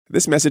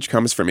This message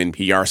comes from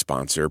NPR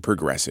sponsor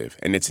Progressive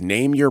and its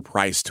Name Your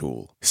Price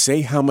tool.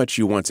 Say how much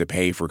you want to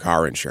pay for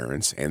car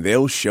insurance, and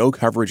they'll show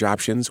coverage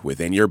options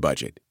within your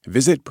budget.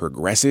 Visit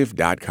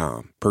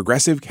Progressive.com.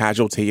 Progressive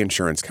Casualty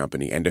Insurance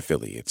Company and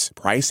Affiliates.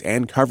 Price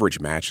and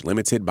coverage match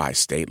limited by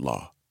state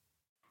law.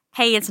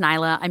 Hey, it's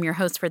Nyla. I'm your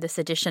host for this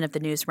edition of the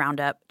News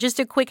Roundup. Just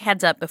a quick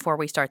heads up before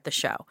we start the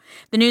show.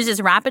 The news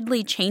is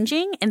rapidly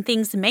changing, and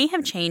things may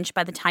have changed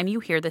by the time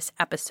you hear this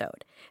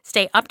episode.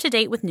 Stay up to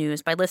date with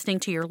news by listening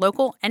to your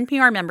local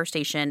NPR member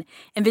station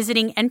and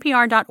visiting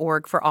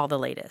npr.org for all the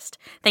latest.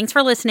 Thanks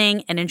for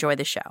listening and enjoy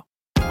the show.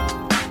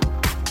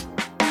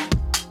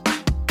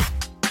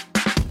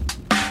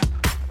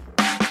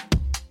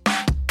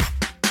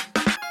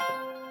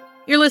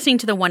 You're listening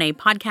to the 1A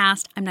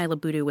podcast. I'm Nyla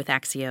Boodoo with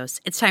Axios.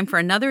 It's time for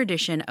another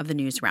edition of the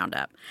News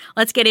Roundup.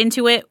 Let's get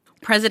into it.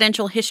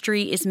 Presidential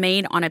history is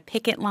made on a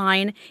picket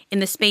line. In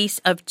the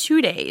space of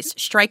 2 days,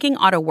 striking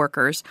auto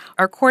workers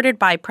are courted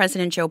by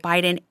President Joe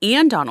Biden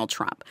and Donald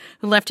Trump,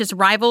 who left his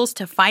rivals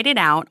to fight it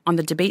out on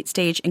the debate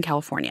stage in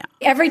California.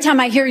 Every time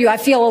I hear you, I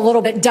feel a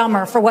little bit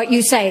dumber for what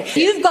you say.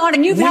 You've gone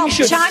and you've helped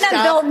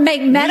China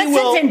make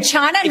medicines in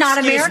China, not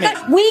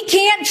America. We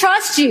can't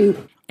trust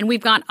you. And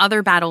we've got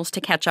other battles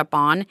to catch up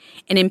on,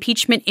 an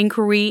impeachment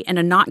inquiry and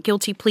a not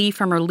guilty plea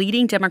from a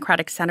leading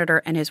Democratic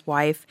senator and his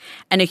wife,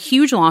 and a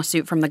huge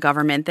lawsuit from the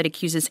government that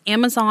accuses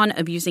Amazon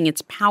of using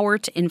its power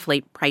to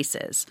inflate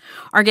prices.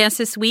 Our guest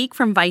this week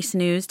from Vice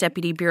News,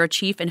 Deputy Bureau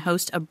Chief and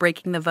host of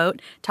Breaking the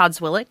Vote, Todd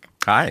Zwillich.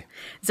 Hi.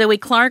 Zoe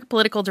Clark,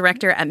 political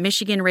director at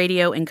Michigan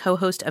Radio and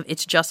co-host of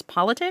It's Just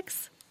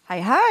Politics.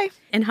 Hi.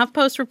 And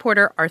HuffPost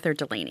reporter Arthur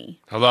Delaney.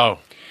 Hello.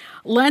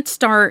 Let's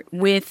start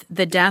with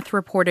the death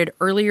reported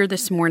earlier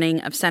this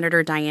morning of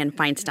Senator Dianne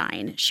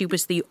Feinstein. She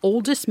was the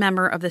oldest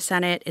member of the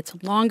Senate, its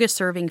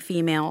longest-serving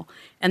female,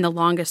 and the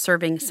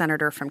longest-serving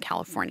senator from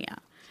California.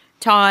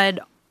 Todd,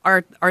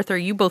 Arthur,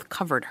 you both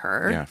covered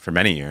her. Yeah, for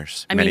many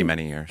years.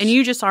 Many years. And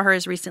you just saw her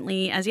as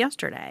recently as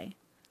yesterday.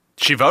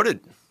 She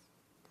voted.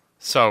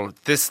 So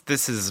this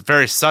is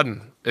very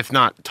sudden, if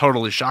not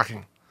totally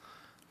shocking.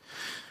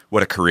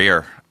 What a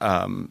career.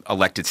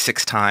 Elected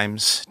 6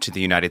 times to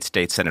the United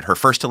States Senate. Her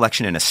first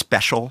election in a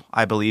special,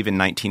 I believe, in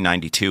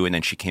 1992, and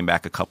then she came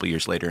back a couple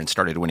years later and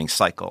started winning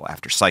cycle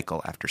after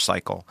cycle after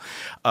cycle.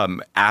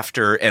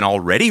 After an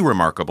already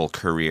remarkable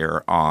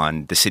career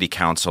on the city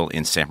council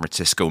in San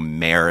Francisco,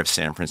 mayor of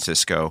San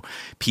Francisco,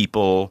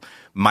 people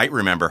might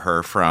remember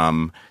her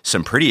from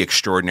some pretty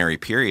extraordinary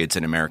periods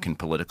in American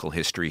political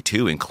history,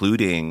 too,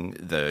 including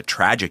the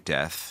tragic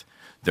death,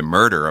 the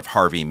murder of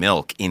Harvey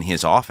Milk in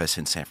his office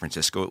in San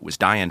Francisco. It was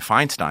Dianne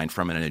Feinstein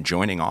from an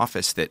adjoining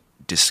office that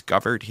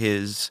discovered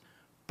his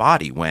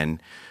body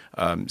when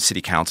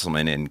city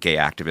councilman and gay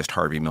activist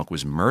Harvey Milk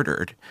was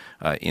murdered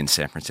in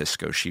San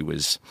Francisco. She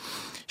was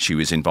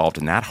involved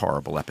in that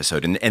horrible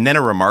episode. And then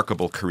a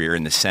remarkable career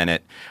in the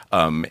Senate.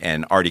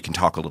 And Artie can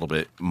talk a little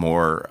bit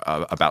more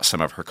about some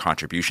of her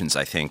contributions.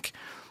 I think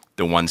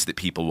the ones that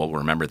people will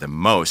remember the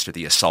most are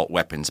the assault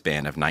weapons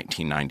ban of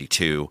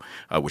 1992,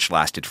 which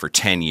lasted for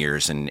 10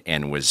 years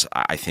and was,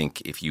 I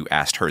think, if you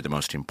asked her, the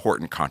most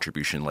important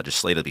contribution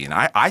legislatively. And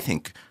I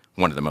think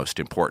one of the most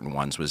important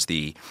ones was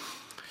the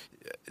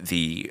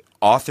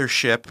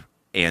authorship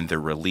and the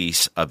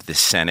release of the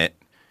Senate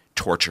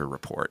torture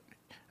report.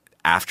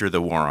 After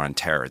the War on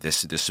Terror,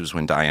 this was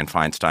when Dianne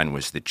Feinstein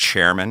was the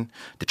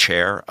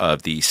chair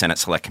of the Senate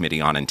Select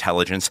Committee on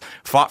Intelligence,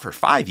 fought for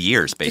 5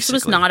 years, basically.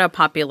 This was not a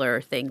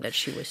popular thing that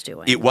she was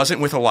doing. It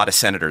wasn't with a lot of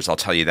senators, I'll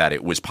tell you that.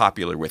 It was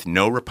popular with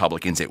no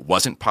Republicans. It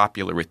wasn't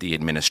popular with the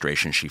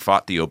administration. She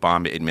fought the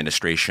Obama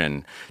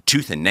administration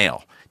tooth and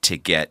nail to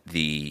get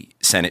the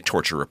Senate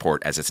torture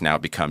report, as it's now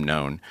become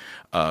known,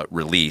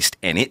 released.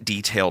 And it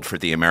detailed for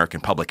the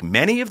American public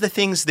many of the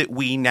things that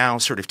we now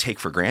sort of take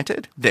for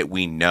granted, that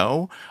we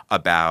know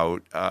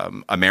about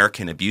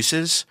American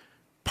abuses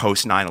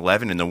post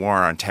 9/11 and the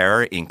War on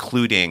Terror,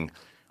 including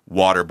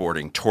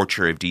waterboarding,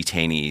 torture of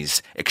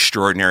detainees,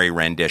 extraordinary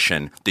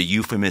rendition, the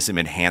euphemism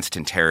enhanced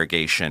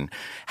interrogation,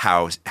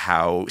 how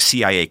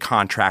CIA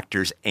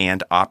contractors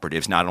and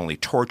operatives not only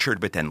tortured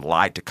but then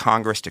lied to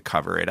Congress to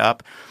cover it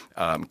up,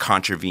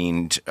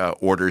 contravened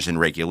orders and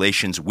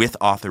regulations with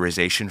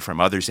authorization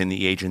from others in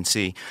the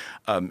agency.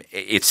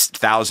 It's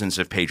thousands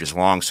of pages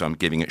long, so I'm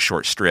giving it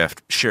short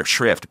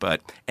shrift,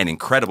 but an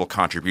incredible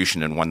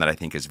contribution and one that I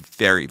think is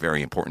very,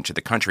 very important to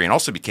the country, and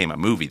also became a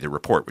movie, The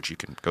Report, which you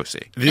can go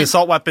see. The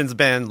assault weapons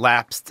ban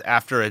lapsed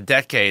after a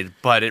decade,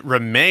 but it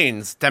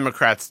remains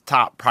Democrats'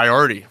 top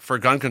priority for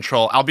gun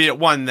control, albeit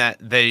one that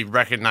they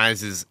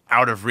recognize is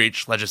out of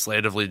reach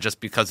legislatively just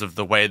because of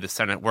the way the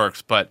Senate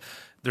works. But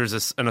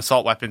there's an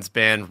assault weapons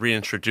ban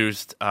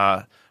reintroduced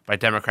by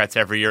Democrats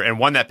every year, and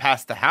one that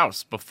passed the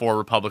House before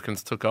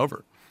Republicans took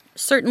over.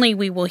 Certainly,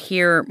 we will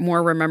hear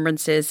more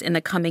remembrances in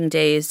the coming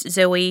days.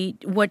 Zoe,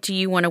 what do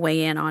you want to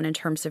weigh in on in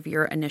terms of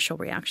your initial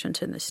reaction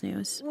to this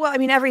news? Well, I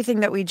mean,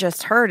 everything that we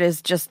just heard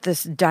is just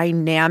this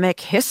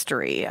dynamic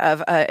history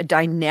of a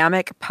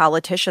dynamic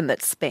politician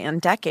that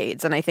spanned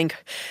decades. And I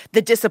think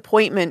the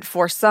disappointment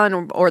for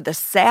some, or the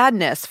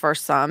sadness for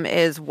some,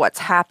 is what's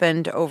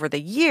happened over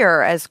the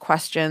year as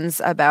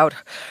questions about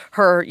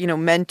her,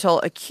 mental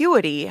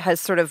acuity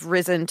has sort of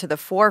risen to the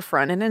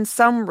forefront and in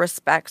some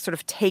respects sort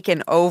of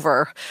taken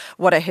over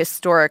what a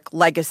historic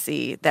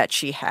legacy that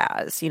she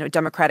has.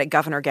 Democratic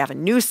Governor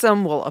Gavin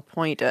Newsom will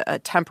appoint a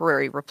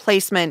temporary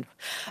replacement.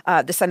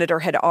 The senator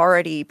had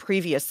already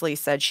previously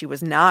said she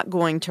was not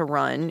going to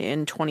run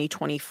in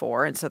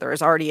 2024. And so there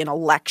is already an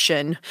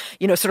election,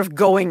 sort of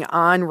going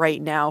on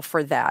right now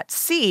for that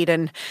seat.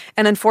 And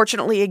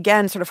unfortunately,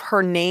 again, sort of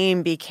her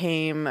name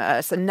became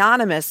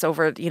synonymous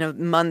over,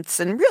 months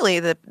and really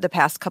the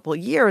past couple of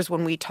years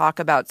when we talk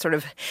about sort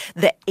of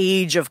the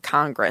age of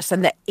Congress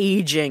and the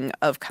aging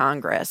of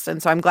Congress.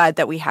 And so I'm glad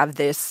that we have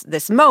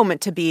this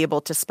moment to be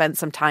able to spend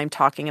some time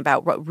talking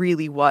about what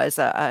really was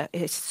a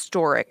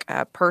historic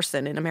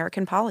person in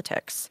American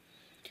politics.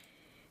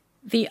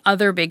 The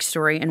other big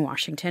story in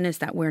Washington is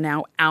that we're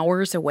now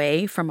hours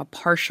away from a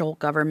partial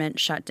government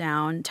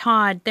shutdown.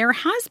 Todd, there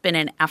has been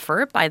an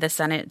effort by the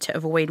Senate to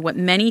avoid what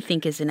many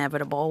think is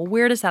inevitable.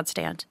 Where does that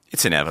stand?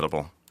 It's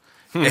inevitable.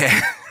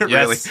 Yes.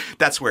 Really,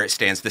 that's where it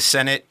stands. The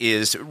Senate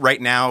is right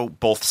now,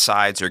 both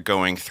sides are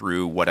going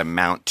through what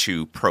amount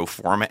to pro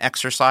forma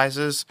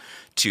exercises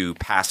to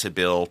pass a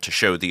bill to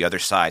show the other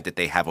side that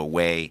they have a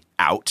way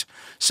out.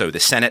 So the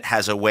Senate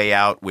has a way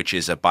out, which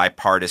is a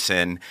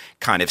bipartisan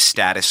kind of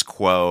status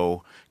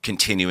quo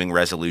continuing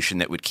resolution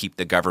that would keep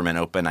the government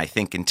open, I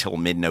think, until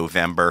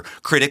mid-November.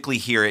 Critically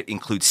here, it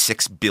includes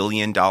 $6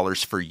 billion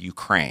for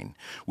Ukraine,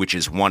 which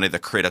is one of the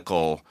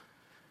critical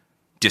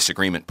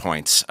disagreement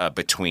points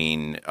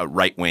between a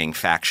right-wing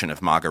faction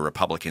of MAGA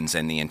Republicans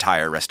and the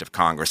entire rest of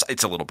Congress.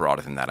 It's a little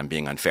broader than that. I'm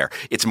being unfair.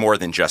 It's more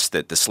than just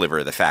the sliver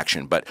of the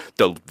faction, but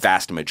the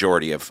vast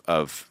majority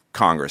of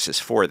Congress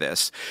is for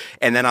this.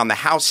 And then on the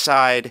House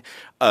side,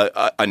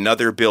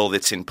 another bill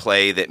that's in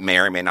play that may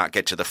or may not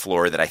get to the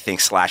floor that I think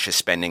slashes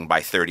spending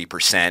by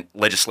 30%.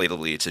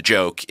 Legislatively, it's a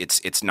joke.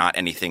 It's not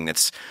anything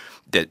that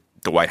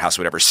the White House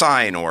would ever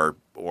sign or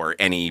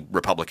any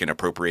Republican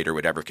appropriator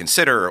would ever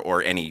consider,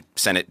 or any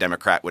Senate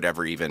Democrat would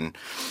ever even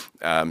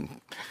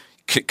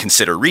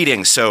consider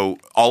reading. So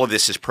all of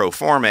this is pro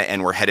forma,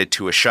 and we're headed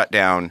to a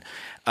shutdown.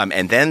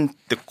 And then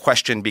the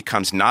question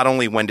becomes not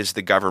only when does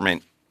the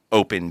government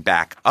open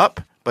back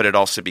up, but it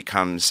also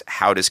becomes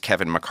how does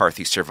Kevin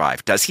McCarthy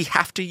survive? Does he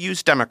have to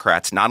use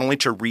Democrats not only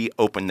to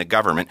reopen the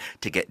government,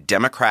 to get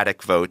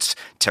Democratic votes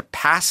to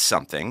pass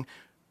something,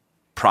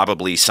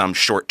 probably some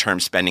short-term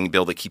spending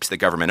bill that keeps the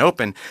government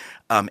open.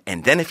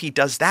 And then if he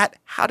does that,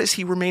 how does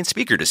he remain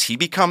speaker? Does he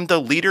become the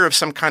leader of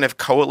some kind of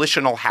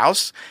coalitional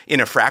house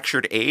in a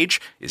fractured age?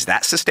 Is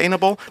that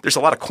sustainable? There's a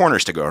lot of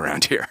corners to go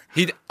around here.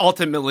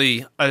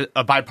 Ultimately,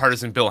 a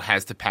bipartisan bill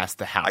has to pass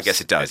the House. I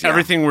guess it does, yeah.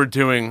 Everything we're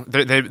doing,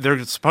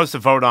 they're supposed to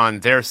vote on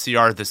their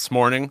CR this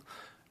morning.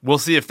 We'll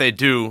see if they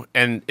do.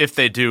 And if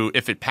they do,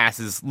 if it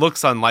passes,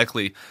 looks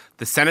unlikely.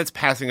 The Senate's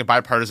passing a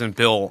bipartisan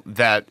bill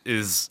that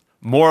is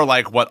more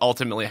like what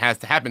ultimately has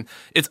to happen.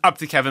 It's up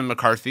to Kevin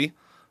McCarthy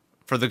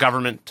for the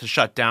government to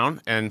shut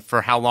down and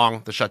for how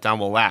long the shutdown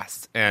will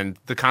last. And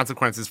the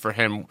consequences for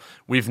him,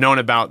 we've known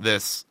about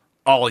this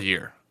all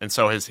year. And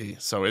so has he.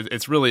 So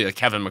it's really a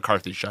Kevin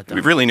McCarthy shutdown.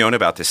 We've really known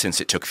about this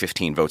since it took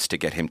 15 votes to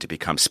get him to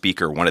become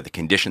speaker. One of the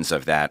conditions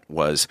of that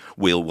was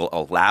we'll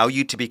allow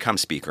you to become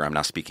speaker. I'm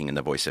now speaking in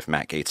the voice of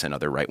Matt Gaetz and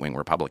other right-wing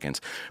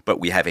Republicans. But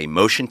we have a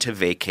motion to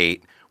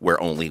vacate where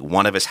only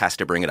one of us has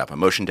to bring it up. A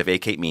motion to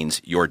vacate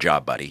means your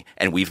job, buddy.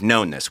 And we've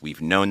known this.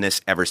 We've known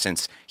this ever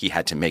since he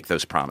had to make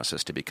those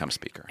promises to become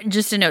speaker.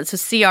 Just a note. So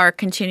CR,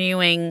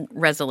 continuing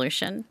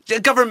resolution.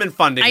 Government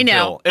funding I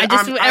know. bill.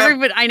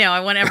 I know. I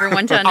want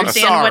everyone to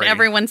understand what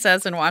everyone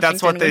says in Washington.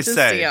 That's what they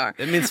say. CR.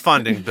 It means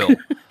funding bill.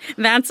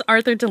 That's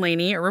Arthur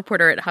Delaney, a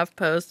reporter at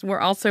HuffPost. We're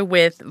also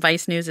with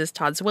Vice News'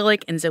 Todd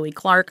Zwillich and Zoe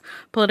Clark,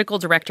 political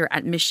director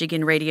at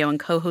Michigan Radio and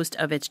co-host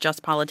of It's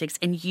Just Politics.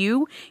 And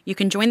you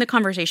can join the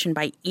conversation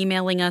by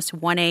emailing us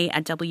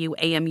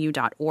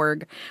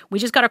 1a@wamu.org. We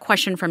just got a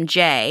question from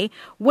Jay.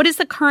 What is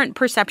the current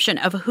perception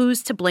of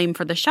who's to blame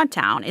for the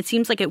shutdown? It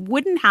seems like it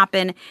wouldn't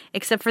happen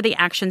except for the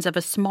actions of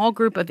a small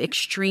group of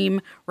extreme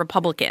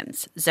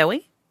Republicans.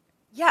 Zoe?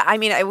 Yeah, I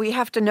mean, we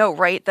have to know,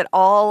 right, that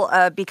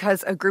all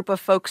because a group of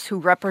folks who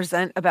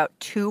represent about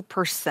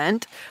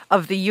 2%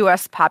 of the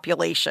U.S.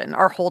 population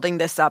are holding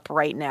this up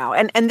right now.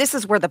 And this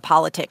is where the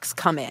politics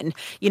come in,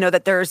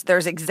 that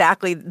there's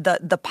exactly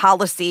the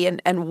policy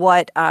and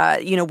what,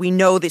 we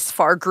know this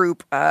far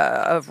group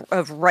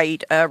of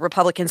right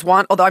Republicans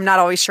want, although I'm not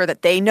always sure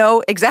that they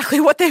know exactly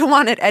what they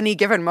want at any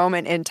given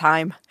moment in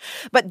time.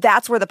 But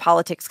that's where the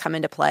politics come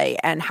into play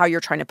and how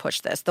you're trying to push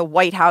this. The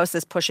White House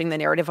is pushing the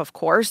narrative, of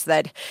course,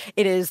 that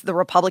it is the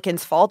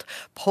Republicans' fault.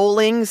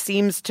 Polling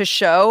seems to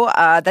show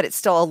that it's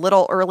still a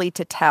little early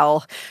to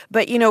tell.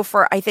 But,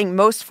 for I think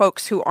most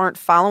folks who aren't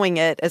following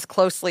it as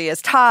closely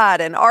as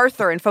Todd and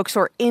Arthur and folks who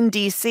are in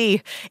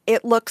D.C.,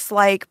 it looks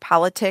like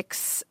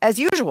politics as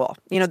usual.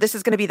 This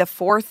is going to be the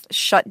fourth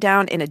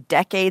shutdown in a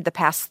decade, the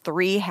past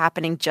three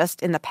happening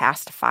just in the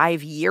past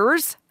 5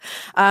 years.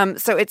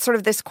 So it's sort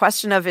of this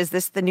question of, is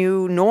this the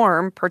new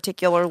norm,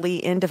 particularly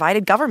in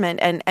divided government?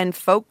 And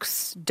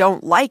folks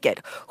don't like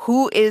it.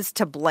 Who is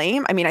to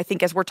blame? I mean, I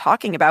think as we're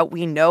talking about,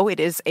 we know it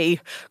is a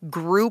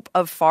group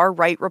of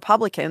far-right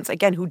Republicans,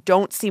 again, who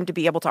don't seem to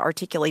be able to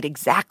articulate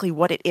exactly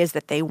what it is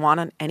that they want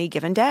on any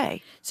given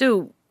day.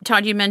 So,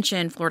 Todd, you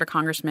mentioned Florida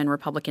Congressman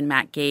Republican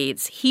Matt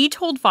Gaetz. He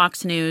told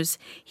Fox News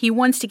he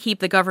wants to keep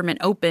the government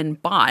open,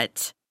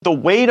 but the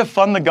way to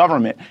fund the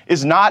government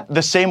is not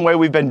the same way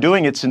we've been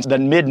doing it since the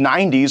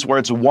mid-90s, where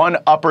it's one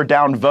up or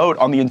down vote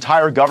on the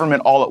entire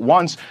government all at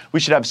once. We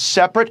should have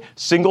separate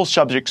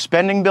single-subject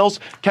spending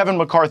bills. Kevin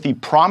McCarthy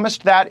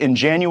promised that in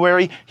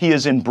January. He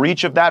is in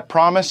breach of that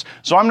promise.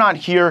 So I'm not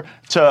here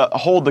to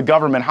hold the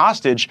government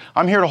hostage.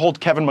 I'm here to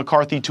hold Kevin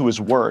McCarthy to his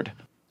word.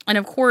 And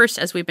of course,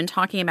 as we've been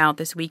talking about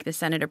this week, the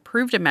Senate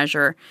approved a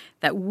measure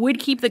that would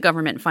keep the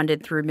government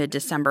funded through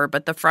mid-December.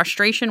 But the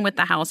frustration with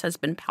the House has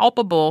been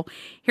palpable.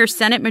 Here's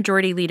Senate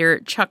Majority Leader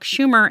Chuck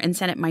Schumer and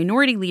Senate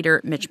Minority Leader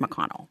Mitch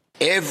McConnell.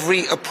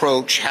 Every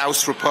approach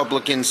House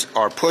Republicans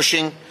are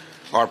pushing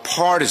are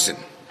partisan.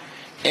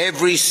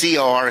 Every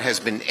CR has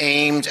been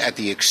aimed at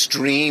the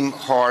extreme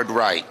hard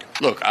right.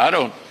 Look, I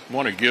don't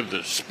want to give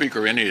the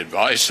Speaker any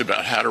advice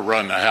about how to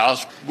run the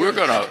House. We're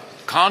going to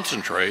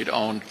concentrate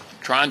on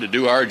trying to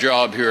do our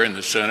job here in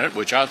the Senate,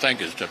 which I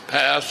think is to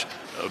pass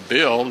a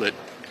bill that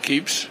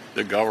keeps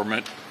the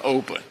government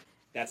open.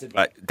 That's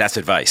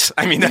advice.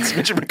 I mean, that's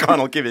Mitch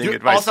McConnell giving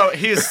advice. Also,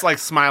 he's like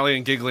smiling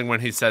and giggling when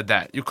he said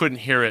that. You couldn't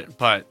hear it,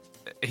 but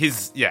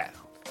yeah.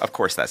 Of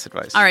course, that's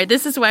advice. All right,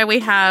 this is why we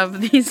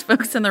have these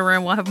folks in the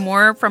room. We'll have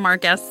more from our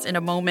guests in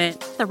a moment.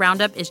 The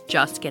Roundup is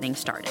just getting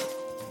started.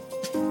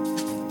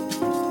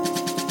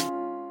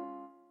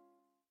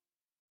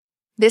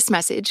 This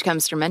message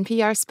comes from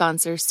NPR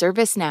sponsor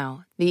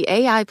ServiceNow, the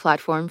AI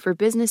platform for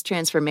business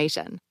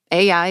transformation.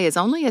 AI is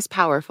only as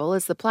powerful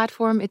as the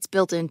platform it's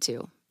built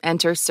into.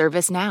 Enter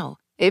ServiceNow.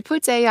 It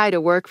puts AI to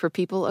work for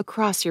people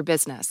across your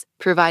business,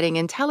 providing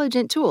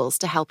intelligent tools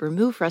to help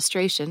remove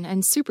frustration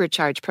and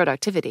supercharge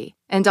productivity.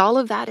 And all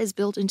of that is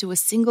built into a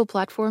single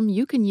platform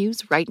you can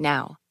use right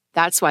now.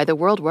 That's why the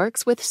world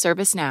works with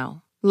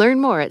ServiceNow.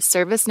 Learn more at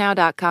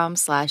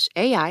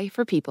servicenow.com/AI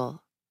for people.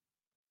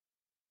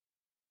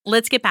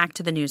 Let's get back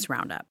to the news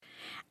roundup.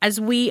 As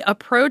we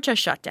approach a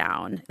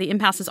shutdown, the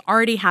impasse is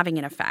already having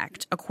an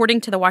effect.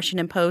 According to the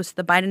Washington Post,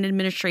 the Biden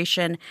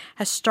administration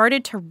has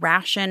started to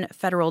ration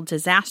federal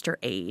disaster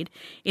aid.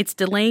 It's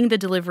delaying the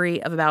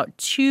delivery of about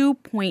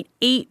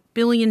 $2.8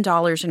 billion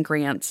in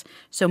grants,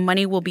 so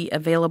money will be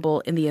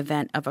available in the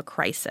event of a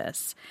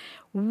crisis.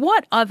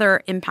 What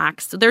other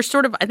impacts? There's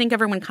sort of, I think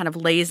everyone kind of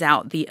lays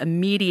out the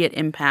immediate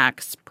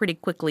impacts pretty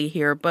quickly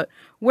here, but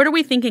what are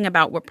we thinking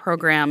about what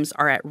programs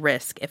are at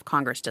risk if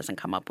Congress doesn't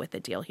come up with a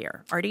deal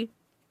here? Artie?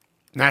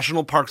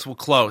 National parks will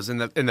close. In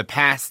the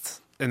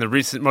past, in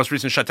the most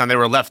recent shutdown, they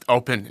were left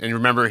open. And you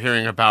remember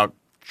hearing about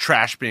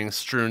trash being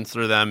strewn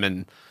through them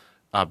and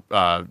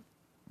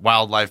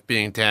wildlife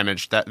being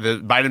damaged. That the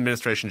Biden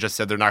administration just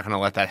said they're not going to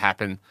let that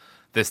happen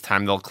this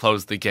time. They'll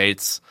close the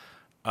gates.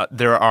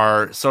 There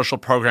are social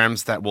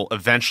programs that will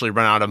eventually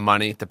run out of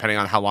money, depending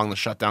on how long the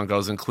shutdown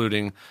goes,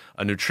 including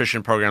a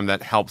nutrition program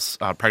that helps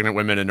pregnant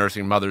women and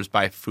nursing mothers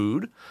buy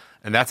food,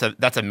 and that's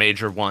a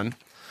major one.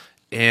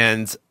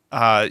 And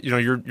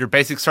your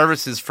basic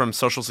services from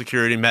Social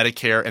Security,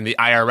 Medicare, and the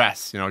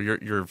IRS.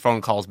 Your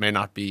phone calls may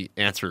not be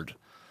answered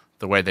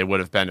the way they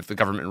would have been if the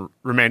government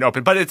remained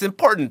open. But it's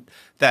important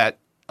that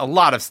a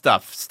lot of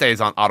stuff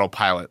stays on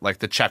autopilot, like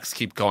the checks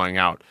keep going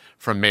out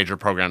from major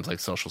programs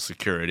like Social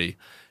Security.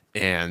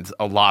 And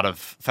a lot of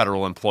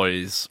federal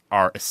employees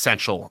are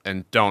essential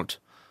and don't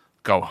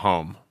go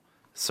home.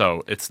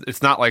 So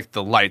it's not like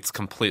the lights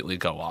completely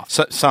go off.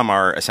 So, some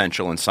are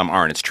essential and some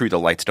aren't. It's true the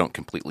lights don't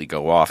completely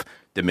go off.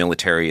 The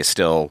military is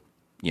still,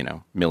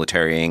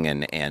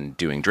 militarying and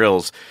doing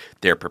drills.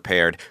 They're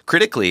prepared.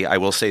 Critically, I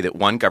will say that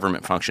one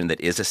government function that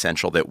is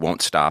essential that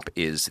won't stop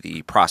is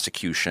the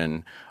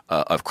prosecution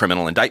of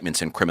criminal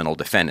indictments and criminal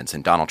defendants.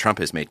 And Donald Trump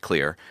has made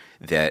clear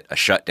that a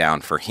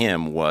shutdown for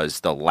him was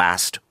the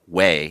last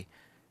way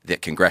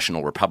that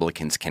congressional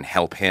Republicans can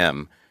help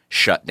him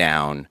shut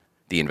down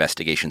the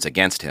investigations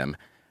against him.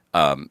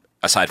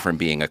 Aside from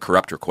being a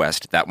corrupt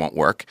request, that won't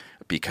work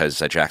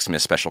because Jack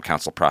Smith's special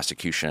counsel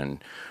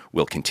prosecution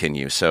will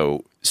continue.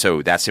 So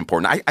that's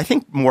important. I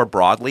think more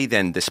broadly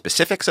than the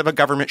specifics of a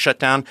government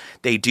shutdown,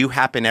 they do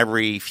happen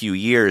every few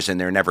years and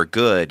they're never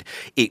good.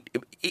 It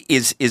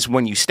is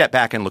when you step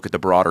back and look at the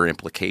broader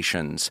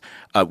implications.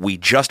 We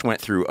just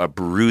went through a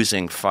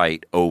bruising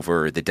fight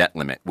over the debt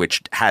limit,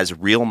 which has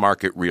real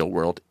market, real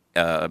world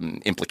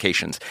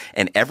implications.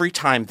 And every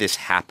time this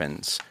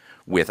happens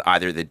with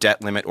either the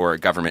debt limit or a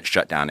government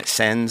shutdown, it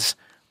sends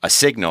a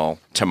signal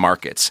to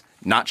markets,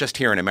 not just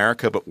here in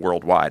America, but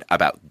worldwide,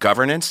 about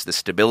governance, the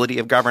stability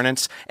of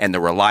governance, and the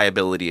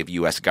reliability of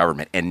U.S.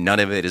 government. And none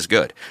of it is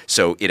good.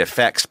 So it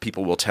affects,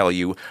 people will tell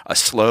you, a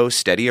slow,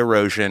 steady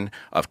erosion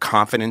of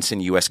confidence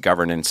in U.S.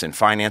 governance and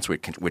finance,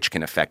 which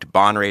can affect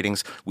bond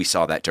ratings. We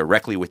saw that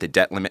directly with the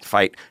debt limit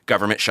fight.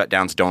 Government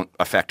shutdowns don't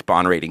affect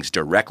bond ratings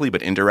directly,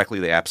 but indirectly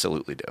they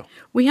absolutely do.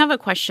 We have a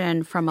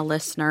question from a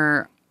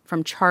listener,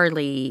 from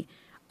Charlie.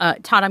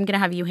 Todd, I'm going to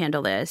have you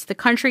handle this. The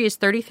country is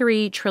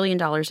 $33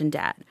 trillion in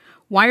debt.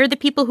 Why are the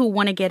people who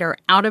want to get our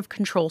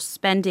out-of-control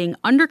spending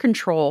under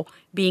control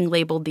being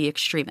labeled the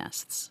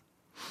extremists?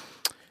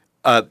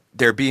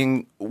 They're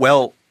being,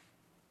 well,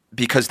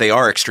 because they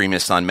are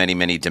extremists on many,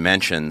 many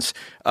dimensions.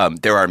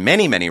 There are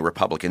many, many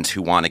Republicans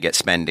who want to get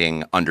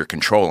spending under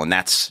control, and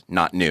that's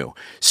not new.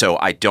 So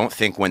I don't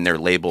think when they're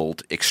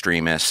labeled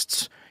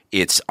extremists,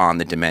 it's on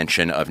the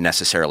dimension of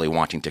necessarily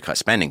wanting to cut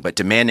spending. But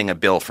demanding a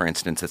bill, for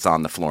instance, that's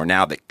on the floor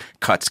now that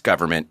cuts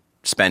government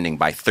spending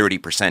by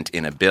 30%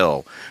 in a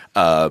bill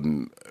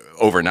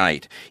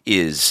overnight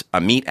is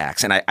a meat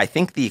axe. And I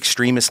think the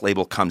extremist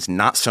label comes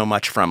not so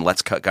much from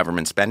let's cut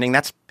government spending.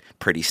 That's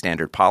pretty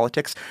standard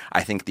politics.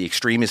 I think the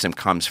extremism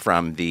comes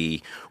from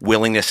the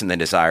willingness and the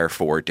desire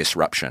for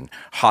disruption,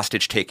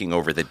 hostage taking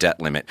over the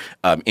debt limit,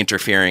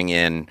 interfering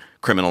in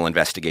criminal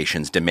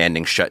investigations,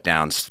 demanding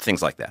shutdowns,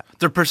 things like that.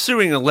 They're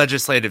pursuing a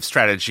legislative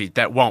strategy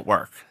that won't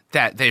work,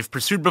 that they've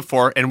pursued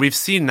before and we've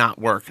seen not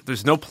work.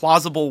 There's no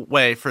plausible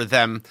way for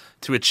them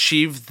to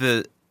achieve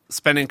the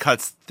spending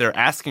cuts they're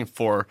asking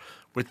for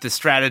with the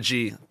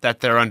strategy that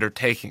they're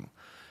undertaking.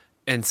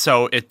 And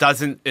so it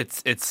doesn't,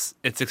 it's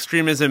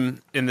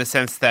extremism in the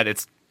sense that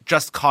it's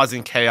just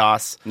causing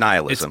chaos.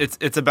 Nihilism.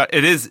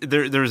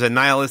 There's a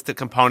nihilistic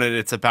component.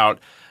 It's about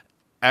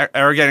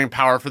arrogating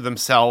power for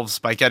themselves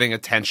by getting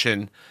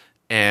attention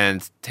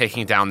and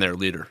taking down their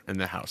leader in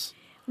the House.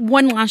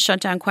 One last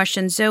shutdown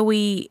question.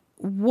 Zoe,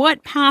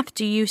 what path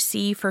do you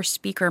see for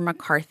Speaker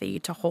McCarthy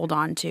to hold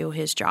on to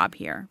his job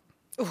here?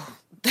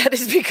 That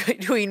is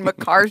between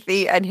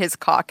McCarthy and his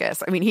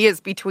caucus. I mean, he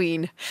is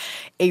between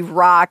a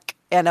rock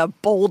and a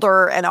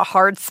boulder and a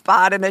hard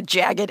spot and a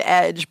jagged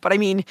edge. But I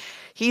mean,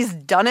 he's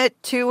done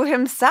it to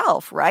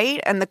himself, right?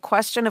 And the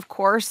question, of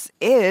course,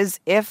 is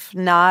if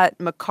not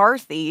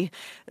McCarthy,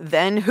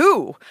 then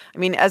who? I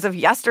mean, as of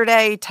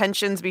yesterday,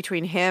 tensions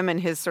between him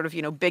and his sort of,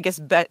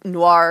 biggest bête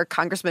noire,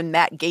 Congressman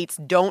Matt Gaetz,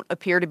 don't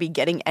appear to be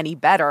getting any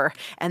better.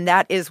 And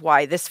that is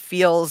why this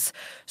feels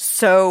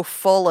so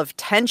full of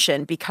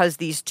tension, because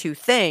these two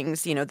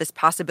things, this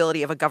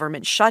possibility of a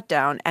government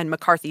shutdown and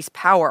McCarthy's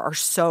power are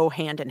so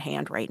hand in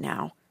hand right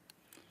now.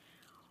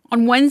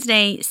 On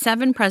Wednesday,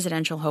 7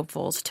 presidential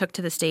hopefuls took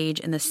to the stage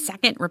in the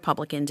second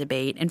Republican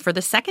debate, and for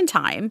the second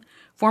time,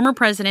 former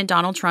President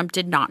Donald Trump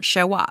did not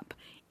show up.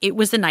 It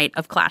was the night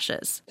of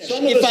clashes.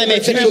 If I may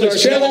finish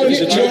this, you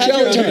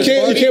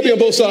can't be on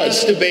both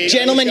sides.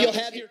 Gentlemen, you'll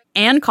have your...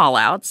 And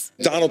call-outs.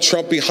 Donald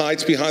Trump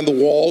hides behind the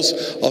walls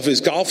of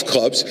his golf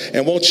clubs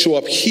and won't show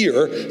up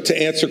here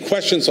to answer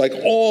questions like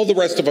all the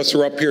rest of us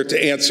are up here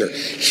to answer.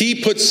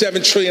 He put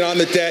 $7 trillion on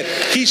the debt.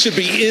 He should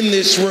be in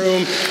this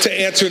room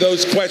to answer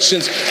those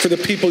questions for the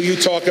people you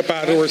talk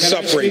about who are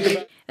suffering.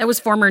 That was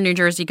former New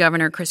Jersey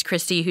Governor Chris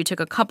Christie, who took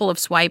a couple of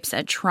swipes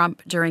at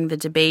Trump during the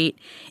debate.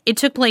 It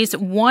took place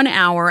 1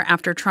 hour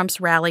after Trump's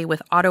rally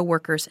with auto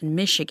workers in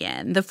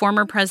Michigan. The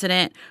former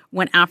president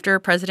went after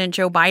President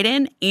Joe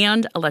Biden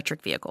and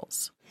electric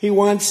vehicles. He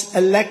wants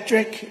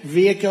electric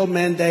vehicle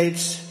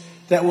mandates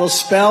that will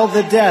spell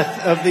the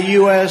death of the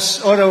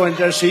U.S. auto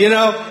industry.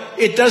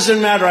 It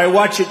doesn't matter. I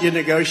watch it. You're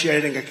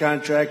negotiating a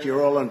contract.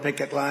 You're all on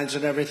picket lines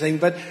and everything.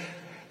 But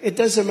it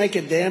doesn't make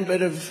a damn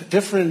bit of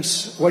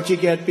difference what you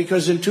get,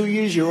 because in 2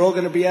 years, you're all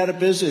going to be out of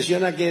business. You're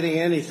not getting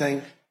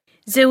anything.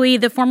 Zoe,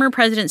 the former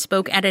president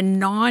spoke at a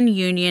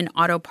non-union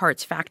auto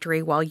parts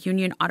factory while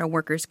union auto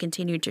workers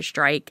continued to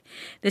strike.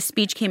 This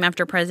speech came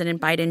after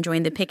President Biden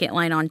joined the picket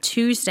line on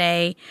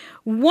Tuesday.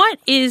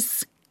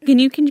 Can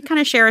you kind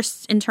of share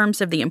us in terms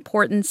of the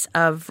importance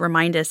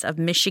remind us of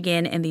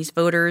Michigan and these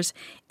voters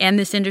and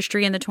this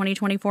industry in the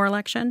 2024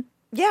 election?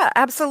 Yeah,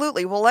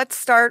 absolutely. Well, let's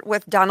start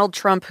with Donald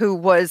Trump, who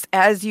was,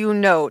 as you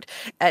note,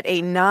 at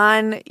a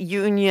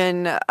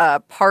non-union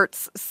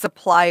parts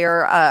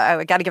supplier.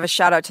 I got to give a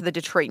shout out to the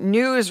Detroit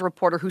News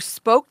reporter who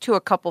spoke to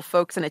a couple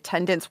folks in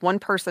attendance, one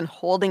person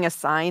holding a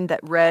sign that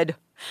read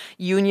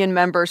 "Union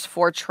members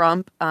for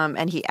Trump,"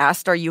 and he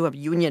asked, "Are you a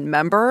union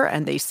member?"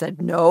 And they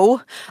said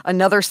no.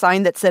 Another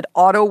sign that said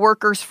 "Auto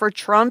workers for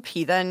Trump."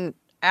 He then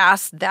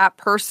asked that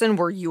person,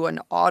 "Were you an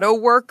auto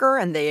worker?"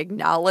 And they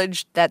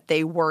acknowledged that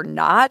they were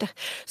not.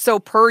 So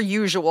per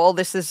usual,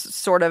 this is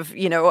sort of,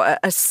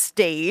 a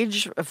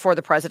stage for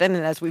the president.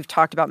 And as we've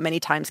talked about many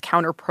times,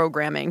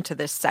 counter-programming to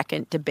this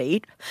second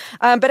debate.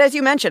 But as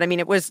you mentioned,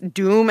 it was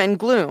doom and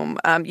gloom.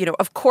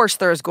 Of course,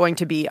 there's going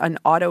to be an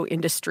auto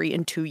industry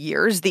in 2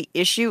 years. The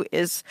issue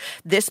is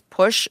this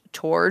push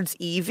towards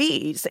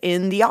EVs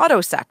in the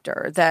auto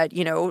sector that,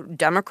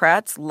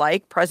 Democrats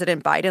like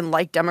President Biden,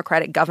 like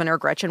Democratic Governor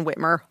Gretchen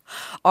Whitmer,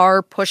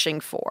 are pushing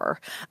for.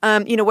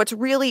 What's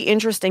really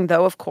interesting,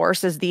 though, of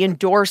course, is the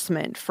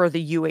endorsement for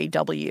the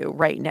UAW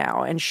right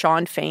now. And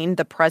Sean Fain,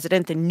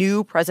 the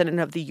new president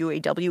of the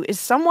UAW, is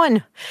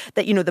someone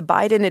that, the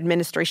Biden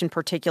administration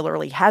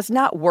particularly has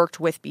not worked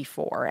with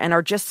before and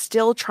are just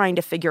still trying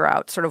to figure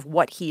out sort of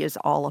what he is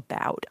all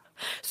about.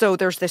 So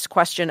there's this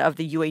question of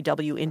the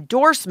UAW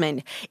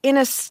endorsement in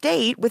a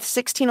state with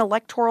 16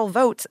 electoral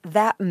votes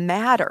that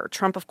matter.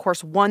 Trump, of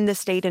course, won the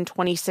state in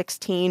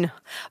 2016.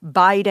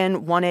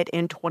 Biden won it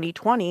in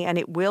 2020, and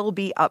it will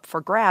be up for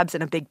grabs.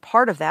 And a big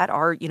part of that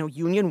are,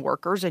 union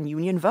workers and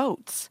union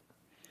votes.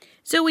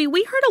 Zoe,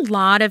 we heard a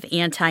lot of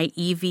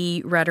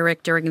anti-EV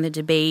rhetoric during the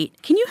debate.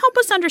 Can you help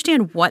us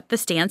understand what the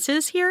stance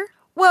is here?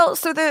 Well,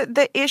 so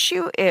the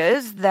issue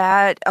is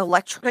that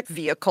electric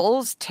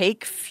vehicles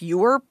take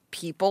fewer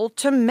people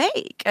to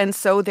make. And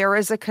so there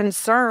is a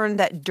concern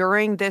that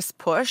during this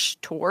push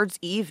towards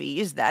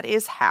EVs that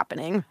is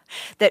happening,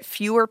 that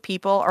fewer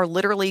people are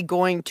literally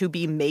going to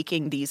be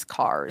making these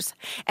cars.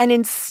 And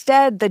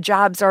instead, the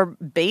jobs are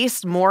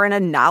based more in a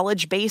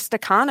knowledge-based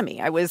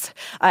economy. I was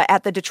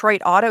at the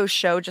Detroit Auto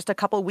Show just a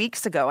couple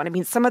weeks ago. And I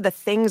mean, some of the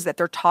things that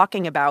they're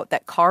talking about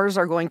that cars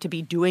are going to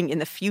be doing in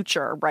the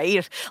future,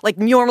 right? Like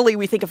normally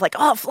we think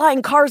of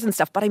flying cars and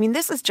stuff. But I mean,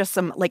 this is just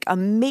some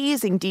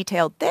amazing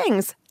detailed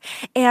things.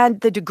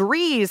 And the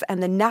degrees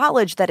and the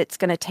knowledge that it's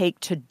going to take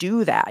to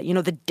do that,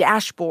 the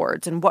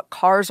dashboards and what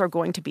cars are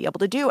going to be able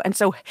to do. And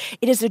so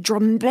it is a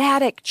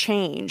dramatic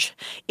change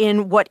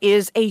in what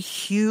is a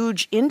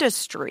huge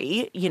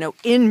industry,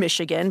 in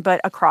Michigan, but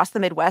across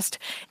the Midwest.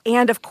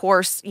 And of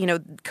course,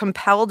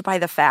 compelled by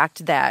the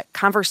fact that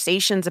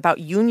conversations about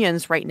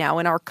unions right now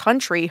in our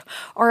country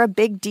are a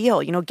big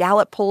deal.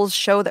 Gallup polls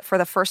show that for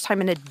the first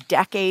time in a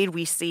decade,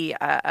 we see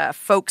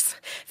folks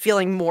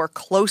feeling more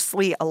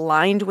closely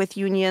aligned with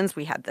unions.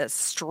 We had the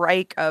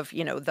strike of,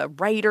 the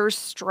writers'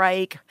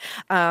 strike,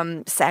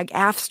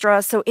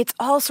 SAG-AFTRA. So it's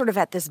all sort of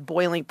at this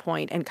boiling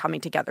point and coming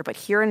together. But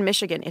here in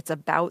Michigan, it's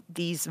about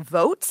these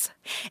votes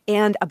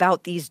and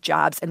about these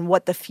jobs and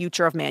what the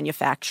future of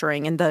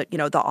manufacturing and the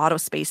auto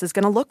space is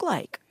going to look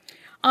like.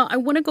 I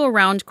want to go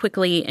around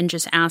quickly and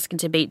just ask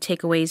debate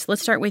takeaways.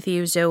 Let's start with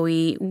you,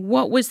 Zoe.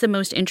 What was the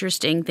most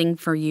interesting thing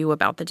for you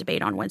about the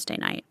debate on Wednesday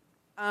night?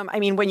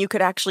 When you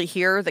could actually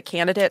hear the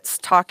candidates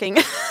talking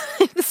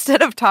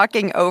instead of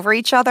talking over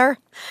each other.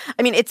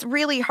 It's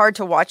really hard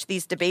to watch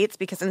these debates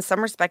because in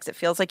some respects it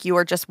feels like you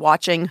are just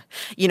watching,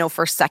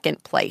 for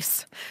second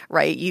place,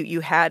 right?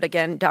 You had,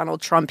 again,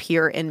 Donald Trump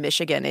here in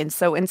Michigan. And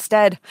so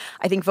instead,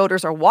 I think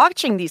voters are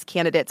watching these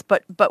candidates,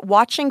 but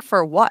watching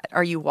for what?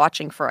 Are you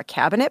watching for a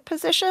cabinet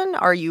position?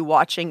 Are you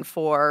watching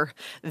for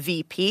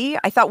VP?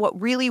 I thought what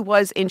really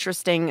was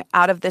interesting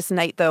out of this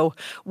night, though,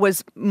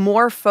 was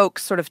more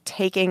folks sort of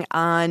taking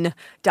on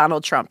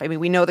Donald Trump.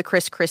 We know the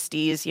Chris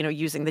Christie's,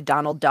 using the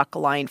Donald Duck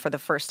line for the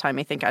first time,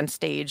 I think, on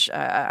stage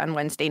on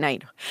Wednesday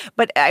night.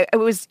 But it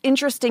was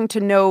interesting to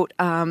note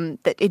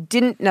that it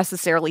didn't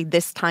necessarily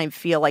this time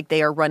feel like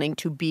they are running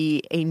to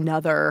be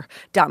another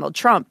Donald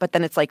Trump. But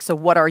then it's so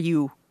what are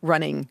you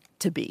running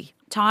to be?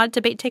 Todd,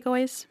 debate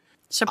takeaways?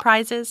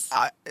 Surprises?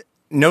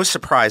 No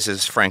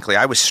surprises, frankly.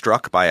 I was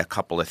struck by a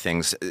couple of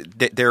things.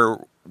 There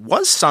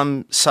was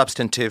some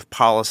substantive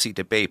policy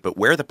debate, but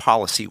where the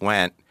policy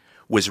went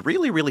was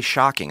really, really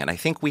shocking. And I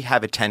think we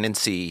have a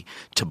tendency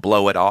to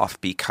blow it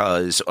off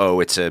because,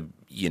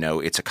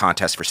 it's a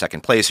contest for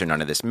second place or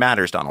none of this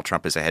matters. Donald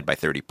Trump is ahead by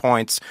 30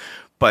 points.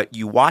 But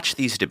you watch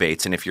these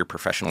debates, and if you're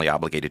professionally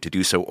obligated to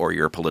do so or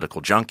you're a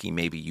political junkie,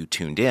 maybe you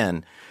tuned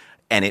in,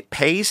 and it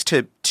pays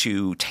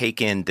to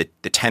take in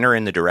the tenor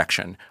and the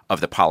direction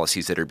of the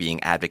policies that are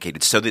being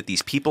advocated so that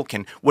these people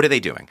can – what are they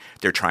doing?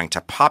 They're trying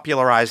to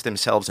popularize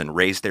themselves and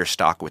raise their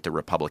stock with the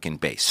Republican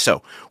base.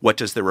 So what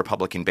does the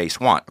Republican base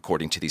want,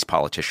 according to these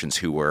politicians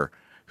who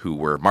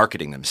were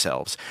marketing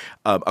themselves?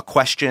 A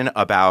question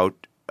about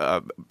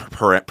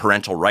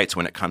parental rights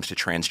when it comes to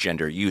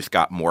transgender youth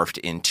got morphed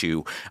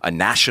into a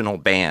national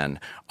ban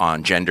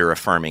on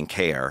gender-affirming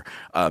care.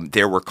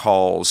 There were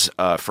calls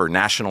for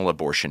national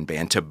abortion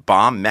ban, to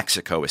bomb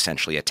Mexico,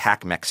 essentially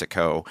attack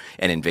Mexico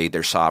and invade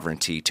their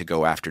sovereignty, to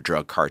go after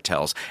drug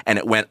cartels. And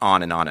it went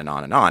on and on and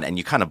on and on. And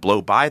you kind of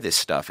blow by this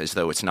stuff as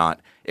though it's not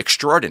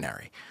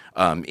extraordinary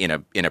in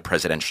a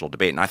presidential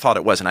debate. And I thought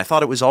it was. And I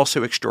thought it was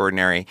also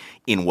extraordinary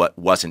in what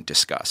wasn't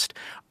discussed.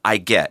 I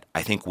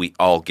think we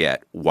all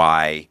get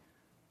why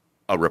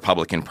a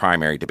Republican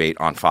primary debate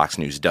on Fox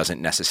News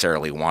doesn't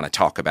necessarily want to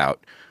talk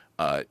about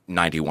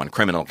 91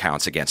 criminal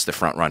counts against the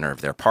frontrunner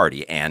of their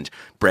party. And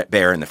Bret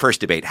Baier in the first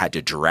debate had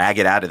to drag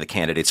it out of the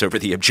candidates over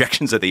the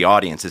objections of the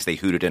audience as they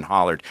hooted and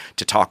hollered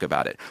to talk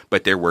about it.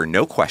 But there were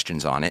no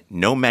questions on it,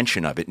 no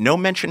mention of it, no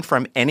mention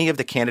from any of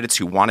the candidates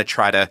who want to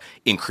try to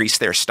increase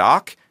their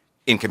stock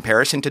in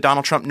comparison to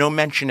Donald Trump, no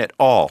mention at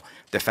all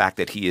the fact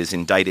that he is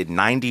indicted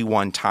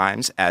 91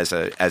 times as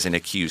an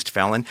accused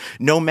felon.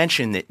 No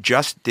mention that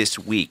just this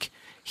week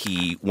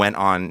he went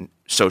on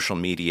social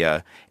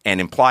media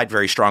and implied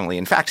very strongly,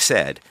 in fact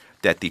said,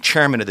 that the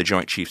chairman of the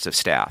Joint Chiefs of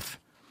Staff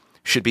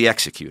should be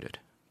executed.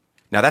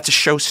 Now, that's a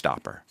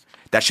showstopper.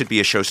 That should be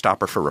a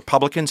showstopper for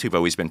Republicans who've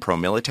always been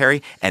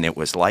pro-military, and it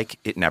was like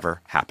it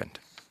never happened.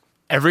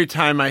 Every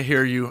time I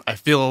hear you, I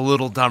feel a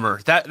little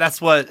dumber.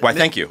 That's what. Why,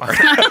 thank you.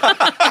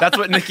 That's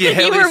what Nikki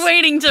Haley. You were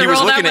waiting to roll that one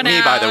out. He was looking at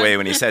me, by the way,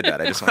 when he said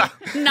that. I just want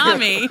Not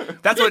me.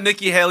 That's what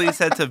Nikki Haley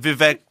said to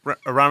Vivek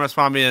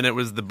Ramaswamy, and it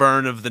was the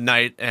burn of the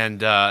night.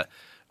 And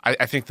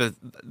I think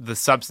the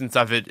substance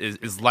of it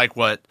is like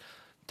what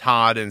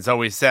Todd and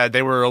Zoe said.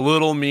 They were a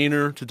little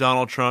meaner to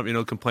Donald Trump,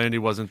 complained he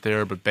wasn't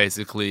there, but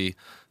basically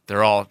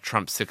they're all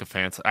Trump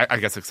sycophants, I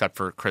guess, except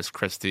for Chris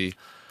Christie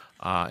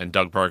and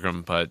Doug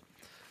Burgum, but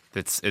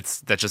that's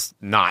just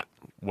not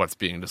what's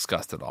being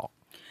discussed at all.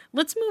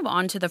 Let's move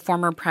on to the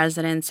former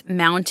president's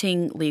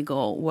mounting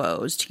legal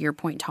woes. To your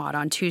point, Todd,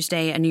 on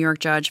Tuesday, a New York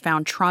judge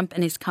found Trump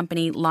and his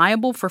company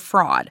liable for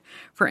fraud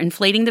for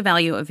inflating the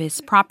value of his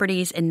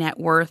properties and net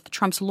worth.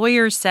 Trump's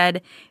lawyers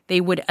said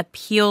they would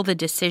appeal the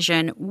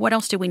decision. What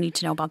else do we need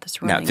to know about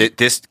this ruling?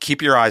 Now,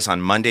 keep your eyes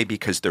on Monday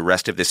because the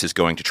rest of this is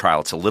going to trial.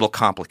 It's a little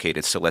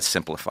complicated, so let's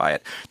simplify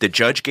it. The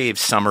judge gave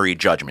summary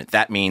judgment.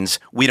 That means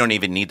we don't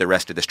even need the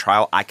rest of this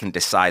trial. I can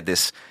decide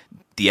this.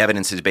 The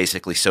evidence is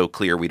basically so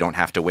clear we don't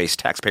have to waste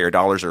taxpayer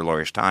dollars or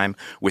lawyers' time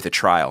with a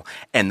trial.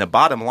 And the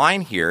bottom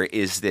line here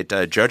is that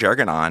Judge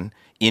Erganon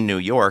in New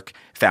York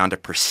found a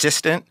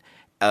persistent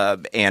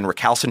and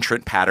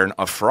recalcitrant pattern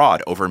of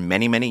fraud over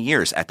many, many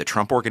years at the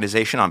Trump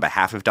Organization on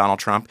behalf of Donald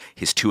Trump,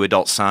 his two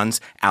adult sons,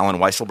 Alan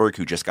Weisselberg,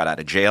 who just got out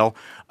of jail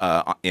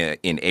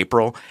in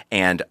April,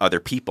 and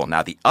other people.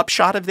 Now, the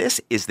upshot of this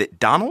is that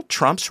Donald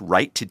Trump's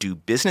right to do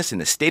business in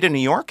the state of New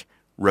York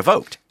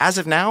revoked. As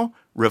of now,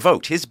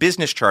 revoked. His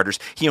business charters,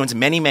 he owns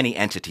many, many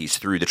entities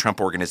through the Trump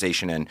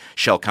Organization and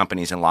shell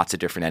companies and lots of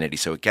different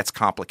entities, so it gets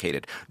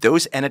complicated.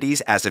 Those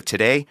entities, as of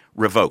today,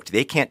 revoked.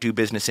 They can't do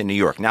business in New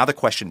York. Now the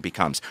question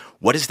becomes,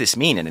 what does this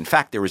mean? And in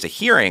fact, there was a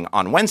hearing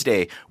on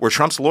Wednesday where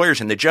Trump's lawyers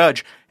and the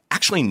judge,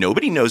 actually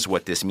nobody knows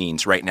what this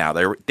means right now.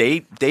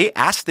 They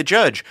asked the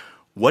judge,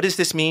 what does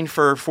this mean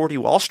for 40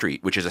 Wall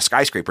Street, which is a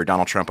skyscraper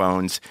Donald Trump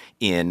owns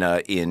in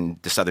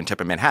the southern tip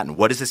of Manhattan?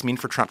 What does this mean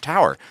for Trump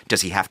Tower?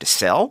 Does he have to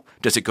sell?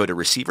 Does it go to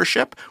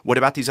receivership? What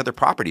about these other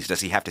properties? Does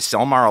he have to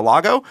sell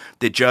Mar-a-Lago?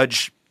 The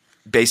judge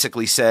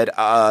basically said,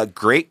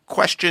 great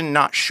question,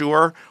 not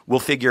sure. We'll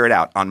figure it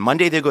out. On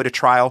Monday, they go to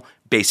trial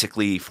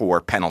basically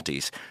for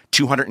penalties.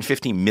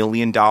 $250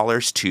 million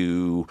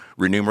to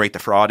remunerate the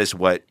fraud is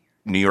what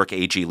New York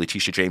AG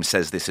Letitia James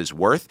says this is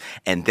worth.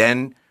 And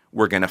then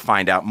we're going to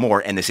find out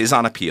more, and this is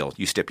on appeal.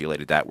 You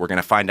stipulated that. We're going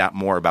to find out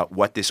more about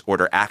what this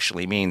order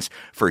actually means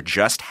for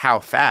just how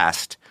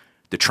fast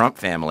the Trump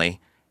family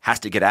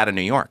has to get out of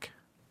New York.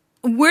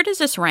 Where does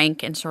this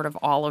rank in sort of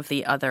all of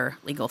the other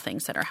legal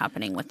things that are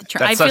happening with the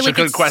Trump? That's I feel such like a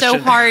good it's question. so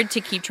hard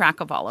to keep track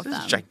of all of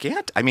them.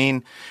 Gigantic. I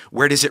mean,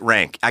 where does it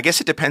rank? I guess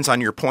it depends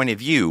on your point of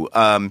view.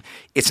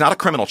 It's not a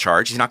criminal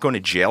charge. He's not going to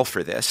jail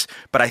for this.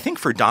 But I think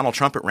for Donald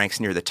Trump, it ranks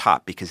near the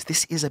top because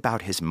this is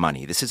about his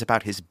money. This is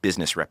about his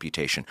business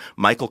reputation.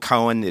 Michael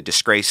Cohen, the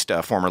disgraced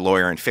former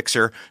lawyer and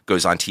fixer,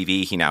 goes on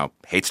TV. He now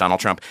hates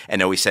Donald Trump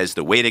and always says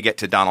the way to get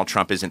to Donald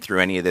Trump isn't through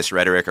any of this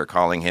rhetoric or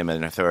calling him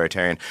an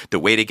authoritarian. The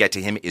way to get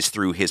to him is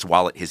through his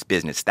wallet, his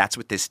business. That's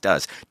what this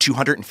does.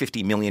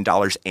 $250 million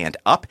and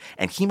up,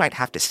 and he might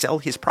have to sell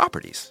his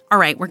properties. All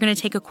right, we're going to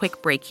take a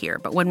quick break here,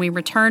 but when we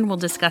return, we'll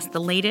discuss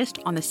the latest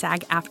on the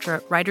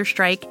SAG-AFTRA writer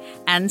strike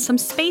and some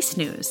space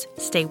news.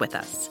 Stay with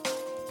us.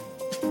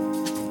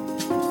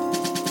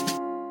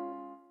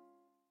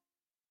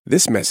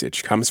 This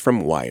message comes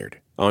from Wired.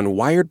 On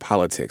Wired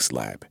Politics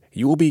Lab,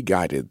 you will be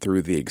guided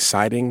through the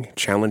exciting,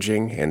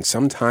 challenging, and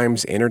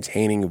sometimes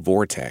entertaining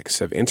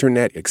vortex of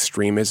internet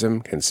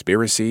extremism,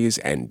 conspiracies,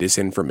 and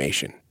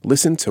disinformation.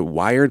 Listen to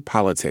Wired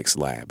Politics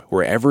Lab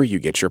wherever you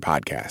get your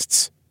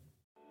podcasts.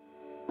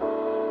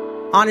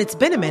 On It's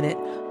Been a Minute,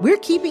 we're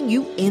keeping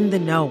you in the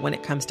know when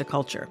it comes to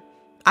culture.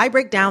 I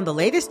break down the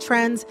latest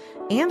trends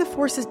and the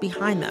forces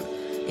behind them,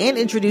 and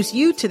introduce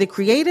you to the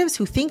creatives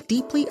who think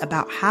deeply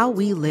about how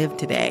we live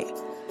today.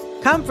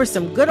 Come for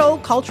some good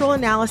old cultural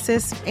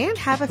analysis and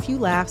have a few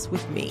laughs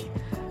with me.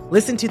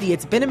 Listen to the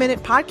It's Been a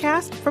Minute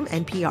podcast from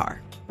NPR.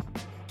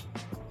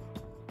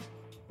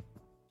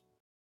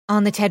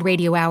 On the TED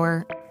Radio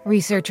Hour,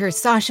 researcher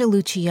Sasha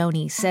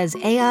Lucioni says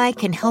AI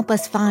can help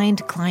us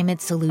find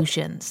climate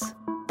solutions.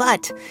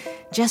 But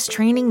just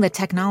training the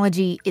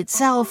technology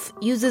itself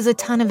uses a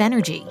ton of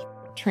energy.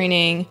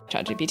 Training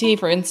ChatGPT,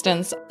 for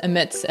instance,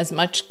 emits as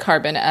much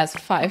carbon as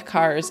 5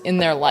 cars in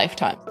their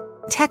lifetime.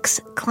 Tech's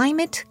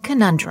Climate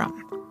Conundrum.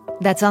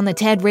 That's on the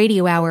TED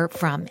Radio Hour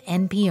from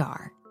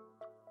NPR.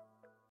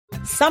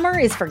 Summer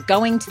is for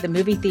going to the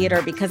movie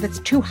theater because it's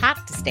too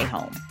hot to stay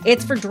home.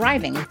 It's for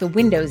driving with the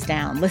windows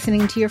down,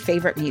 listening to your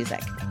favorite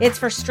music. It's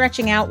for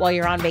stretching out while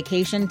you're on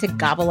vacation to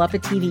gobble up a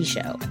TV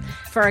show.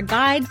 For a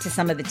guide to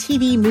some of the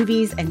TV,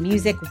 movies, and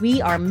music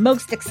we are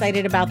most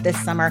excited about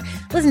this summer,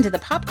 listen to the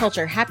Pop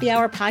Culture Happy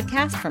Hour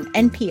podcast from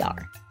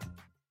NPR.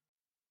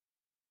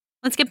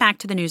 Let's get back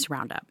to the news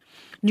roundup.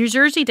 New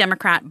Jersey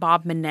Democrat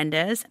Bob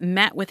Menendez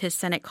met with his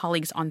Senate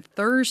colleagues on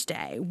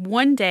Thursday,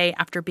 one day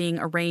after being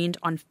arraigned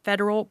on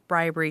federal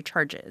bribery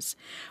charges.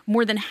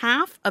 More than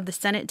half of the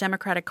Senate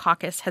Democratic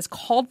caucus has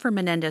called for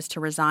Menendez to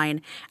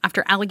resign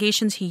after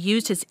allegations he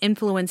used his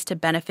influence to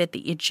benefit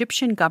the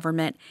Egyptian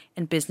government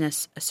and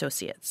business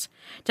associates.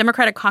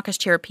 Democratic caucus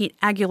chair Pete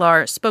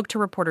Aguilar spoke to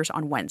reporters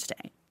on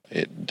Wednesday.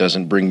 It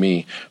doesn't bring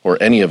me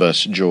or any of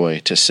us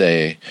joy to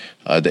say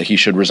that he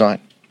should resign.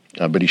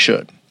 But he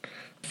should.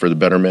 For the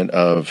betterment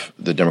of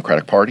the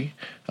Democratic Party,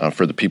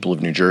 for the people of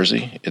New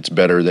Jersey, it's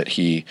better that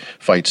he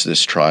fights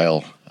this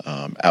trial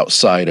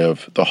outside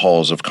of the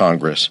halls of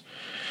Congress.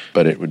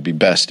 But it would be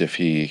best if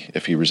he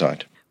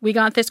resigned. We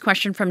got this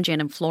question from Jan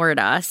in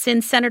Florida.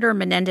 Since Senator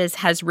Menendez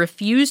has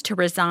refused to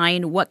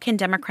resign, what can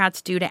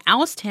Democrats do to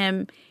oust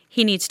him?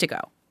 He needs to go.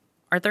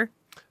 Arthur?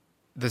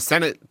 The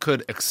Senate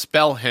could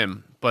expel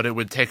him, but it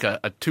would take a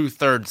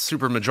 2/3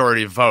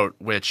 supermajority vote,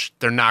 which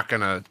they're not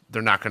gonna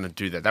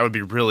do that. That would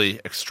be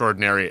really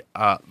extraordinary.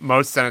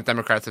 Most Senate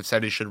Democrats have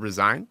said he should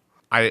resign.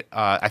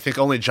 I think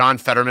only John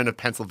Fetterman of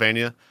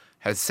Pennsylvania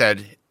has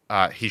said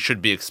he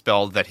should be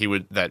expelled.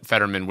 That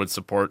Fetterman would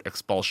support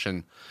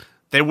expulsion.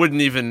 They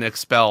wouldn't even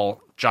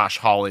expel Josh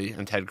Hawley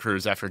and Ted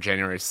Cruz after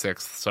January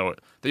 6th. So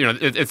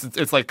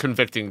it's like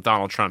convicting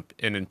Donald Trump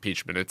in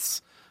impeachment.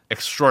 It's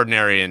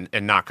extraordinary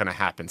and not going to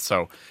happen.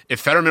 So if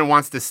Fetterman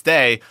wants to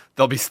stay,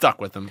 they'll be stuck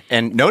with him.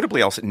 And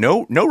notably also,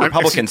 no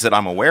Republicans that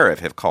I'm aware of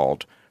have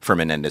called for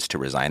Menendez to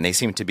resign. They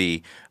seem to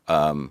be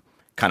kind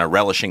of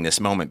relishing this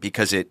moment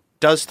because it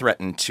does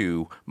threaten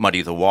to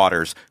muddy the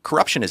waters.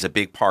 Corruption is a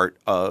big part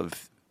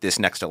of this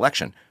next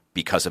election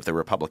because of the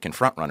Republican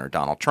frontrunner,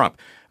 Donald Trump.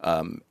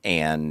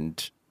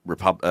 And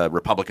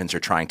Republicans are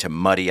trying to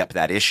muddy up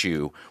that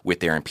issue with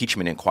their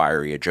impeachment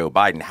inquiry of Joe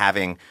Biden.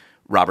 Having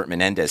Robert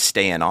Menendez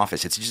stay in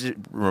office, it's just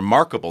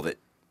remarkable that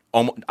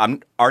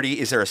Artie,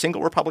 is there a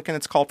single Republican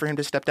that's called for him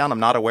to step down? I'm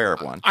not aware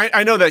of one.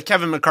 I know that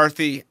Kevin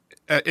McCarthy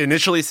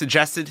initially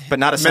suggested, but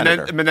not a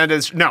senator.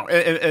 Menendez, no,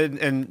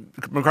 and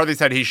McCarthy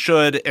said he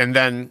should, and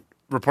then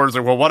reporters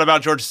are, well, what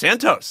about George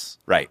Santos?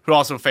 Right. Who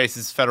also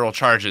faces federal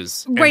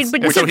charges. Right, and,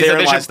 but and so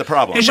there lies the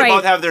problem. They should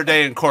both have their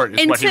day in court,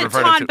 is what he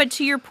referred Todd, to. But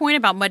to your point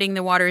about muddying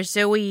the waters,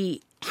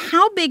 Zoe,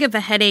 how big of a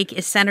headache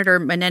is Senator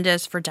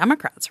Menendez for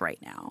Democrats right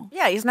now?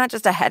 Yeah, he's not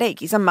just a headache.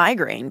 He's a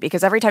migraine,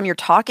 because every time you're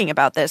talking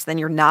about this, then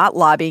you're not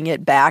lobbying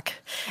it back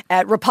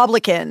at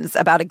Republicans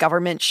about a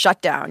government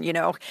shutdown,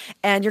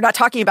 and you're not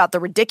talking about the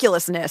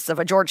ridiculousness of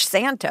a George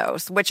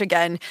Santos, which,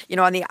 again,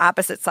 on the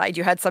opposite side,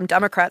 you had some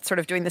Democrats sort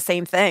of doing the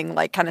same thing,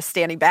 like kind of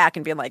standing back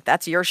and being like,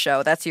 that's your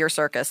show, that's your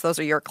circus, those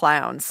are your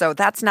clowns. So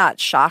that's not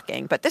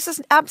shocking. But this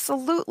is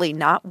absolutely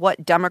not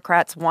what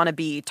Democrats want to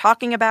be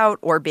talking about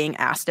or being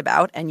asked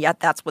about, and yet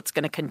that's what's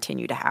going to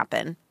continue to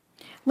happen.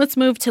 Let's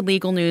move to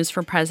legal news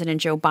for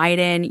President Joe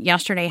Biden.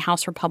 Yesterday,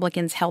 House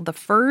Republicans held the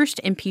first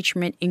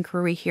impeachment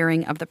inquiry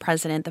hearing of the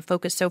president. The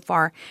focus so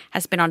far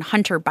has been on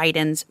Hunter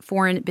Biden's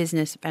foreign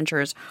business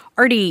ventures.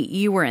 Artie,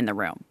 you were in the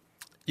room.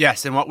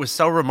 Yes, and what was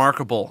so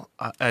remarkable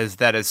is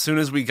that as soon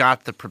as we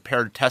got the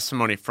prepared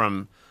testimony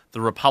from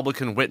the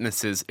Republican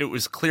witnesses, it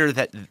was clear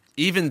that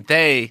even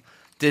they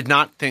did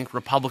not think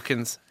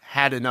Republicans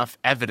had enough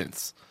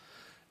evidence.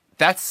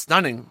 That's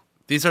stunning.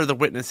 These are the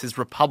witnesses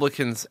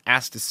Republicans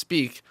asked to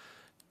speak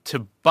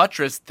to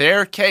buttress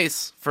their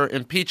case for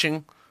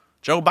impeaching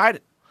Joe Biden.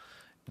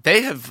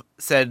 They have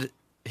said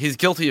he's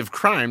guilty of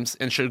crimes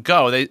and should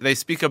go. They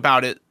speak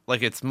about it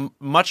like it's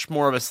much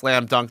more of a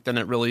slam dunk than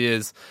it really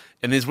is,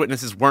 and these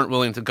witnesses weren't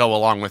willing to go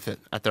along with it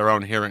at their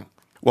own hearing.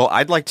 Well,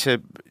 I'd like to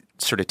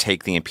sort of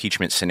take the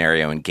impeachment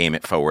scenario and game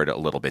it forward a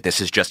little bit. This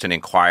is just an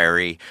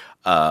inquiry,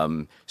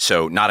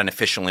 so not an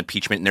official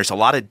impeachment. And there's a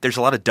lot of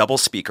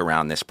doublespeak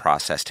around this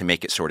process to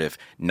make it sort of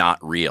not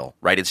real,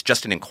 right? It's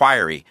just an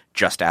inquiry.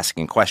 Just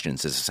asking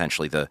questions is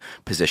essentially the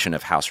position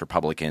of House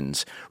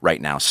Republicans right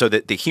now. So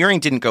that the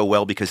hearing didn't go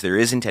well because there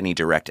isn't any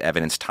direct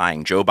evidence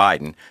tying Joe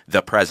Biden,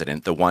 the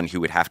president, the one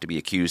who would have to be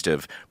accused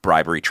of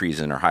bribery,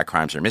 treason, or high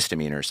crimes or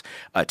misdemeanors,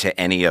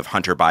 to any of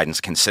Hunter Biden's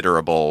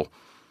considerable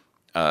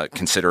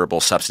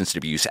substance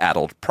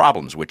abuse-addled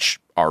problems, which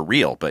are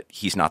real, but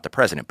he's not the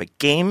president. But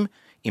game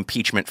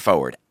impeachment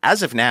forward.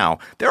 As of now,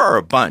 there are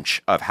a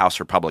bunch of House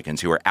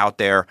Republicans who are out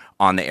there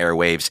on the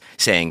airwaves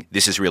saying,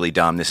 this is really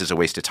dumb, this is a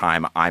waste of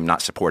time, I'm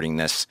not supporting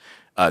this,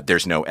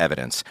 there's no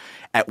evidence.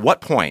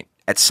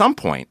 At some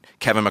point,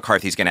 Kevin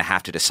McCarthy is going to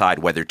have to decide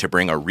whether to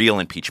bring a real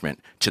impeachment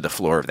to the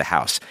floor of the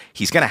House.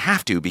 He's going to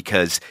have to,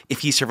 because if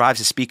he survives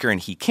as Speaker and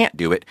he can't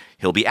do it,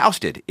 he'll be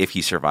ousted if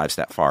he survives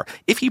that far.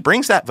 If he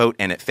brings that vote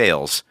and it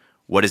fails,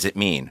 what does it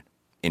mean?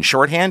 In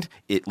shorthand,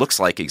 it looks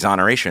like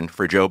exoneration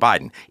for Joe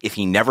Biden. If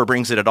he never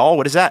brings it at all,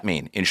 what does that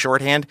mean? In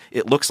shorthand,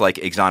 it looks like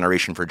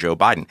exoneration for Joe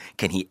Biden.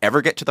 Can he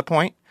ever get to the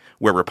point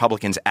where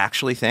Republicans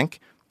actually think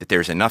that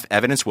there's enough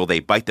evidence? Will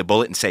they bite the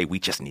bullet and say, we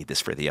just need this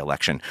for the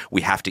election?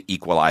 We have to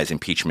equalize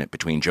impeachment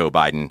between Joe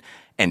Biden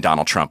and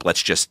Donald Trump.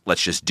 Let's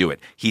just do it.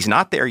 He's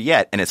not there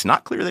yet, and it's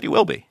not clear that he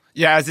will be.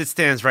 Yeah, as it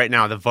stands right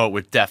now, the vote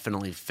would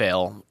definitely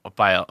fail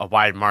by a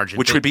wide margin.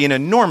 Which would be an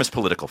enormous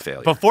political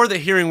failure. Before the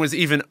hearing was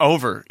even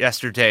over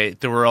yesterday,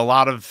 there were a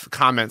lot of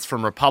comments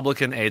from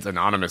Republican aides,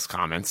 anonymous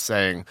comments,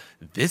 saying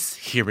this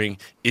hearing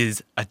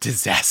is a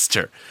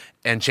disaster.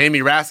 And Jamie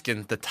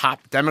Raskin, the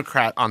top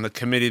Democrat on the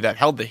committee that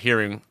held the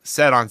hearing,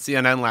 said on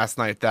CNN last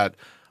night that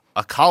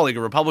a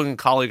Republican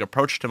colleague,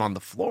 approached him on the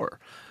floor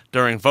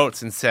during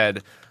votes and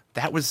said,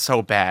 that was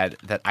so bad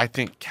that I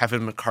think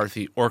Kevin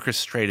McCarthy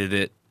orchestrated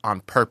it on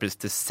purpose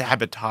to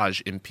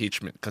sabotage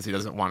impeachment because he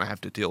doesn't want to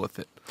have to deal with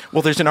it.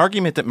 Well, there's an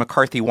argument that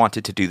McCarthy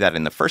wanted to do that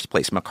in the first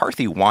place.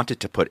 McCarthy wanted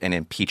to put an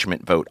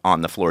impeachment vote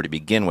on the floor to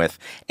begin with,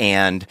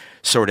 and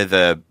sort of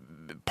the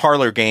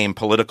parlor game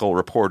political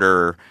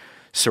reporter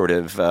sort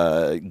of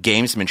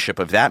gamesmanship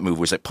of that move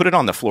was like, put it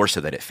on the floor so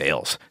that it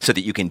fails, so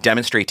that you can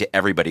demonstrate to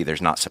everybody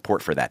there's not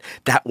support for that.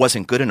 That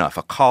wasn't good enough.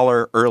 A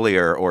caller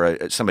earlier or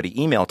somebody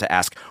emailed to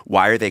ask,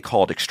 why are they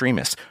called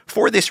extremists?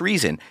 For this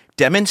reason,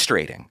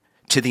 demonstrating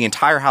to the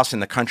entire House in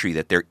the country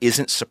that there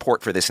isn't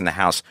support for this in the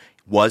House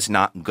was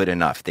not good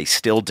enough. They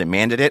still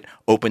demanded it.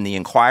 Open the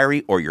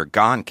inquiry or you're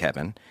gone,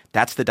 Kevin.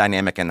 That's the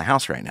dynamic in the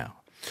House right now.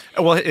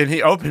 Well, and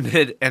he opened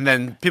it, and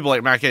then people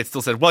like Matt Gaetz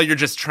still said, well, you're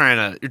just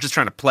trying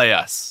to play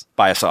us.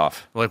 Buy us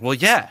off. We're like, well,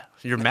 yeah.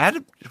 You're mad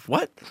at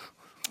what?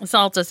 This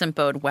all doesn't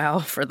bode well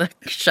for the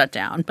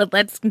shutdown. But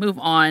let's move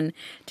on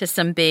to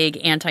some big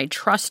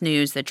antitrust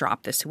news that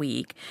dropped this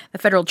week. The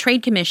Federal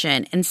Trade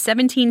Commission and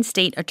 17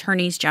 state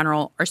attorneys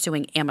general are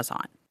suing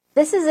Amazon.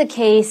 This is a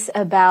case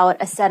about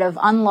a set of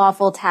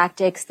unlawful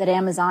tactics that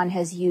Amazon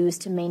has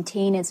used to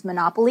maintain its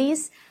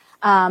monopolies.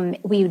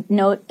 We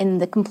note in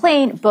the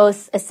complaint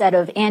both a set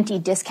of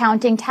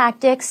anti-discounting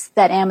tactics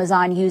that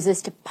Amazon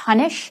uses to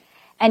punish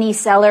any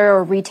seller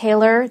or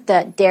retailer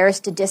that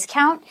dares to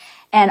discount.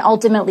 And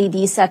ultimately,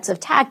 these sets of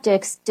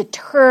tactics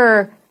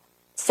deter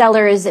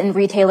sellers and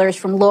retailers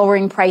from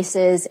lowering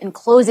prices and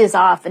closes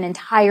off an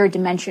entire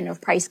dimension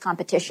of price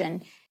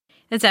competition.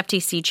 That's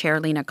FTC Chair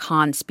Lena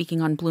Khan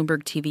speaking on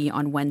Bloomberg TV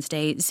on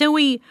Wednesday.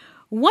 Zoe,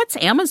 what's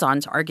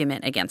Amazon's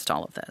argument against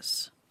all of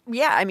this?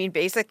 Yeah, I mean,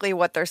 basically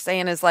what they're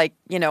saying is like,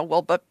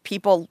 well, but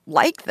people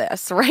like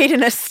this, right?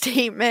 In a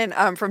statement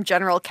from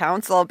General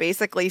Counsel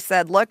basically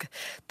said, look,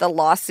 the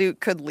lawsuit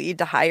could lead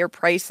to higher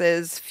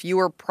prices,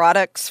 fewer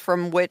products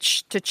from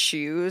which to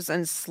choose,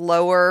 and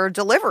slower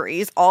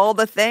deliveries. All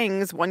the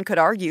things one could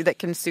argue that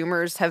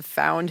consumers have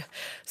found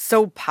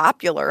so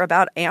popular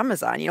about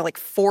Amazon. Like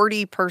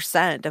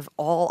 40% of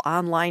all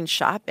online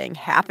shopping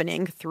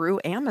happening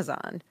through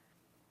Amazon.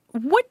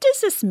 What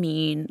does this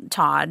mean,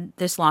 Todd,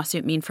 this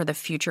lawsuit mean for the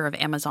future of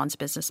Amazon's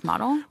business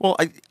model? Well,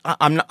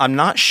 I'm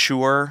not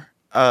sure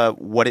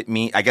what it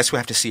means. I guess we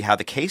have to see how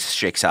the case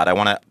shakes out. I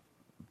want to,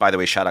 by the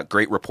way, shout out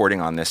great reporting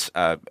on this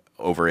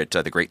over at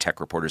the great tech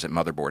reporters at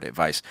Motherboard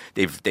Advice.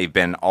 They've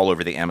been all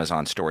over the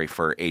Amazon story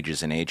for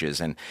ages and ages.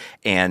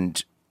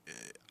 And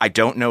I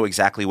don't know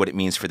exactly what it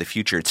means for the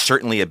future. It's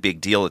certainly a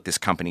big deal at this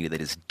company that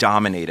has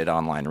dominated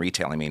online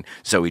retail. I mean,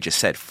 Zoe just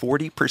said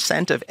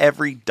 40% of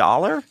every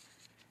dollar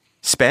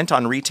spent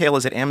on retail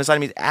is at Amazon. I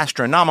mean,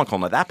 astronomical.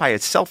 Now, that by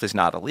itself is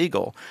not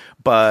illegal.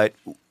 But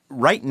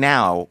right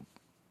now,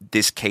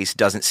 this case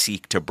doesn't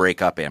seek to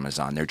break up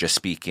Amazon. They're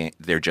just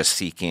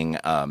seeking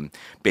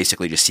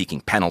basically just seeking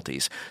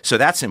penalties. So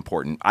that's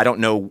important. I don't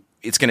know.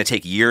 It's going to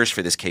take years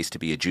for this case to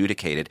be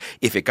adjudicated.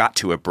 If it got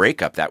to a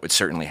breakup, that would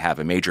certainly have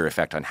a major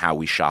effect on how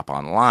we shop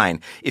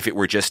online. If it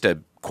were just a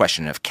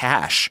question of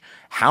cash,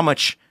 how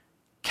much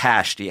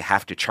cash do you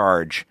have to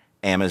charge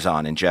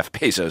Amazon and Jeff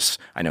Bezos?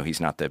 I know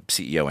he's not the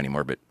CEO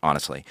anymore, but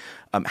honestly,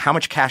 how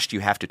much cash do you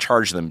have to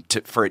charge them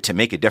for it to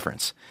make a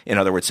difference? In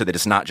other words, so that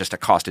it's not just a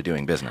cost of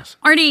doing business.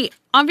 Artie,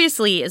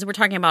 obviously, as we're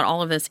talking about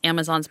all of this,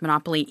 Amazon's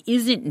monopoly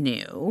isn't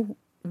new.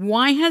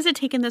 Why has it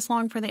taken this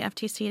long for the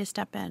FTC to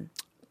step in?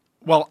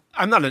 Well,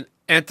 I'm not an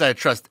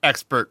antitrust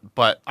expert,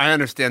 but I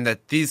understand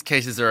that these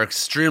cases are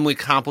extremely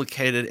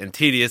complicated and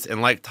tedious,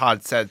 and like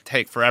Todd said,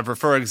 take forever.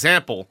 For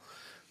example,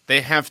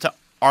 they have to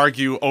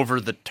argue over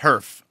the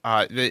turf.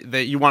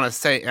 You want to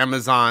say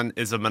Amazon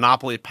is a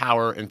monopoly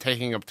power and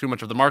taking up too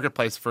much of the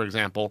marketplace, for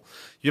example.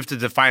 You have to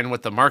define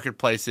what the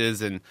marketplace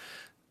is, and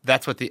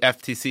that's what the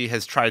FTC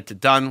has tried to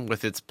done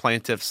with its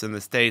plaintiffs in the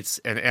states,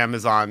 and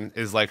Amazon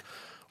is like,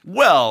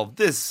 well,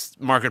 this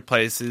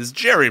marketplace is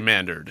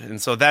gerrymandered.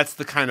 And so that's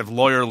the kind of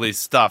lawyerly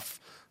stuff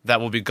that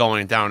will be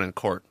going down in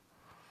court.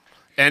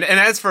 And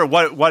as for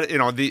what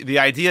the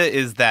idea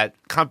is that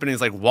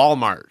companies like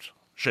Walmart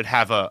should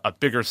have a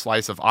bigger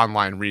slice of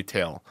online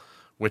retail,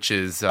 which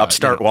is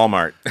upstart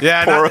Walmart.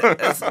 Yeah,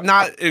 it's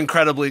not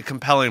incredibly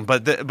compelling,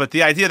 but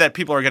the idea that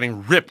people are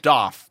getting ripped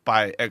off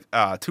by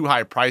too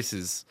high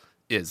prices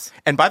is.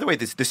 And by the way,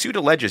 the suit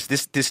alleges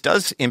this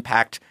does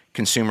impact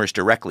consumers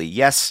directly.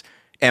 Yes,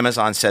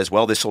 Amazon says,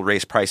 well, this will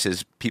raise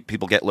prices.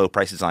 People get low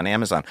prices on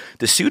Amazon.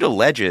 The suit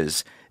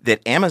alleges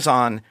that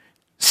Amazon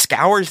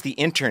scours the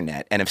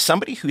internet, and if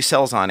somebody who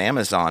sells on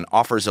Amazon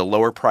offers a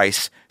lower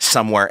price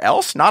somewhere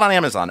else, not on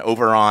Amazon,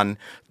 over on,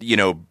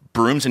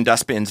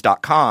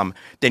 broomsanddustbins.com,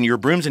 then your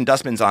brooms and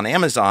dustbins on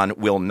Amazon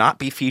will not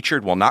be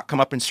featured, will not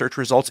come up in search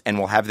results, and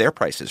will have their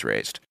prices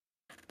raised.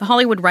 The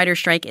Hollywood writer's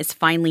strike is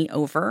finally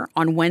over.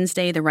 On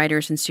Wednesday, the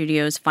writers and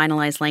studios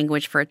finalized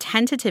language for a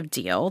tentative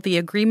deal. The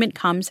agreement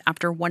comes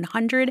after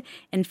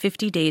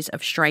 150 days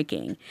of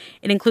striking.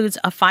 It includes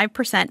a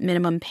 5%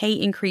 minimum pay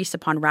increase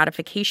upon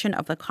ratification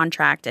of the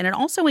contract, and it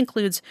also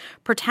includes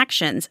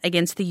protections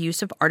against the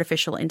use of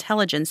artificial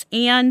intelligence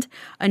and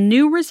a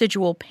new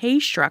residual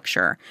pay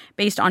structure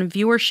based on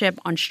viewership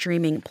on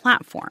streaming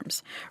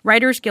platforms.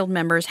 Writers Guild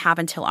members have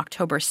until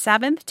October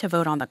 7th to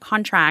vote on the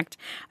contract.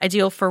 A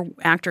deal for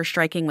actors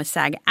striking with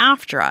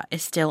SAG-AFTRA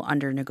is still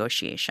under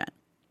negotiation.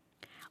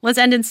 Let's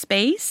end in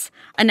space.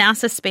 A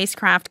NASA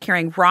spacecraft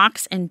carrying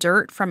rocks and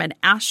dirt from an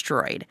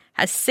asteroid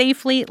has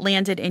safely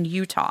landed in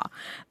Utah.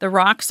 The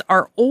rocks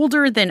are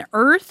older than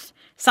Earth.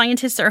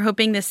 Scientists are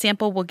hoping this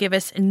sample will give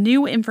us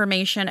new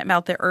information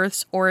about the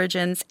Earth's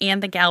origins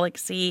and the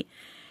galaxy.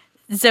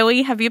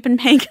 Zoe, have you been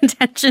paying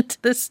attention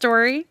to this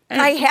story?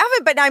 I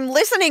haven't, but I'm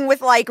listening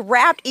with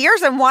rapt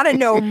ears and want to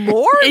know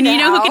more. And now. you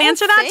know who can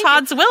answer that?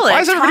 Todd Zwillich. Why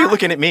is everybody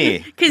looking at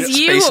me? Because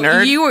Space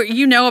nerd?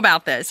 you know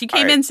about this. You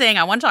came in saying,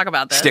 I want to talk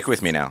about this. Stick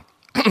with me now.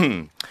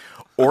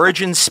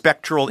 Origin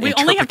spectral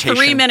interpretation. We only have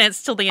 3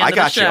 minutes till the end of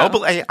the show. I got you.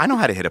 Oh, but I know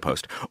how to hit a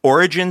post.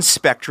 Origin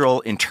spectral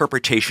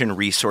interpretation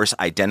resource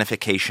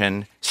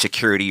identification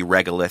security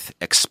regolith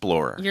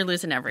explorer. You're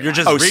losing everyone. You're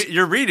just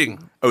you're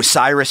reading.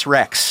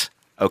 OSIRIS-REx.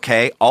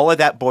 Okay, all of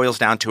that boils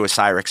down to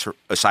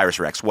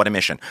OSIRIS-REx. What a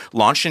mission.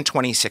 Launched in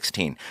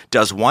 2016.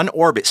 Does one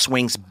orbit,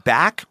 swings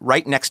back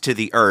right next to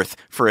the Earth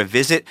for a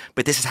visit,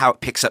 but this is how it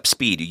picks up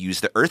speed. You use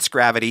the Earth's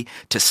gravity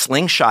to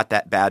slingshot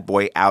that bad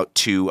boy out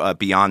to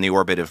beyond the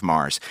orbit of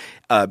Mars.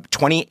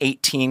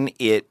 2018,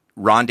 it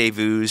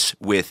rendezvous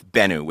with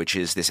Bennu, which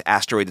is this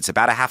asteroid that's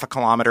about a half a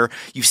kilometer.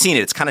 You've seen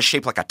it. It's kind of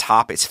shaped like a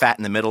top. It's fat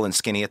in the middle and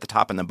skinny at the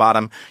top and the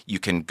bottom. You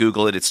can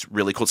Google it. It's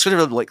really cool. It's sort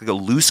of like a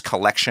loose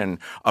collection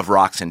of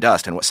rocks and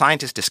dust. And what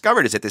scientists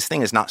discovered is that this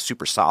thing is not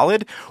super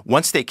solid.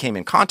 Once they came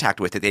in contact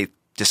with it, they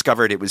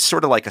discovered it was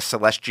sort of like a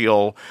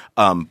celestial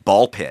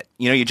ball pit.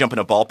 You know, you jump in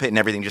a ball pit and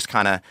everything just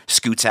kind of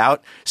scoots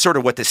out. Sort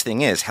of what this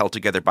thing is, held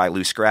together by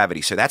loose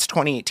gravity. So that's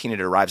 2018. It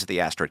arrives at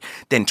the asteroid.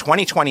 Then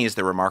 2020 is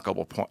the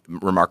remarkable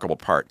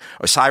part.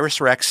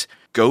 OSIRIS-REx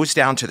goes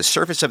down to the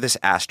surface of this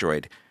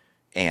asteroid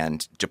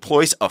and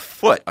deploys a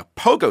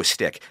pogo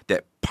stick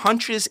that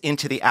punches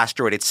into the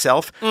asteroid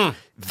itself,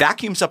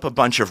 vacuums up a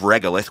bunch of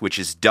regolith, which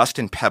is dust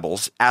and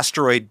pebbles,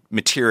 asteroid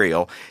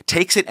material,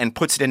 takes it and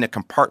puts it in a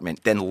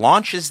compartment, then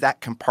launches that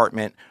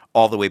compartment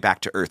all the way back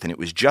to Earth. And it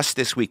was just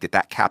this week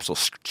that capsule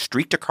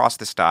streaked across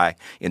the sky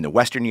in the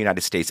western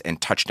United States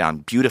and touched down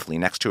beautifully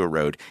next to a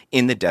road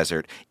in the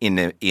desert, in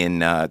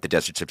the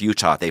deserts of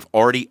Utah. They've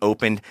already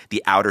opened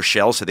the outer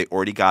shell, so they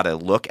already got a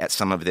look at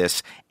some of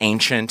this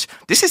ancient.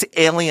 This is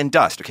alien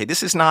dust, okay?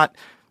 This is not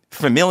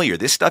familiar.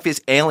 This stuff is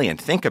alien.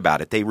 Think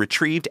about it. They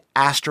retrieved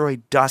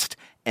asteroid dust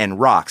and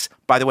rocks.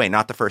 By the way,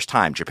 not the first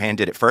time. Japan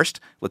did it first.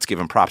 Let's give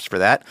them props for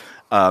that.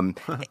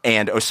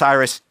 And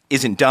OSIRIS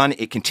isn't done.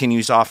 It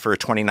continues off for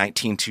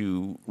 2019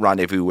 to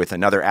rendezvous with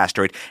another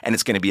asteroid, and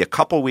it's going to be a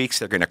couple weeks.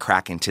 They're going to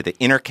crack into the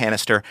inner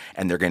canister,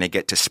 and they're going to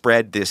get to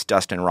spread this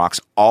dust and rocks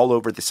all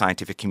over the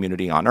scientific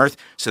community on Earth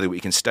so that we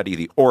can study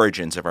the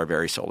origins of our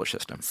very solar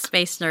system.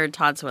 Space nerd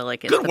Todd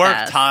Zwillich is Good the work,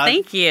 best. Todd.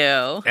 Thank you.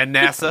 And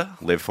NASA.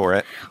 Live for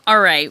it. All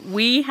right.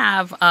 We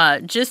have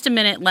just a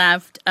minute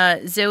left.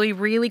 Zoe,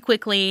 really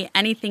quickly,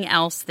 anything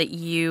else that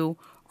you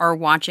are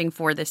watching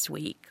for this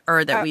week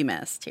or that we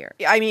missed here?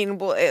 I mean,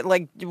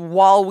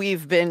 while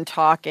we've been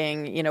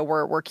talking,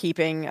 we're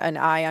keeping an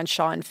eye on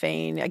Sean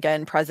Fain,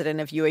 again, president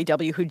of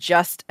UAW, who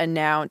just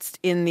announced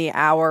in the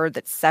hour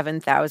that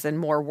 7,000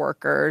 more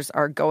workers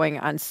are going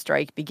on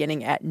strike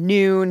beginning at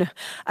noon.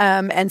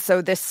 And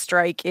so this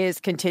strike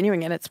is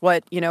continuing, and it's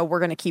what, we're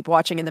going to keep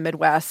watching in the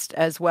Midwest,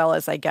 as well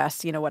as, I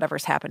guess,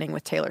 whatever's happening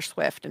with Taylor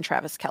Swift and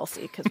Travis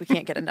Kelce, because we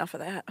can't get enough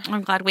of that.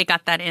 I'm glad we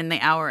got that in the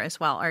hour as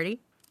well.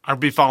 Artie? I'll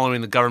be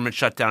following the government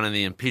shutdown and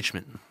the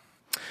impeachment.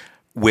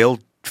 Will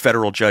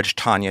federal judge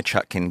Tanya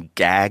Chutkan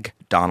gag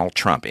Donald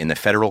Trump? In the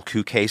federal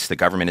coup case, the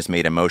government has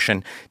made a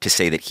motion to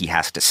say that he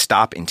has to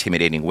stop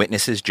intimidating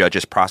witnesses,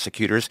 judges,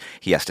 prosecutors.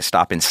 He has to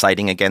stop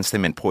inciting against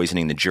them and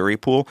poisoning the jury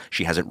pool.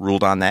 She hasn't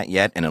ruled on that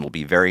yet, and it'll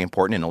be very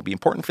important. And it'll be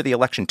important for the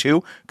election,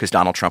 too, because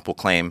Donald Trump will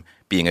claim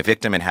being a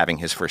victim and having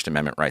his First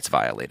Amendment rights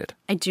violated.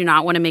 I do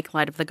not want to make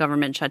light of the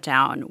government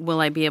shutdown. Will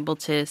I be able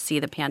to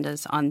see the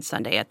pandas on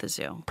Sunday at the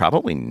zoo?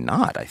 Probably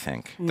not, I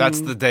think.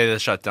 That's the day the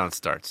shutdown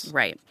starts.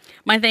 Right.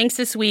 My thanks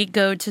this week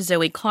go to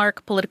Zoe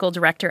Clark, political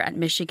director at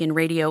Michigan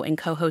Radio and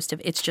co-host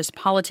of It's Just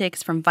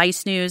Politics from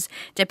Vice News,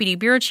 deputy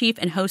bureau chief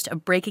and host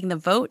of Breaking the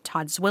Vote,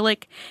 Todd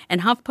Zwillich,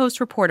 and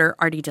HuffPost reporter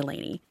Artie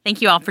Delaney. Thank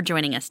you all for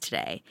joining us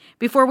today.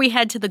 Before we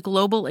head to the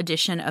global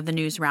edition of the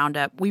News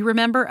Roundup, we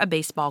remember a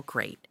baseball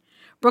great.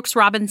 Brooks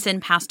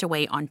Robinson passed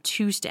away on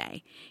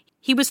Tuesday.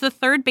 He was the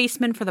third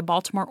baseman for the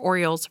Baltimore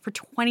Orioles for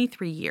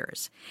 23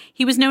 years.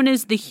 He was known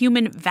as the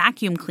human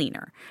vacuum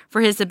cleaner for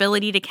his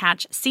ability to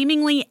catch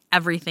seemingly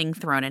everything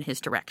thrown in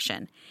his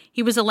direction.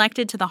 He was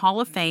elected to the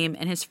Hall of Fame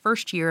in his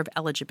first year of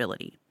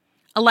eligibility.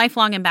 A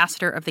lifelong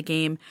ambassador of the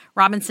game,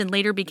 Robinson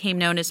later became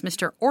known as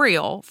Mr.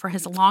 Oriole for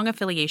his long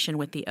affiliation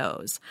with the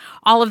O's.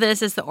 All of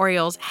this as the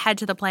Orioles head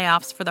to the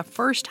playoffs for the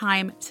first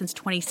time since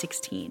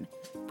 2016.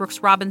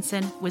 Brooks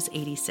Robinson was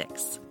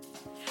 86.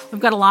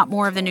 We've got a lot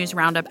more of the News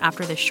Roundup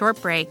after this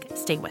short break.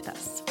 Stay with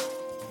us.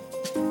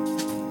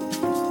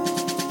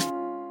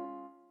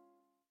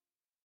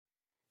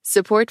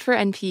 Support for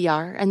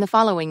NPR and the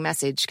following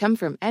message come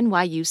from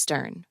NYU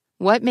Stern.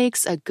 What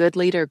makes a good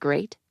leader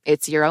great?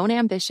 It's your own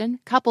ambition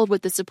coupled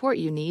with the support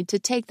you need to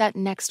take that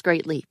next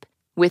great leap.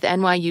 With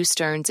NYU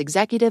Stern's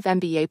Executive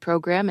MBA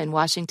program in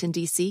Washington,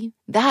 D.C.,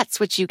 that's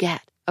what you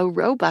get. A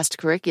robust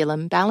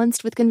curriculum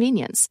balanced with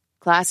convenience.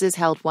 Classes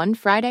held one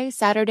Friday,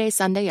 Saturday,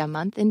 Sunday a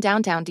month in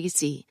downtown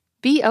D.C.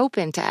 Be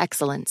open to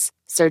excellence.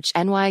 Search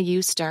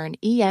NYU Stern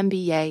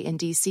EMBA in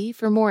D.C.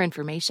 for more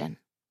information.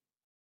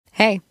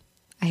 Hey,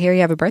 I hear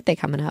you have a birthday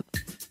coming up.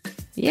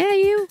 Yeah,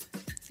 you.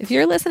 If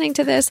you're listening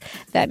to this,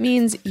 that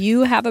means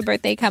you have a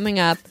birthday coming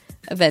up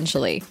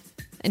eventually.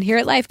 And here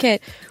at Life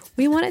Kit,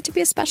 we want it to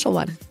be a special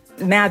one.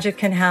 Magic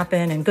can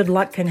happen and good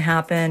luck can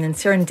happen and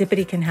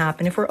serendipity can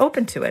happen if we're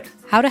open to it.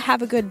 How to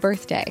have a good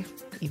birthday,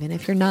 even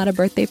if you're not a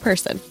birthday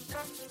person.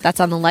 That's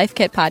on the Life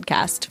Kit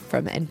podcast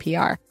from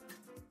NPR.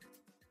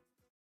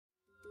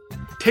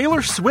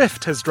 Taylor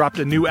Swift has dropped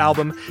a new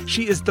album.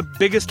 She is the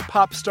biggest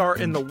pop star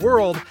in the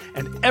world,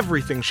 and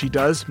everything she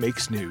does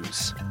makes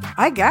news.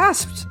 I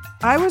gasped.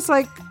 I was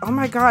like, oh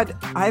my God,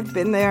 I've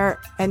been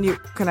there, and you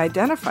can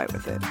identify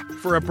with it.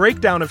 For a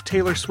breakdown of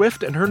Taylor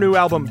Swift and her new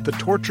album, The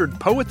Tortured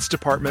Poets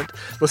Department,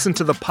 listen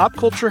to the Pop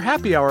Culture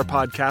Happy Hour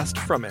podcast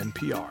from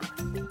NPR.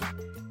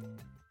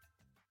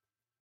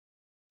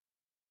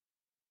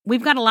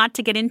 We've got a lot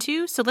to get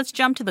into, so let's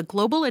jump to the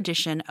global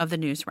edition of the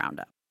News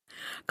Roundup.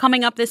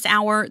 Coming up this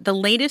hour, the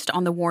latest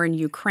on the war in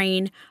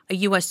Ukraine, a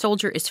U.S.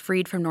 soldier is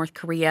freed from North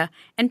Korea,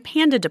 and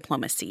panda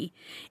diplomacy.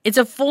 It's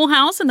a full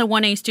house in the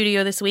 1A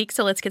studio this week,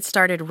 so let's get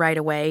started right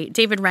away.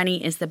 David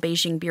Rennie is the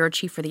Beijing bureau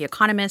chief for The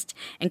Economist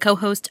and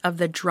co-host of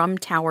the Drum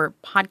Tower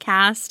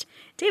podcast.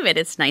 David,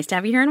 it's nice to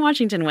have you here in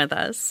Washington with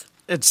us.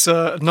 It's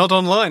not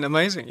online.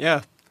 Amazing.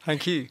 Yeah.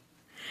 Thank you.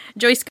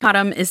 Joyce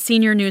Cottom is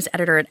senior news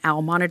editor at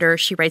Owl Monitor.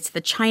 She writes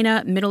the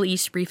China Middle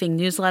East Briefing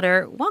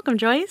newsletter. Welcome,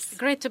 Joyce.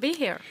 Great to be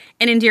here.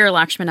 And Indira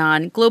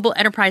Lakshmanan, global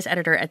enterprise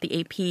editor at the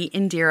AP.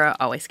 Indira,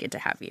 always good to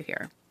have you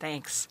here.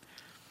 Thanks.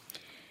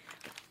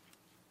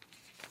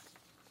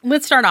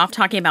 Let's start off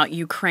talking about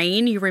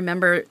Ukraine. You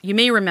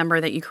may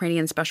remember that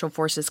Ukrainian special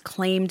forces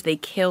claimed they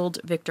killed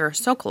Viktor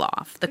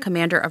Sokolov, the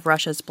commander of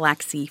Russia's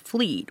Black Sea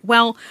Fleet.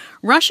 Well,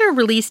 Russia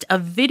released a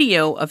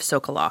video of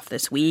Sokolov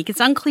this week.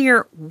 It's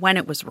unclear when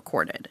it was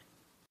recorded.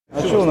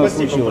 What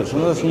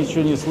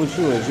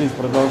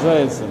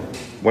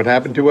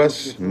happened to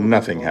us?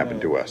 Nothing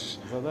happened to us.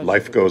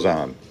 Life goes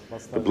on.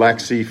 The Black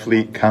Sea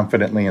Fleet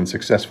confidently and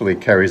successfully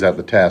carries out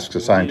the tasks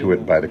assigned to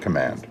it by the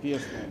command.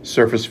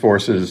 Surface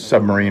forces,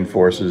 submarine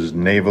forces,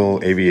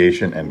 naval,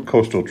 aviation, and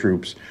coastal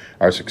troops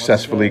are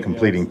successfully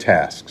completing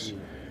tasks.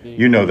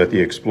 You know that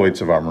the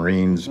exploits of our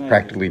Marines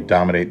practically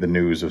dominate the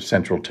news of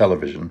Central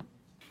Television.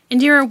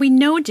 Indira, we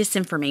know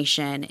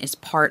disinformation is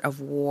part of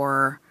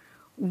war.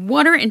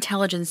 What are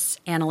intelligence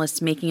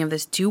analysts making of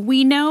this? Do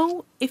we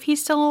know if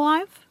he's still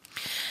alive?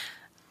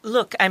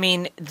 Look, I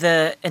mean,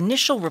 the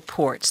initial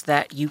reports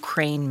that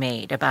Ukraine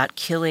made about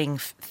killing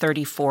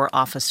 34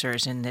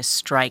 officers in this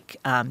strike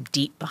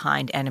deep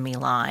behind enemy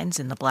lines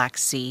in the Black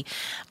Sea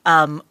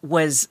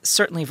was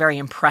certainly very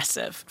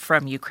impressive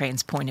from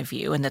Ukraine's point of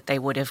view, and that they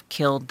would have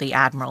killed the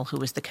admiral who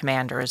was the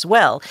commander as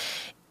well.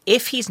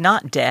 If he's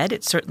not dead,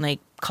 it certainly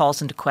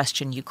calls into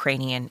question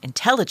Ukrainian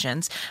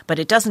intelligence, but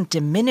it doesn't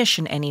diminish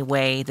in any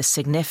way the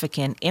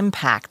significant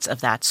impacts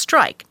of that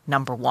strike.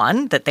 Number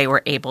one, that they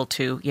were able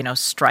to,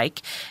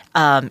 strike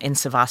in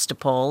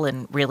Sevastopol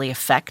and really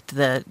affect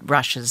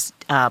Russia's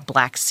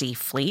Black Sea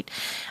Fleet.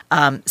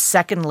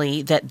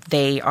 Secondly, that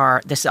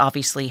this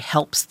obviously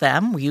helps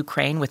them,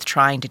 Ukraine, with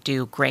trying to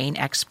do grain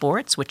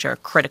exports, which are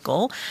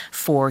critical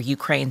for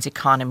Ukraine's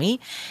economy.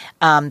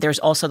 There's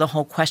also the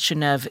whole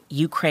question of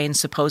Ukraine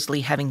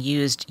supposedly having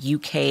used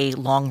UK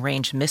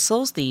long-range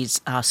missiles, these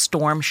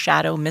Storm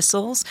Shadow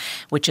missiles,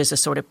 which is a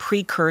sort of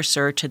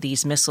precursor to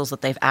these missiles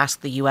that they've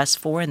asked the U.S.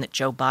 for and that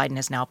Joe Biden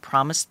has now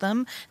promised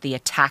them, the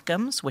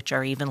ATACMS, which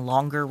are even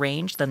longer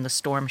range than the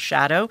Storm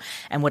Shadow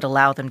and would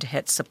allow them to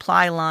hit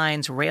supply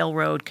lines,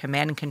 railroad,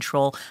 command and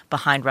control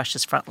behind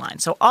Russia's front line.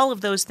 So all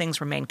of those things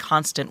remain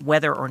constant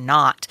whether or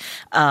not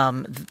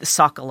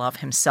Sokolov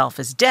himself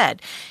is dead.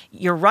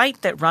 You're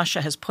right that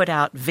Russia has put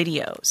out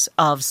videos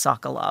of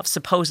Sokolov,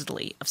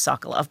 supposedly of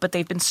Sokolov, but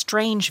they've been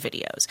strange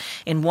videos.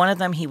 In one of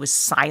them, he was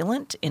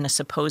silent in a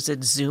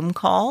supposed Zoom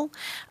call,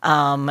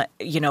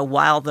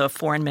 while the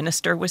foreign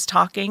minister was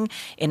talking.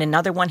 In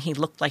another one, he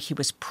looked like he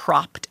was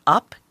propped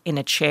up in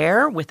a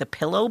chair with a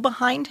pillow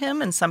behind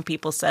him, and some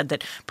people said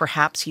that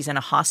perhaps he's in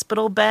a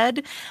hospital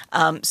bed.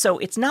 So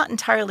it's not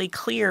entirely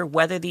clear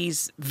whether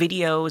these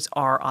videos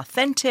are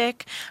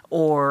authentic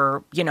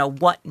or,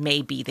 what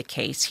may be the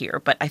case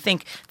here. But I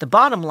think the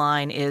bottom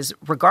line is,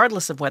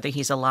 regardless of whether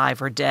he's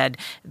alive or dead,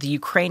 the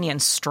Ukrainian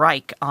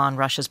strike on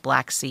Russia's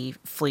Black Sea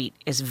fleet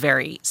is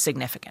very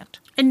significant.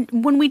 And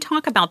when we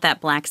talk about that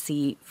Black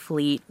Sea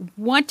fleet,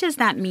 what does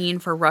that mean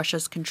for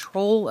Russia's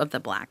control of the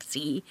Black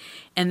Sea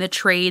and the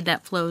trade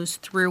that flows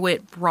through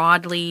it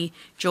broadly,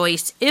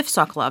 Joyce, if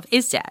Sokolov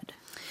is dead?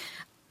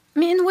 I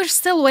mean, we're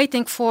still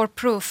waiting for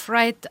proof,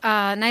 right?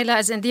 Naila,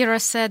 as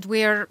Indira said,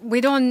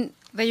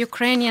 the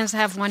Ukrainians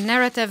have one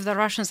narrative, the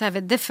Russians have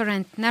a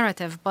different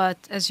narrative. But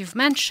as you've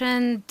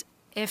mentioned,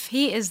 if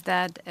he is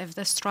dead, if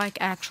the strike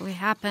actually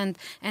happened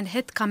and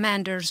hit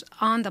commanders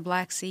on the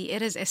Black Sea,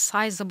 it is a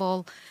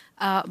sizable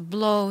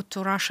blow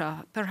to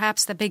Russia,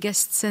 perhaps the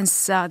biggest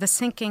since the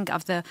sinking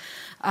of the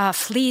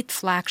fleet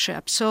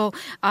flagship. So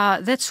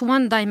that's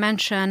one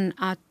dimension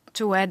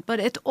to it.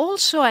 But it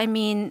also,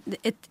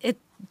 it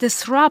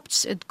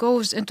disrupts, it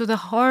goes into the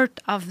heart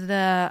of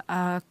the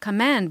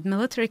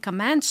military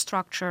command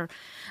structure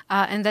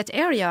in that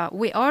area.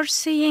 We are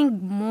seeing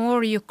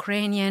more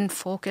Ukrainian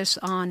focus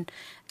on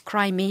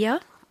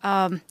Crimea.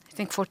 I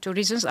think for two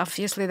reasons.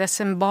 Obviously, the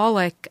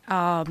symbolic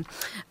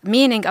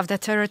meaning of the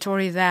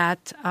territory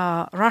that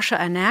Russia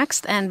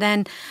annexed, and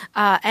then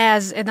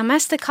as a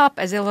domestic hub,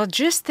 as a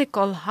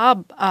logistical hub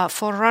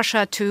for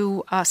Russia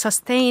to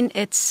sustain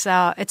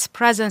its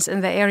presence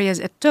in the areas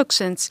it took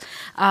since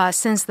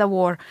the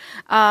war.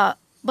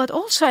 But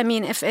also,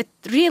 if it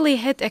really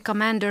hit a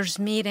commanders'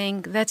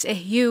 meeting, that's a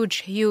huge,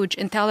 huge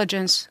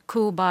intelligence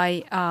coup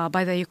by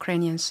the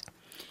Ukrainians.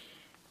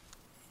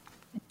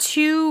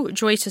 To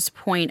Joyce's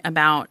point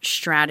about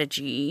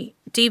strategy,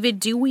 David,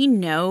 do we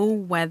know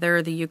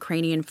whether the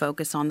Ukrainian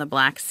focus on the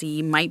Black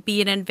Sea might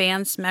be an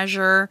advanced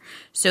measure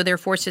so their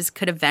forces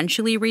could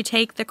eventually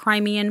retake the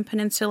Crimean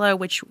Peninsula,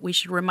 which we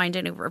should remind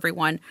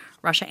everyone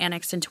Russia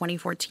annexed in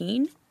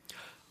 2014?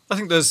 I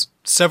think there's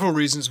several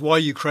reasons why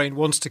Ukraine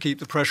wants to keep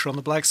the pressure on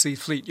the Black Sea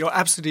fleet. You're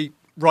absolutely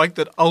right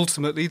that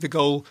ultimately the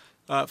goal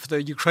for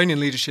the Ukrainian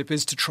leadership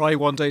is to try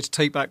one day to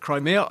take back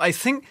Crimea. I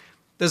think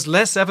there's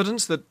less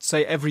evidence that,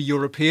 say, every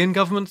European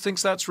government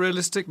thinks that's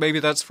realistic. Maybe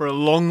that's for a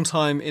long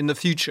time in the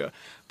future.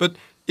 But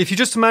if you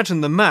just imagine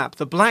the map,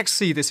 the Black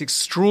Sea, this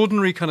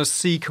extraordinary kind of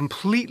sea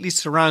completely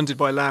surrounded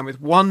by land with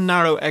one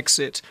narrow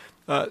exit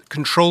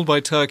controlled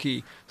by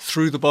Turkey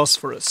through the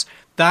Bosphorus.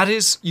 That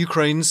is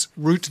Ukraine's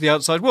route to the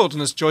outside world.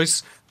 And as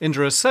Joyce,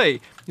 Indira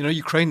say,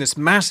 Ukraine, this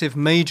massive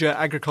major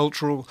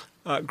agricultural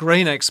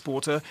grain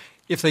exporter,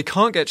 if they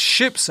can't get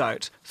ships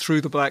out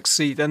through the Black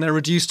Sea, then they're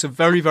reduced to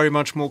very, very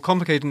much more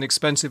complicated and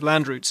expensive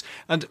land routes.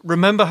 And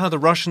remember how the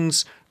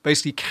Russians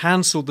basically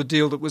cancelled the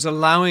deal that was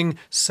allowing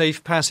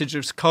safe passage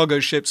of cargo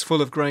ships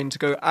full of grain to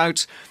go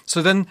out.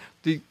 So then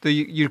the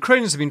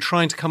Ukrainians have been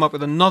trying to come up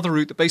with another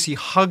route that basically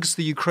hugs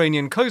the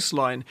Ukrainian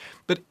coastline.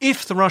 But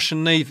if the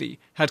Russian Navy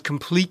had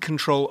complete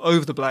control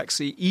over the Black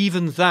Sea,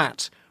 even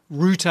that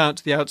route out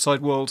to the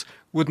outside world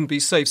wouldn't be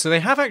safe. So they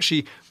have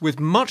actually, with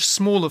much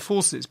smaller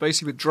forces,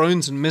 basically with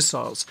drones and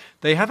missiles,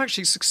 they have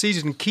actually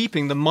succeeded in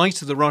keeping the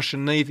might of the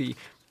Russian Navy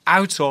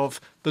out of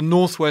the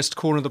northwest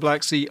corner of the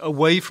Black Sea,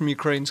 away from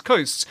Ukraine's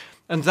coasts.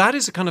 And that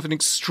is a kind of an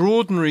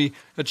extraordinary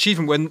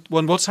achievement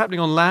when what's happening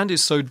on land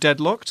is so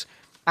deadlocked.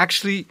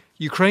 Actually,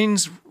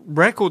 Ukraine's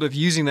record of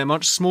using their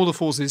much smaller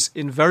forces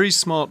in very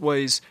smart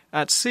ways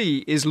at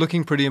sea is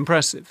looking pretty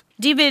impressive.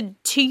 David,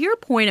 to your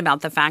point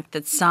about the fact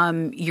that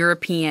some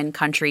European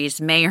countries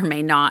may or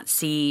may not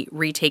see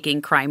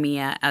retaking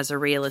Crimea as a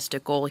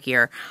realistic goal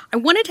here, I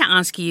wanted to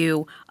ask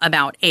you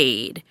about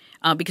aid.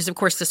 Because, of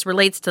course, this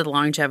relates to the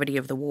longevity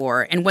of the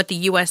war and what the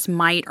U.S.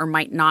 might or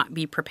might not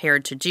be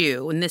prepared to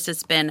do. And this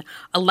has been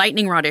a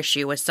lightning rod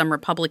issue as some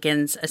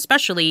Republicans,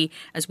 especially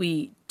as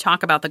we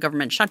talk about the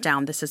government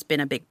shutdown, this has been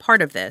a big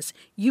part of this.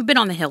 You've been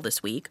on the Hill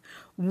this week.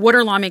 What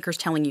are lawmakers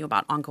telling you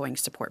about ongoing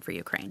support for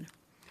Ukraine?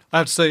 I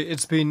have to say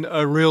it's been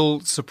a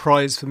real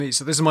surprise for me.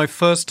 So this is my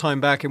first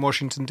time back in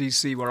Washington,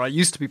 D.C., where I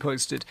used to be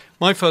posted.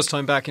 My first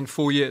time back in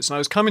 4 years. And I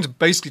was coming to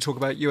basically talk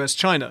about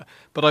U.S.-China.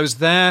 But I was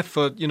there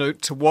for,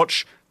 to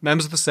watch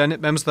members of the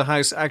Senate, members of the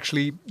House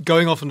actually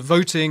going off and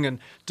voting and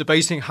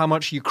debating how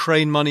much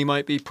Ukraine money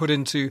might be put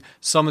into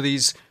some of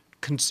these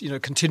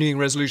continuing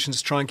resolutions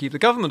to try and keep the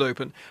government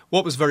open.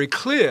 What was very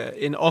clear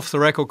in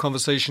off-the-record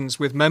conversations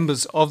with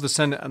members of the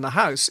Senate and the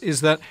House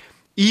is that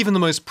even the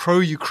most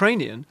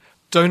pro-Ukrainian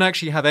don't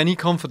actually have any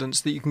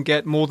confidence that you can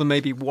get more than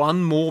maybe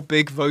one more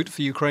big vote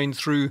for Ukraine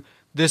through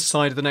this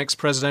side of the next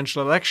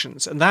presidential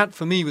elections. And that,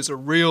 for me, was a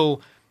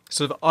real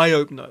sort of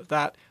eye-opener,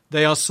 that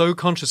they are so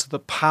conscious of the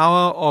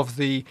power of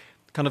the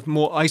kind of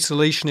more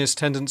isolationist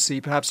tendency,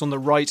 perhaps on the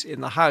right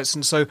in the House.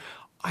 And so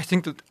I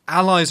think that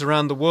allies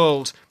around the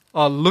world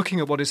are looking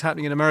at what is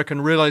happening in America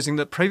and realizing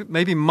that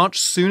maybe much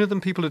sooner than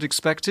people had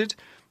expected,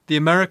 the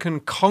American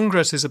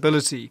Congress's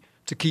ability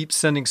to keep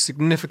sending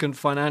significant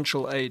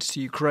financial aid to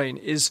Ukraine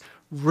is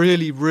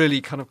really, really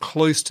kind of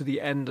close to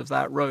the end of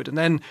that road.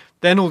 And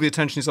then all the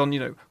attention is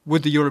on,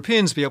 would the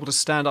Europeans be able to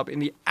stand up in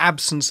the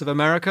absence of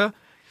America?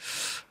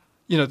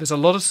 There's a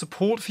lot of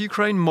support for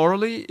Ukraine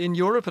morally in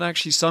Europe, and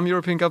actually some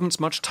European governments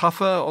much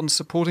tougher on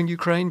supporting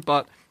Ukraine.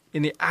 But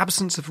in the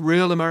absence of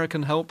real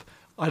American help,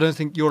 I don't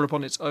think Europe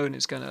on its own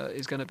is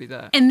gonna be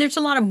there. And there's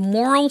a lot of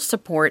moral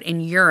support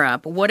in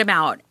Europe. What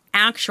about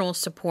actual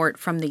support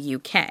from the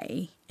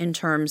UK in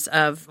terms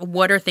of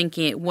what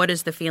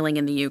is the feeling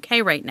in the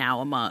UK right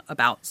now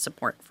about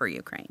support for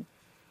Ukraine?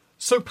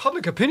 So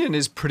public opinion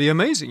is pretty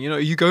amazing.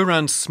 You go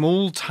around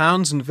small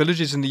towns and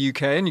villages in the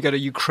UK and you get a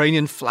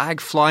Ukrainian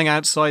flag flying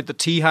outside the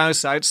tea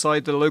house,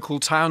 outside the local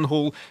town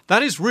hall.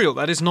 That is real.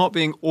 That is not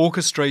being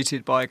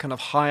orchestrated by kind of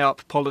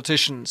high-up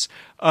politicians.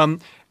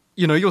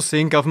 You're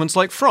seeing governments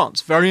like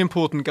France, very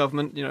important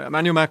government.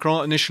 Emmanuel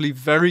Macron initially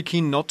very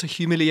keen not to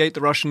humiliate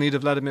the Russian leader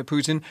Vladimir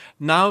Putin,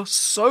 now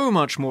so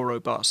much more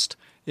robust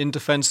in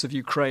defense of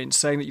Ukraine,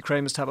 saying that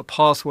Ukraine must have a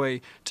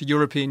pathway to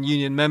European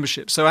Union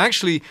membership. So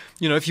actually,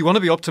 if you want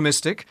to be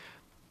optimistic,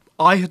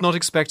 I had not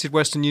expected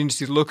Western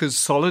unity to look as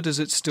solid as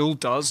it still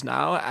does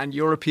now, and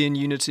European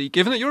unity,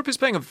 given that Europe is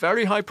paying a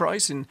very high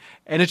price in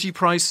energy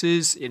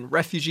prices, in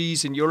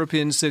refugees, in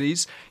European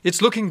cities,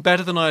 it's looking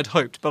better than I had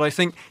hoped. But I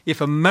think if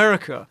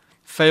America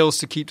fails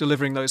to keep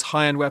delivering those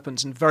high-end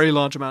weapons and very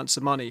large amounts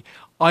of money,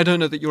 I don't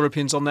know that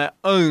Europeans on their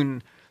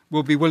own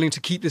will be willing to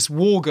keep this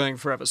war going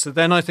forever. So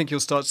then I think you'll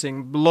start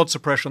seeing lots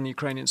of pressure on the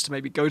Ukrainians to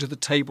maybe go to the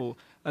table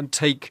and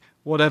take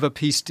whatever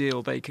peace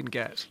deal they can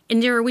get.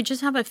 Indira, we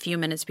just have a few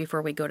minutes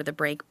before we go to the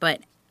break,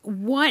 but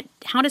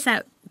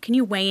can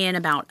you weigh in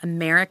about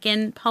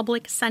American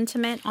public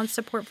sentiment on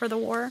support for the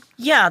war?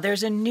 Yeah,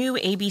 there's a new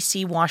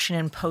ABC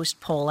Washington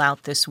Post poll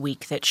out this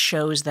week that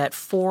shows that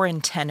 4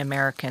 in 10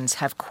 Americans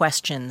have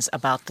questions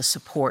about the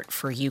support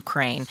for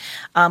Ukraine.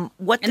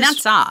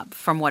 That's up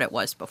from what it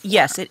was before.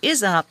 Yes, it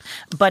is up,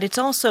 but it's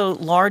also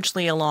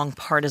largely along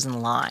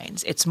partisan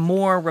lines. It's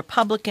more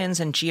Republicans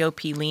and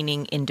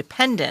GOP-leaning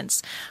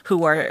independents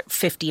who are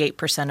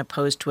 58%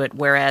 opposed to it,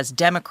 whereas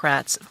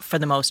Democrats, for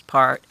the most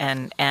part,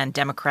 and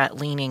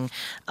Democrat-leaning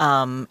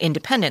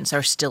independents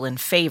are still in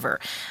favor.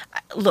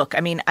 Look,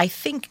 I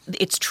think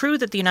it's true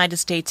that the United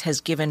States has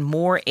given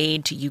more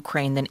aid to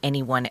Ukraine than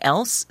anyone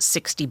else,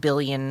 $60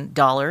 billion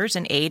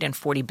in aid, and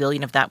 $40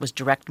 billion of that was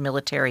direct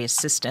military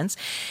assistance.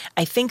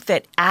 I think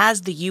that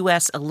as the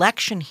U.S.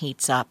 election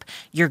heats up,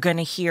 you're going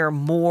to hear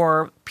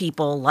more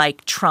people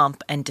like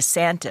Trump and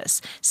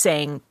DeSantis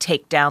saying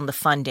take down the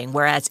funding,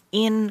 whereas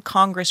in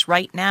Congress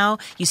right now,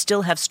 you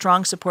still have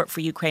strong support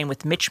for Ukraine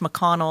with Mitch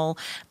McConnell,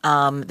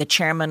 the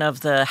chairman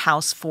of the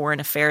House Foreign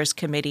Affairs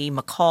Committee,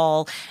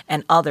 McCall,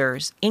 and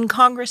others. In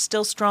Congress,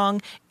 still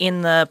strong.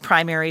 In the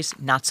primaries,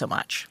 not so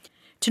much.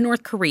 To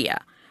North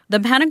Korea. The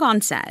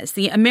Pentagon says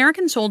the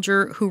American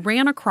soldier who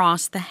ran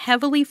across the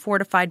heavily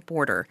fortified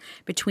border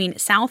between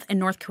South and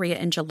North Korea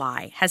in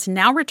July has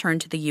now returned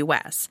to the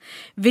U.S.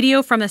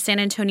 Video from the San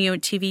Antonio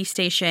TV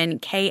station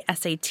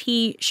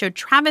KSAT showed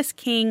Travis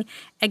King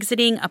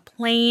exiting a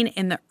plane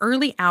in the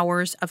early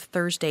hours of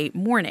Thursday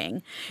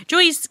morning.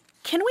 Joyce,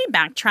 can we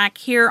backtrack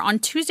here? On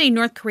Tuesday,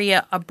 North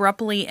Korea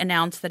abruptly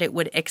announced that it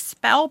would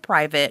expel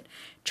Private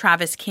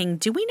Travis King.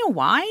 Do we know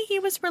why he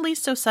was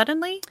released so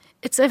suddenly?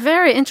 It's a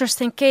very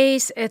interesting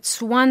case.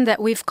 It's one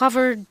that we've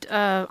covered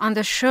on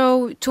the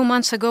show 2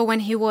 months ago when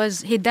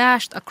he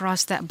dashed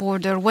across that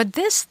border. What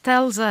this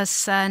tells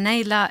us,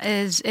 Naila,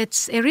 is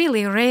it's a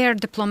really rare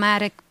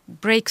diplomatic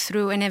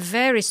breakthrough in a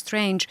very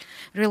strange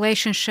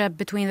relationship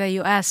between the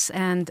U.S.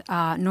 and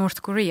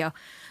North Korea.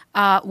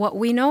 What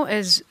we know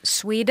is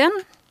Sweden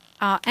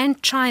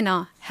and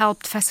China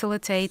helped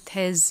facilitate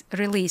his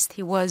release.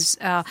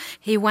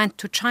 He went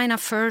to China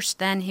first,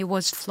 then he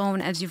was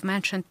flown, as you've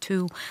mentioned,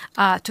 to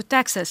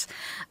Texas.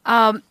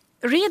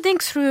 Reading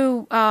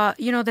through,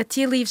 the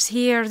tea leaves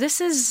here,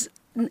 this is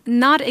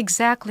not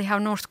exactly how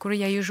North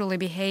Korea usually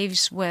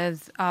behaves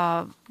with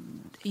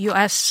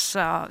U.S.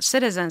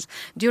 citizens.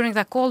 During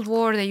the Cold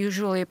War, they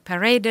usually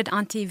paraded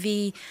on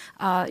TV,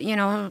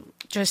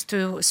 just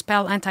to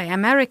spell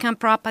anti-American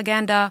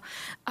propaganda.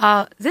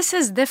 This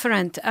is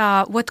different.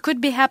 What could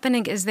be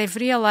happening is they've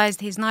realized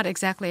he's not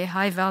exactly a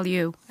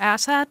high-value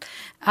asset.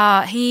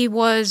 He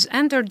was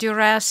under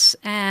duress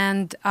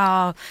and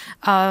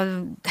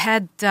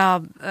had,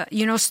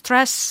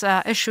 stress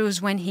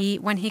issues when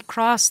he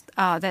crossed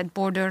that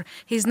border.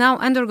 He's now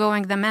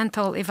undergoing the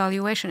mental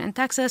evaluation in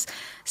Texas.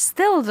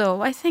 Still,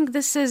 though, I think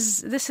this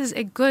is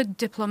a good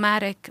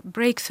diplomatic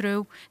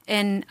breakthrough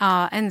in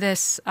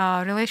this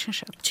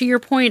relationship. To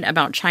your point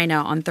about China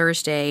on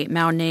Thursday,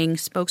 Mao Ning,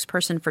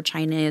 spokesperson for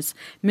China's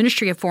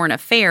Ministry of Foreign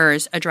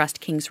Affairs, addressed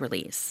King's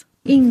release.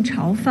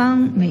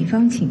 Upon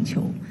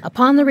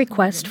the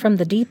request from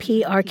the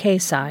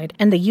DPRK side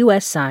and the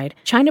U.S. side,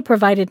 China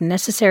provided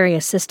necessary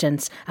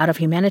assistance out of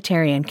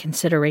humanitarian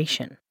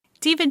consideration.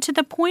 David, to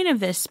the point of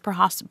this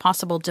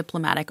possible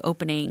diplomatic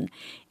opening,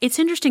 it's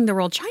interesting the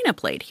role China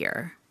played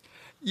here.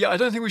 Yeah, I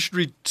don't think we should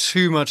read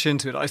too much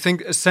into it. I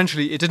think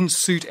essentially it didn't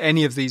suit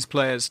any of these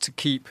players to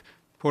keep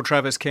poor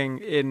Travis King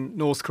in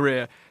North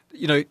Korea.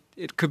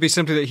 it could be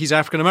simply that he's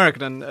African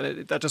American,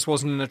 and that just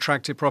wasn't an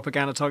attractive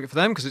propaganda target for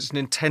them because it's an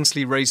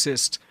intensely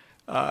racist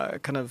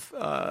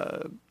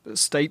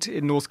state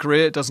in North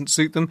Korea. It doesn't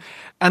suit them.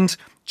 And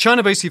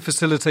China basically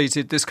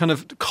facilitated this kind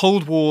of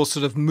Cold War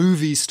sort of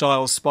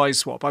movie-style spy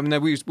swap. I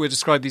mean, we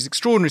described these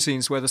extraordinary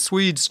scenes where the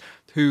Swedes,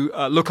 who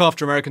look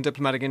after American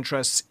diplomatic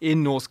interests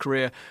in North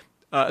Korea,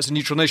 as a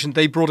neutral nation,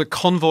 they brought a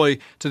convoy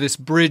to this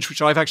bridge,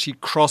 which I've actually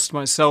crossed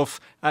myself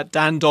at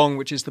Dandong,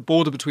 which is the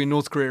border between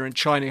North Korea and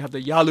China. You have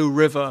the Yalu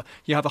River.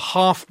 You have a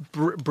half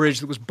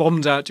bridge that was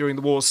bombed out during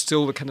the war,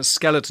 still the kind of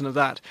skeleton of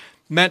that.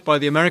 Met by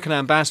the American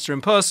ambassador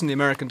in person, the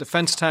American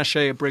defense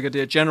attaché, a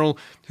brigadier general,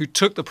 who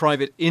took the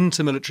private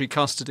into military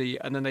custody,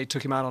 and then they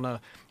took him out on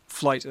a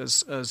flight,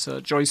 as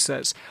Joyce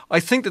says. I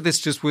think that this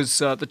just was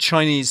the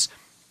Chinese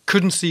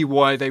couldn't see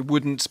why they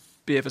wouldn't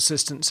be of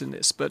assistance in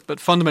this, but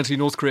fundamentally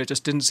North Korea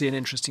just didn't see an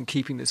interest in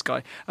keeping this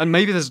guy. And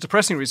maybe there's a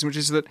depressing reason, which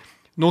is that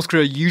North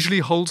Korea usually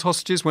holds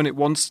hostages when it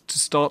wants to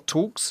start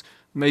talks.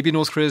 Maybe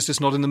North Korea is just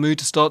not in the mood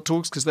to start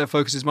talks because their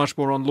focus is much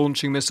more on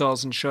launching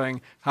missiles and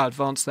showing how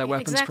advanced their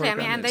weapons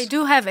program is. And they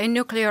do have a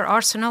nuclear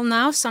arsenal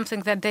now, something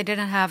that they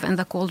didn't have in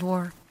the Cold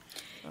War.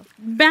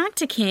 Back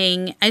to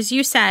King, as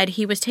you said,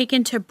 he was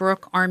taken to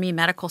Brooke Army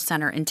Medical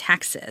Center in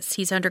Texas.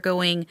 He's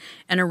undergoing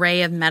an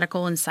array of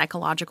medical and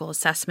psychological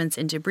assessments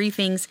and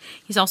debriefings.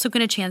 He's also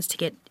going to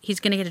get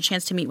a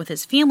chance to meet with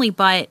his family,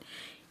 but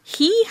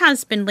he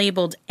has been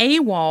labeled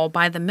AWOL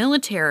by the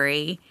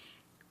military.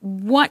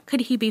 What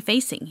could he be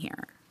facing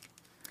here?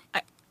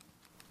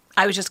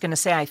 I was just going to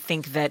say, I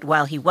think that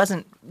while he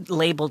wasn't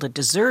labeled a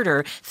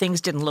deserter, things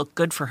didn't look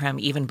good for him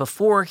even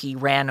before he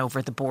ran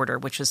over the border,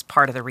 which was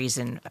part of the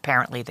reason,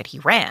 apparently, that he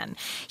ran.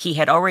 He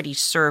had already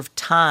served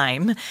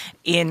time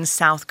in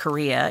South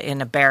Korea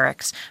in a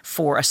barracks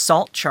for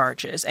assault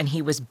charges, and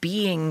he was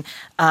being,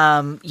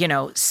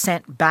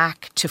 sent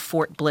back to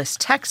Fort Bliss,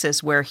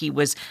 Texas, where he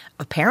was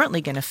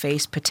apparently going to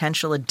face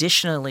potential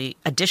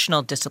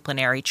additional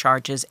disciplinary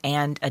charges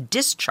and a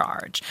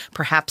discharge,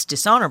 perhaps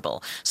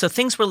dishonorable. So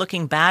things were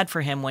looking bad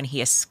for him when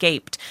he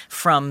escaped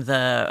from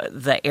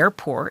the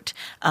airport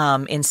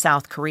in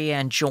South Korea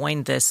and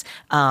joined this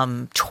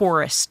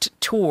tourist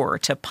tour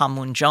to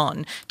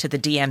Panmunjom, to the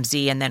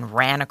DMZ, and then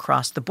ran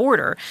across the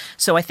border.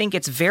 So I think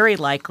it's very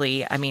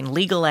likely,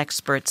 legal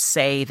experts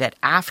say that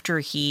after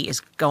he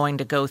is going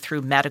to go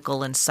through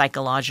medical and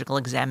psychological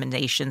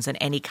examinations and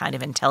any kind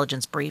of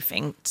intelligence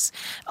briefings,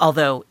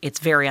 although it's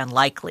very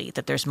unlikely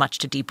that there's much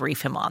to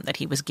debrief him on, that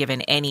he was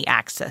given any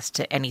access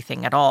to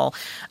anything at all.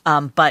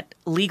 But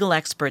legal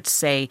experts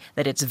say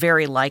that it's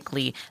very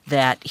likely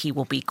that he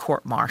will be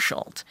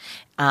court-martialed.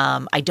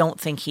 I don't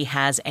think he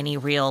has any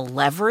real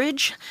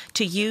leverage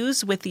to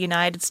use with the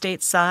United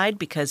States side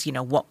because,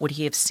 what would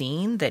he have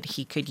seen that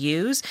he could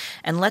use?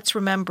 And let's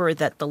remember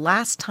that the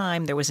last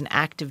time there was an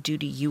active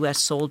duty U.S.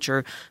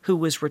 soldier who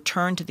was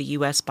returned to the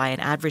U.S. by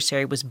an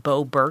adversary was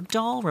Bo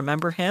Bergdahl,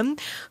 remember him,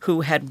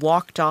 who had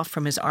walked off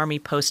from his army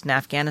post in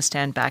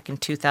Afghanistan back in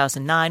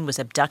 2009, was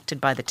abducted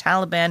by the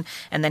Taliban,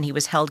 and then he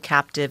was held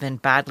captive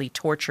and badly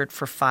tortured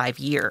for 5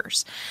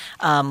 years.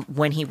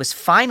 When he was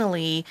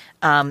finally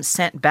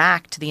sent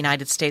back to the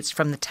United States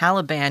from the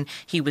Taliban,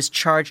 he was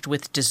charged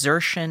with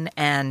desertion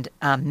and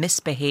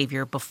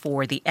misbehavior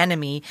before the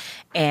enemy,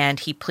 and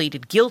he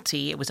pleaded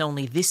guilty. It was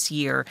only this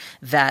year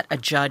that a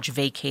judge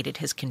vacated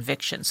his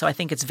conviction. So I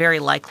think it's very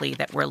likely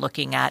that we're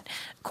looking at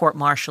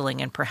court-martialing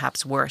and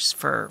perhaps worse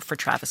for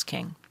Travis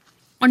King.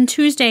 On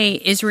Tuesday,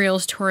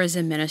 Israel's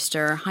tourism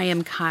minister,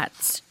 Chaim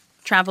Katz,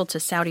 traveled to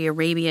Saudi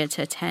Arabia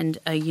to attend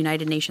a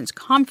United Nations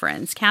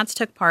conference. Katz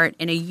took part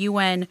in a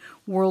UN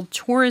World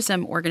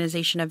Tourism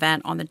Organization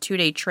event on the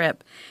 2-day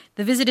trip.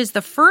 The visit is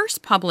the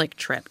first public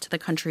trip to the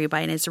country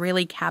by an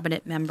Israeli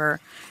cabinet member.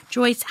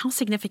 Joyce, how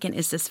significant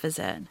is this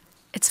visit?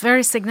 It's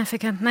very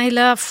significant,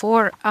 Naila,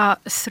 for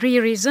 3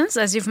 reasons.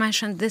 As you've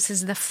mentioned, this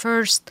is the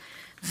first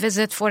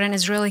visit for an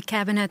Israeli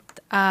cabinet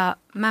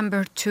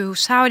member to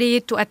Saudi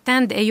to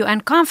attend a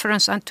UN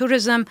conference on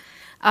tourism.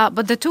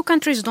 But the two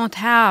countries don't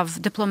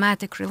have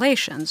diplomatic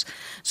relations.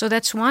 So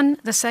that's one.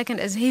 The second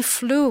is he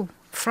flew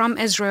from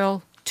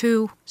Israel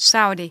to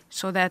Saudi.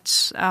 So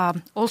that's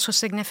also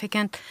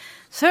significant.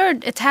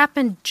 Third, it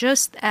happened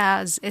just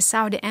as a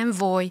Saudi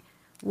envoy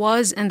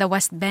was in the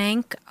West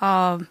Bank,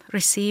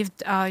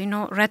 received,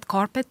 red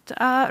carpet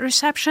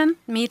reception,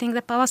 meeting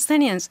the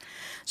Palestinians.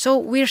 So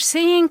we're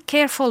seeing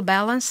careful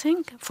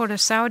balancing for the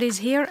Saudis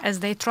here as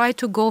they try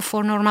to go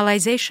for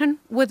normalization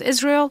with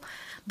Israel,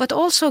 but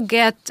also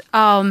get,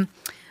 points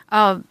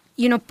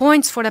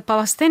for the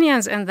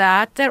Palestinians in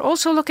that. They're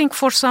also looking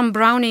for some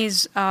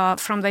brownies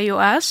from the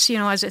U.S.,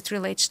 as it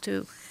relates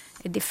to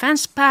a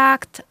defense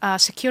pact,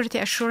 security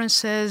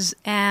assurances,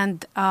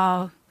 and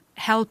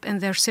help in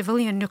their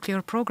civilian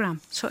nuclear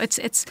program. So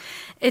it's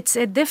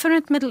a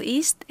different Middle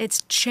East.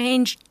 It's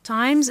changed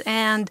times.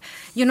 And,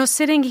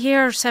 sitting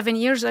here 7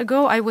 years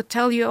ago, I would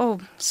tell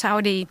you,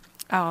 Saudi,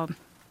 Israeli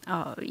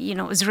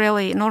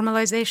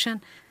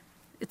normalization.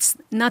 it's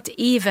not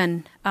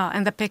even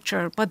in the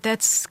picture, but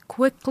that's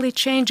quickly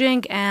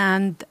changing,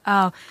 and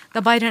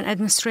the Biden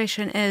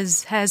administration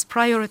has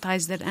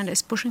prioritized it and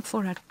is pushing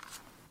for it.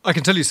 I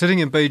can tell you, sitting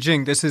in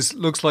Beijing,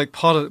 looks like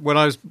part of when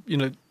I was,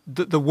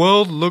 the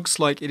world looks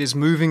like it is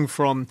moving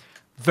from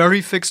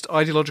very fixed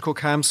ideological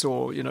camps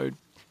or,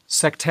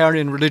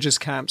 sectarian religious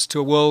camps to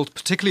a world,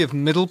 particularly of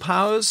middle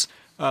powers,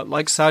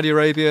 like Saudi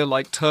Arabia,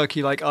 like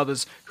Turkey, like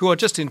others, who are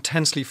just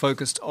intensely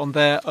focused on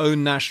their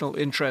own national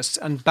interests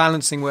and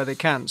balancing where they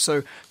can.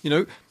 So,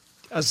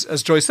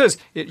 as Joyce says,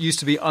 it used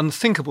to be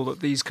unthinkable that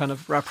these kind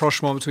of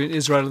rapprochements between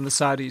Israel and the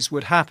Saudis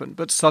would happen.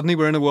 But suddenly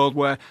we're in a world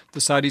where the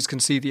Saudis can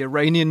see the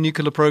Iranian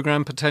nuclear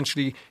program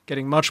potentially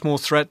getting much more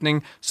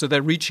threatening. So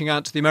they're reaching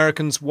out to the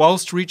Americans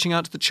whilst reaching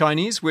out to the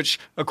Chinese, which,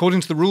 according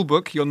to the rule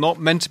book, you're not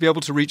meant to be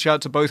able to reach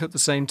out to both at the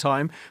same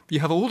time. But you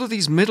have all of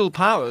these middle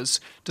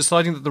powers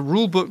deciding that the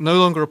rule book no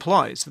longer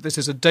applies, that this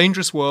is a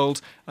dangerous world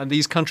and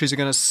these countries are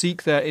going to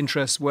seek their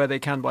interests where they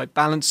can by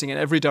balancing in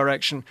every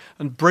direction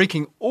and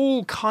breaking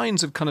all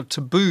kinds of kind of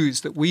taboos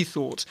that we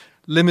thought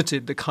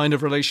limited the kind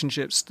of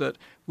relationships that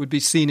would be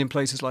seen in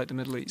places like the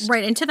Middle East.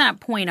 Right. And to that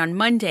point, on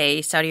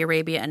Monday, Saudi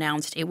Arabia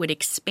announced it would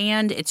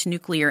expand its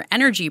nuclear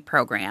energy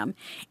program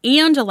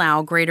and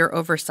allow greater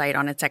oversight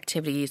on its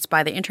activities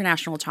by the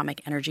International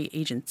Atomic Energy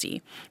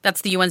Agency.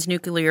 That's the UN's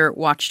nuclear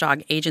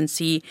watchdog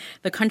agency.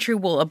 The country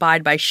will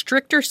abide by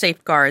stricter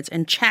safeguards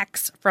and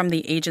checks from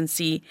the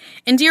agency.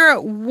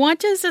 Indira, what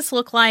does this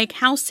look like?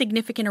 How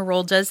significant a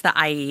role does the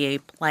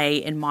IAEA play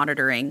in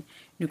monitoring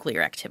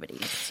nuclear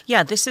activities?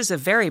 Yeah, this is a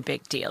very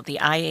big deal. The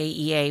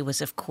IAEA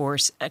was, of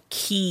course, a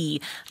key,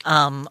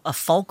 a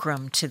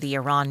fulcrum to the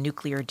Iran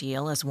nuclear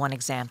deal, as one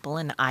example.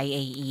 And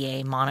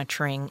IAEA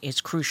monitoring is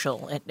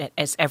crucial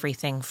as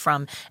everything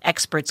from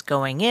experts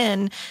going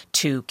in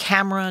to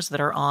cameras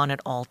that are on at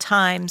all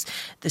times.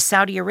 The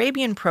Saudi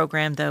Arabian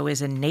program, though,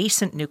 is a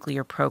nascent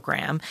nuclear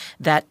program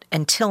that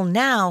until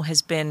now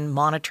has been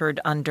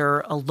monitored under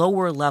a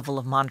lower level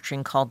of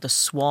monitoring called the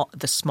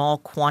small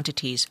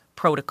quantities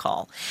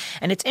protocol.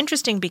 And it's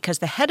interesting because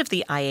the head of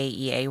the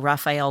IAEA,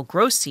 Rafael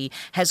Grossi,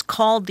 has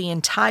called the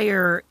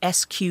entire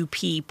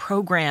SQP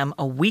program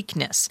a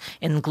weakness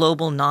in the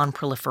global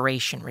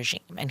non-proliferation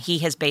regime. And he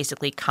has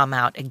basically come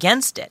out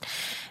against it.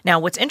 Now,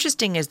 what's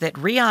interesting is that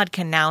Riyadh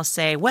can now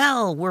say,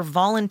 well, we're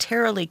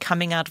voluntarily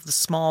coming out of the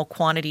small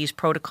quantities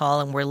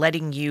protocol and we're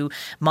letting you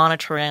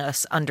monitor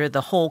us under the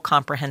whole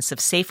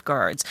comprehensive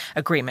safeguards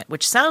agreement,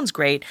 which sounds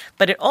great,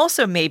 but it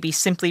also may be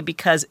simply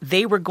because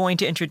they were going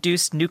to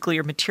introduce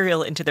nuclear material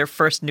into their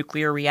first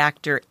nuclear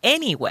reactor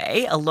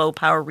anyway, a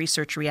low-power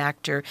research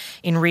reactor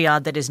in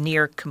Riyadh that is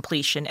near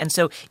completion. And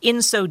so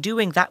in so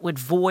doing, that would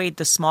void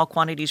the small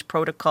quantities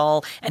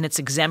protocol and its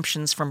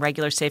exemptions from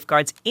regular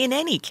safeguards in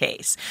any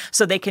case.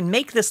 So they can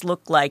make this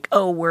look like,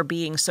 oh, we're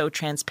being so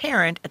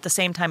transparent. At the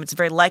same time, it's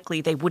very likely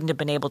they wouldn't have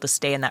been able to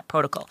stay in that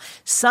protocol.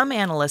 Some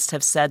analysts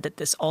have said that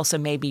this also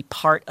may be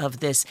part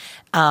of this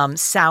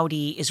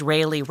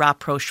Saudi-Israeli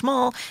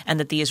rapprochement and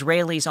that the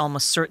Israelis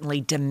almost certainly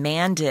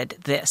demanded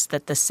this,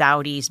 that the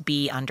Saudis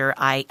be under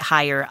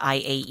higher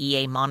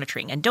IAEA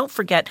monitoring. And don't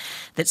forget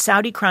that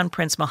Saudi Crown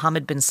Prince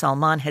Mohammed bin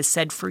Salman has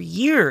said for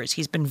years,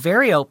 he's been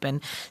very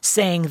open,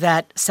 saying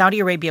that Saudi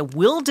Arabia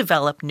will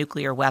develop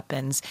nuclear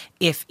weapons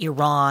if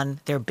Iran,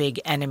 their big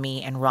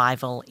enemy and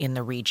rival in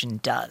the region,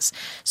 does.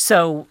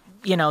 So,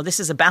 this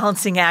is a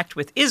balancing act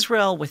with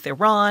Israel, with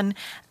Iran,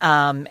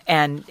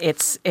 and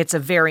it's a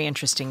very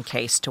interesting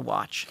case to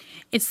watch.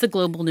 It's the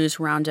Global News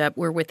Roundup.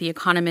 We're with the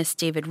economist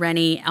David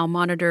Rennie, Al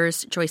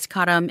Monitor's Joyce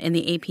Kadam, and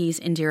the AP's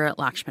Indira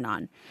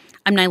Lakshmanan.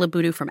 I'm Naila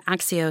Boodoo from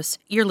Axios.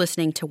 You're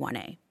listening to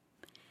 1A.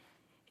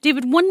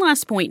 David, one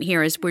last point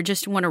here is we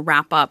just want to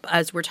wrap up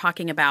as we're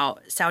talking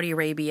about Saudi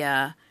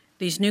Arabia,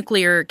 these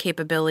nuclear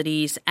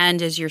capabilities,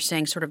 and as you're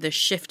saying, sort of the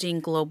shifting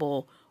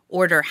global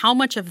order. How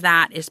much of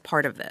that is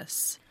part of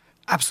this?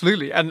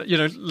 Absolutely. And,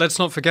 let's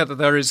not forget that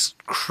there is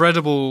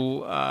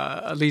credible,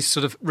 at least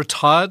sort of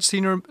retired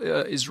senior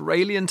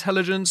Israeli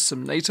intelligence,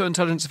 some NATO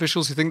intelligence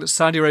officials who think that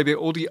Saudi Arabia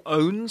already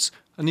owns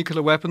a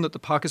nuclear weapon that the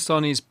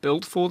Pakistanis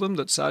built for them,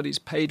 that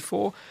Saudis paid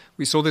for.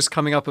 We saw this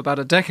coming up about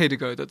a decade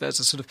ago, that there's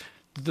a sort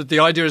of, the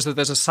idea is that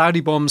there's a Saudi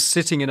bomb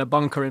sitting in a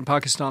bunker in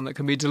Pakistan that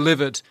can be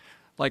delivered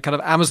like kind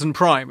of Amazon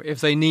Prime if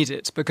they need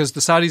it, because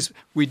the Saudis,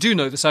 we do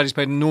know the Saudis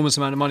paid an enormous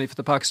amount of money for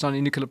the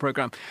Pakistani nuclear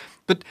program.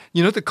 But,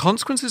 the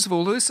consequences of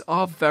all this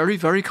are very,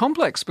 very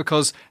complex,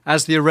 because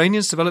as the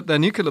Iranians developed their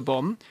nuclear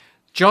bomb,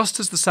 just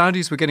as the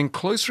Saudis were getting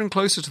closer and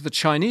closer to the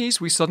Chinese,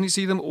 we suddenly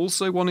see them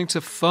also wanting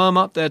to firm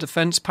up their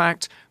defense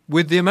pact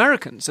with the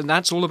Americans. And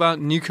that's all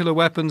about nuclear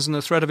weapons and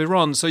the threat of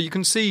Iran. So you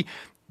can see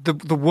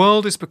the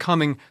world is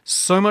becoming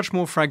so much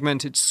more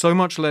fragmented, so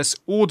much less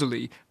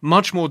orderly,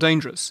 much more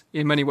dangerous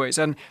in many ways.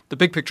 And the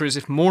big picture is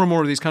if more and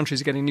more of these countries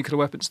are getting nuclear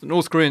weapons, the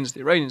North Koreans, the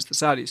Iranians, the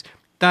Saudis,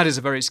 that is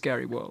a very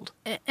scary world.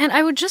 And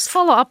I would just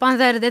follow up on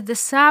that the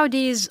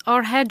Saudis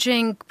are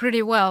hedging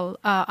pretty well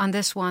on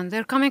this one.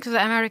 They're coming to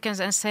the Americans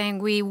and saying,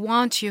 we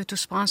want you to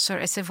sponsor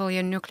a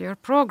civilian nuclear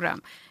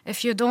program.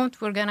 If you don't,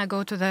 we're going to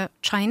go to the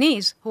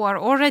Chinese, who are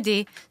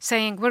already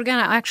saying, we're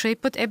going to actually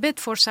put a bid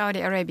for Saudi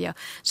Arabia.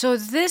 So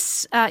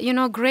this,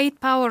 great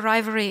power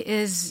rivalry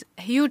is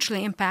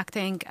hugely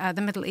impacting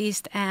the Middle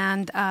East.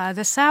 And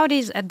the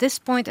Saudis, at this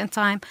point in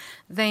time,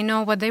 they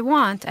know what they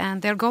want,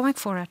 and they're going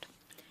for it.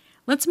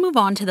 Let's move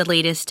on to the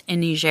latest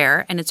in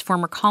Niger and its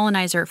former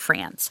colonizer,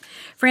 France.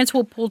 France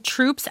will pull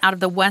troops out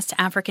of the West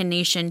African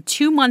nation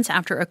 2 months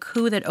after a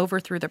coup that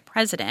overthrew the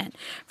president.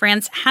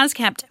 France has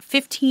kept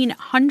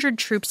 1,500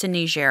 troops in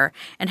Niger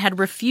and had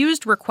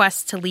refused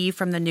requests to leave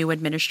from the new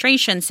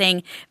administration,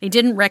 saying they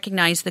didn't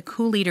recognize the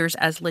coup leaders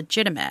as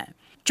legitimate.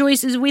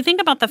 Joyce, as we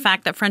think about the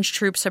fact that French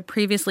troops have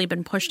previously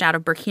been pushed out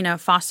of Burkina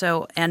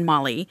Faso and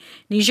Mali,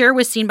 Niger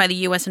was seen by the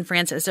U.S. and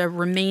France as a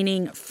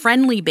remaining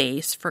friendly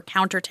base for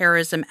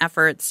counterterrorism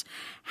efforts.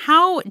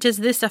 How does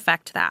this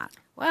affect that?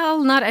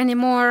 Well, not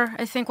anymore.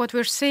 I think what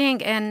we're seeing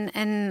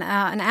in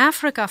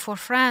Africa for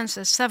France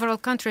is several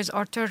countries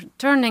are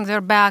turning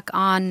their back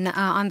on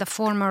the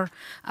former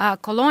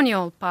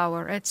colonial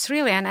power. It's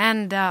really an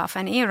end of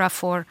an era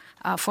for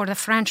the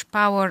French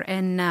power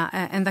in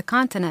the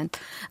continent.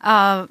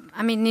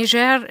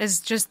 Niger is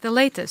just the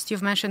latest.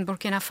 You've mentioned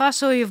Burkina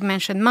Faso, you've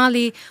mentioned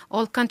Mali,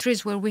 all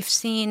countries where we've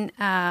seen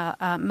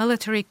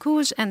military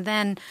coups, and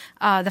then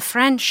the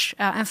French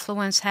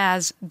influence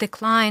has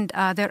declined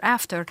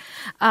thereafter.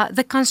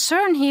 The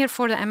concern here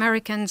for the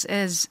Americans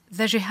is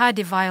the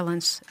jihadi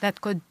violence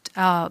that could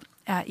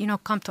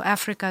come to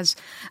Africa's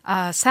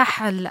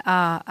Sahel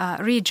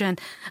region.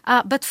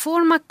 But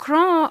for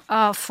Macron,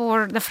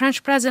 for the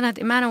French president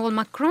Emmanuel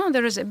Macron,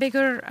 there is a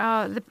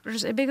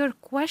bigger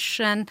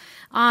question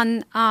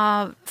on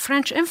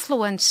French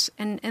influence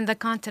in the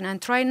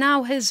continent. Right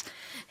now, his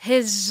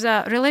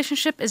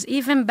relationship is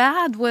even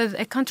bad with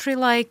a country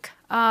like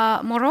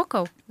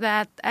Morocco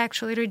that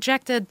actually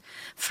rejected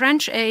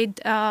French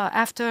aid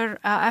after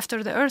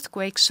the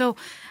earthquake. So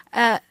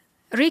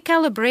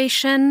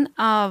recalibration,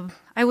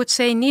 I would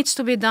say, needs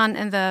to be done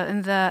in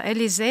the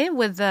Élysée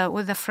with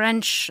the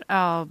French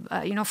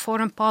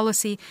foreign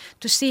policy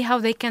to see how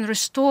they can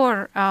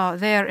restore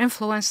their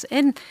influence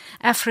in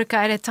Africa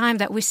at a time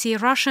that we see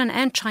Russian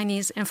and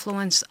Chinese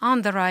influence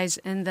on the rise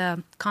in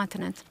the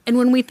continent. And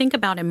when we think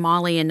about in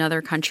Mali,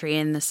 another country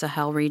in the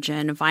Sahel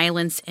region,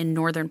 violence in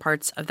northern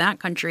parts of that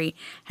country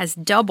has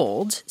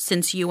doubled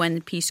since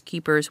UN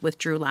peacekeepers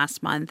withdrew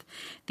last month.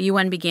 The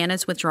UN began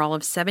its withdrawal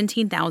of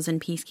 17,000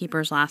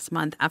 peacekeepers last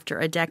month after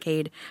a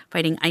decade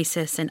fighting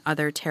ISIS and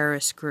other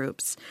terrorist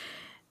groups.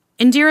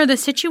 Indira, the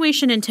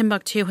situation in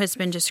Timbuktu has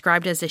been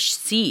described as a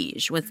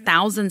siege with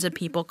thousands of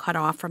people cut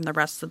off from the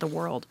rest of the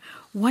world.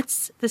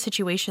 What's the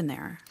situation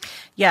there?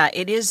 Yeah,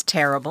 it is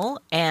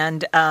terrible.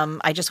 And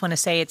I just want to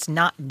say it's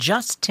not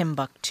just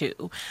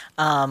Timbuktu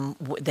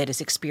that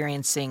is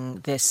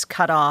experiencing this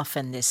cutoff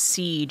and this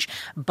siege.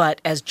 But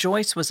as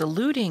Joyce was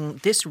alluding,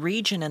 this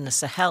region in the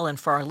Sahel, and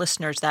for our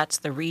listeners, that's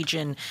the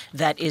region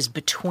that is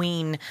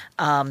between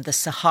the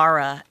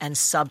Sahara and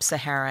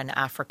sub-Saharan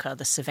Africa,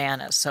 the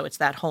savannas. So it's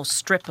that whole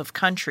strip of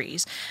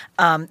countries.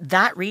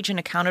 That region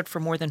accounted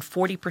for more than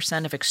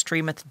 40% of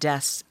extremist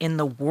deaths in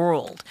the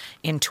world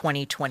in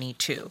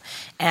 2022.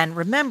 And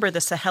remember,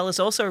 the Sahel is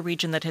also a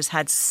region that has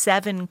had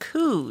 7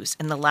 coups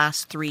in the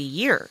last 3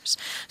 years.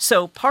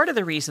 So part of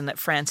the reason that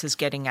France is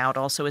getting out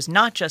also is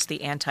not just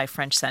the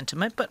anti-French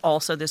sentiment, but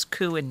also this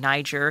coup in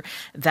Niger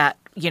that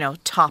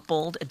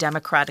toppled a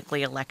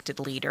democratically elected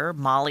leader.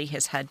 Mali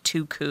has had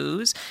 2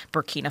 coups,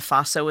 Burkina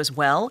Faso as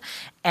well.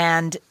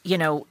 And,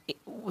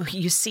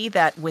 you see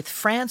that with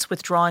France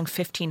withdrawing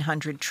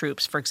 1,500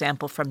 troops, for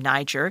example, from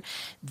Niger,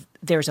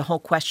 there's a whole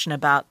question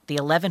about the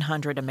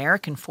 1,100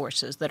 American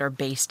forces that are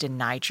based in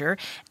Niger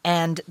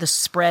and the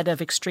spread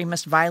of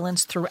extremist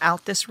violence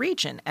throughout this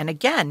region. And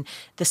again,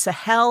 the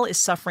Sahel is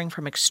suffering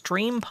from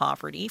extreme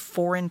poverty.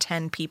 4 in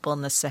 10 people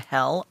in the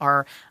Sahel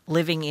are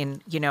living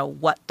in,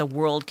 what the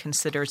world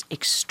considers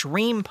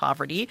extreme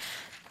poverty.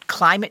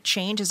 Climate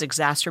change is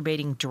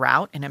exacerbating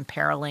drought and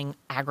imperiling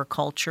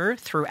agriculture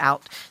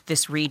throughout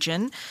this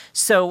region.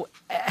 So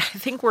I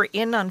think we're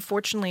in,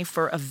 unfortunately,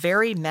 for a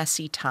very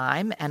messy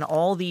time. And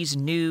all these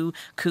new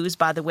coups,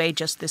 by the way,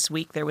 just this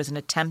week there was an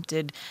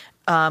attempted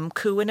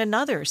coup in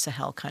another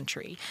Sahel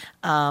country,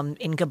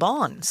 in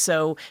Gabon.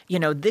 So,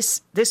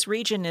 this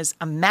region is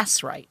a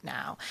mess right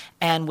now.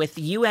 And with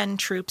UN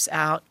troops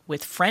out,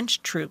 with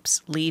French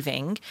troops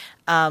leaving,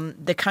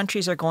 the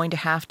countries are going to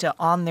have to,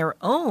 on their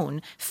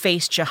own,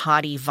 face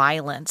jihadi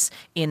violence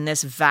in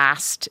this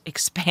vast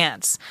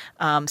expanse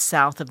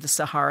south of the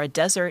Sahara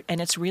Desert. And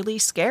it's really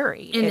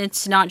scary. And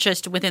it's not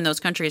just within those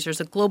countries.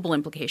 There's a global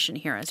implication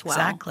here as well.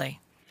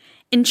 Exactly.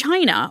 In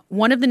China,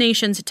 one of the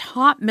nation's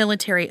top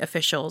military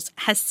officials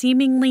has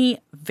seemingly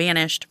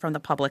vanished from the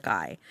public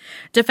eye.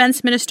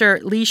 Defense Minister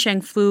Li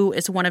Shangfu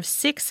is one of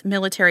 6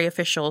 military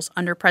officials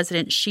under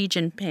President Xi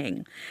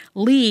Jinping.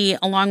 Li,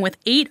 along with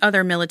 8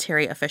 other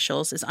military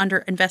officials, is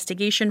under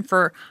investigation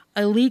for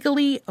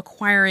illegally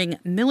acquiring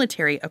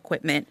military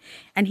equipment,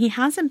 and he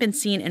hasn't been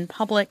seen in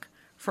public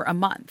for a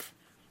month.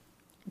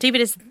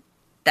 David, is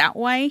that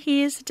why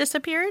he's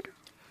disappeared?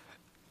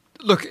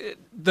 Look,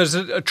 there's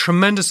a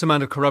tremendous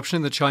amount of corruption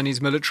in the Chinese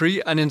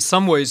military, and in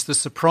some ways the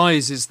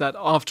surprise is that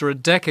after a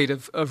decade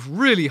of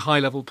really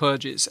high-level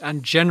purges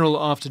and general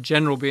after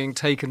general being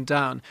taken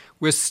down,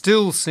 we're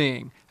still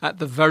seeing at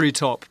the very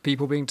top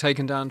people being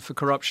taken down for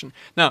corruption.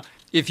 Now,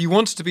 if you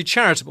wanted to be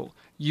charitable,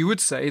 you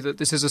would say that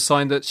this is a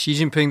sign that Xi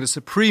Jinping, the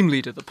supreme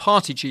leader, the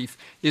party chief,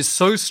 is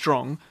so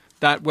strong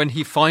that when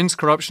he finds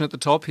corruption at the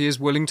top, he is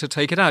willing to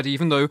take it out,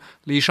 even though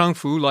Li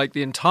Shangfu, like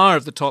the entire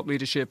of the top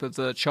leadership of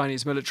the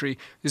Chinese military,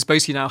 is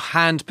basically now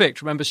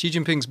hand-picked. Remember, Xi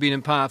Jinping's been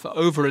in power for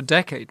over a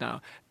decade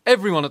now.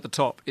 Everyone at the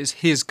top is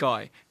his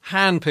guy,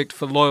 hand-picked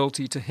for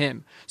loyalty to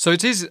him. So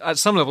it is, at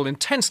some level,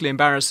 intensely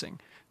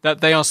embarrassing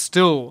that they are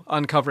still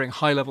uncovering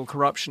high-level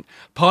corruption.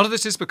 Part of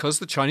this is because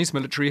the Chinese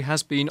military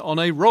has been on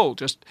a roll,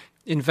 just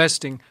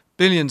investing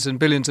billions and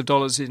billions of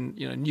dollars in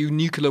new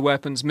nuclear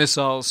weapons,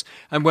 missiles,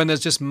 and when there's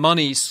just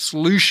money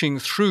slooshing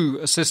through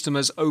a system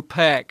as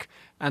opaque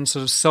and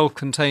sort of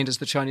self-contained as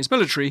the Chinese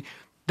military,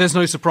 there's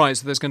no surprise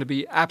that there's going to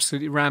be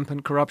absolutely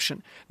rampant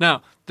corruption.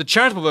 Now, the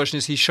charitable version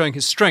is he's showing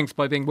his strength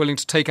by being willing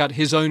to take out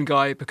his own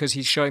guy because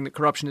he's showing that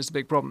corruption is the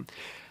big problem.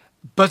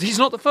 But he's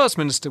not the first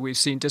minister we've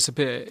seen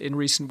disappear in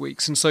recent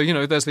weeks. And so,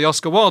 there's the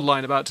Oscar Wilde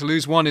line about to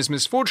lose one is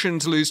misfortune,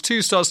 to lose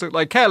 2 starts to look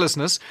like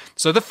carelessness.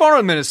 So the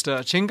foreign minister,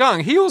 Qin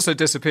Gang, he also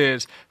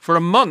disappeared for a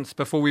month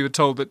before we were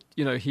told that,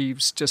 he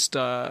was just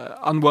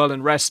unwell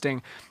and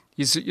resting.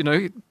 He's,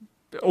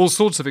 all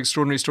sorts of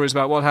extraordinary stories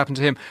about what happened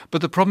to him.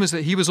 But the problem is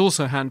that he was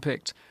also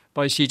handpicked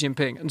by Xi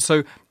Jinping. And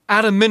so,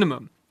 at a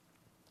minimum,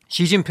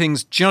 Xi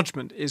Jinping's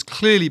judgment is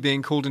clearly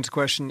being called into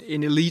question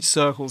in elite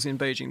circles in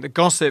Beijing. The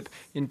gossip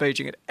in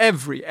Beijing at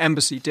every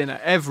embassy dinner,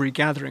 every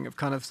gathering of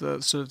kind of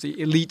the sort of the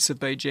elites of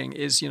Beijing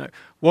is,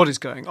 what is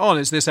going on?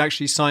 Is this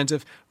actually signs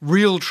of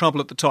real trouble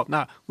at the top?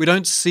 Now, we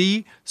don't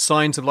see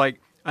signs of like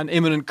an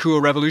imminent coup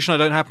or revolution. I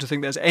don't happen to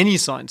think there's any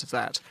signs of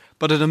that.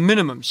 But at a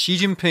minimum, Xi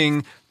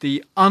Jinping,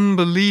 the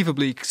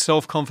unbelievably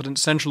self-confident,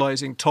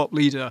 centralizing top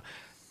leader,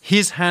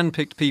 his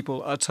hand-picked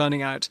people are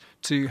turning out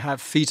to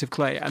have feet of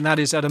clay, and that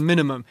is, at a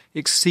minimum,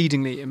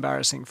 exceedingly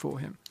embarrassing for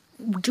him.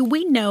 Do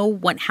we know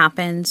what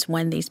happens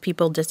when these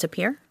people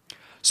disappear?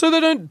 So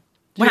they don't...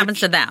 What happens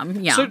to them?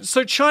 Yeah.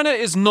 So China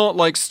is not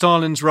like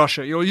Stalin's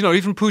Russia,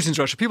 even Putin's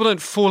Russia. People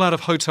don't fall out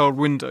of hotel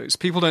windows.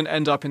 People don't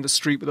end up in the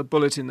street with a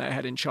bullet in their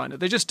head in China.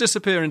 They just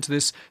disappear into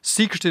this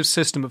secretive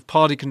system of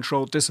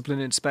party-controlled discipline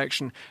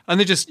inspection, and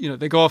they just,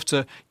 they go off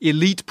to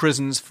elite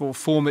prisons for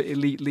former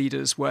elite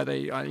leaders where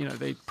they,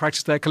 they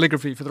practice their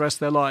calligraphy for the rest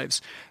of their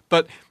lives.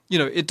 But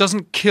it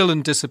doesn't kill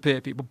and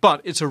disappear people, but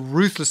it's a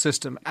ruthless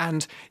system,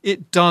 and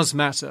it does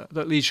matter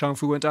that Li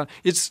Shangfu went down.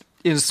 It's,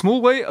 in a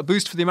small way, a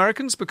boost for the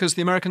Americans because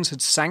the Americans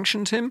had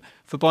sanctioned him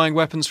for buying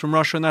weapons from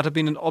Russia, and that had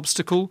been an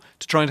obstacle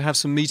to trying to have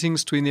some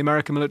meetings between the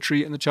American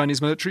military and the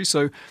Chinese military.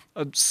 So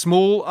a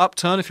small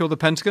upturn, if you're the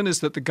Pentagon, is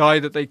that the guy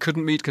that they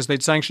couldn't meet because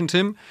they'd sanctioned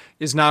him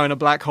is now in a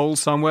black hole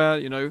somewhere,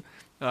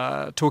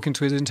 talking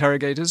to his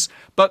interrogators.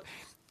 But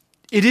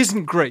it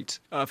isn't great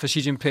for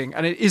Xi Jinping,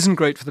 and it isn't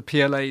great for the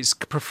PLA's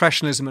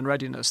professionalism and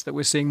readiness that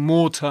we're seeing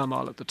more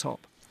turmoil at the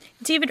top.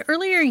 David,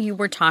 earlier you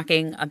were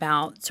talking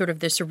about sort of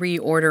this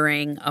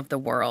reordering of the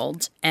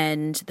world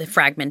and the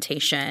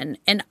fragmentation,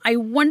 and I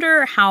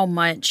wonder how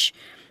much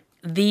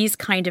these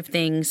kind of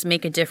things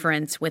make a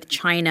difference with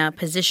China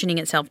positioning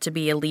itself to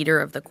be a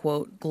leader of the,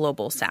 quote,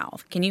 global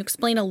south. Can you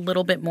explain a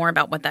little bit more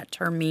about what that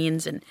term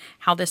means and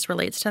how this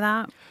relates to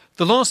that?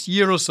 The last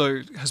year or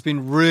so has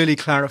been really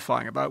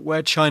clarifying about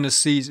where China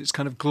sees its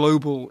kind of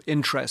global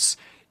interests.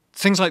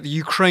 Things like the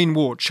Ukraine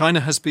war.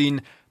 China has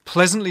been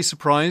pleasantly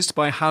surprised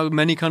by how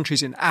many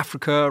countries in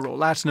Africa or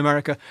Latin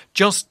America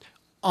just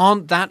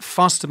aren't that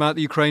fussed about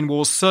the Ukraine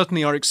war,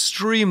 certainly are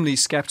extremely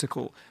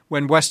skeptical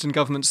when Western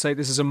governments say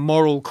this is a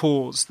moral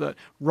cause, that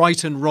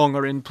right and wrong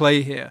are in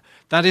play here.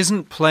 That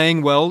isn't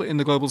playing well in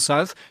the global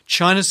south.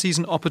 China sees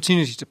an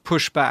opportunity to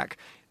push back.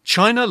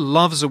 China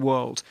loves a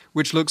world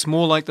which looks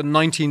more like the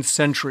 19th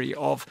century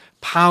of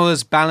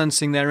powers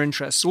balancing their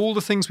interests. All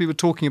the things we were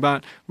talking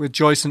about with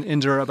Joyce and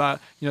Indira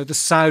about, the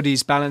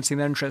Saudis balancing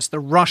their interests,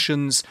 the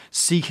Russians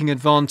seeking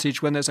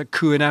advantage when there's a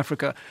coup in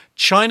Africa.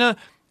 China,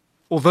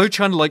 although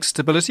China likes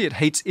stability, it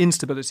hates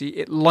instability.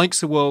 It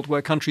likes a world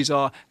where countries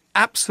are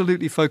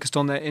absolutely focused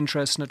on their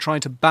interests and are trying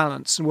to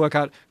balance and work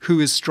out who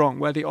is strong,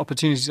 where the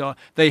opportunities are.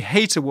 They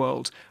hate a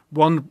world,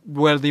 one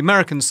where the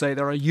Americans say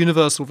there are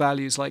universal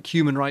values like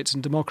human rights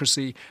and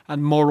democracy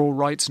and moral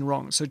rights and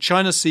wrongs. So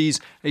China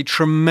sees a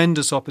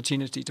tremendous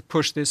opportunity to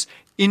push this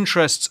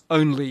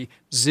interests-only,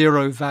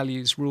 zero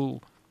values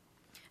rule.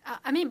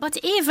 But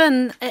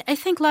even, I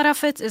think a lot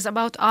of it is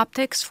about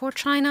optics for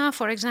China.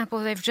 For example,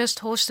 they've just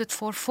hosted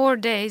for 4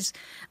 days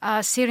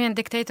Syrian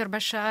dictator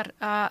Bashar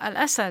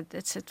al-Assad.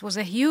 It was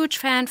a huge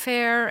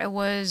fanfare. It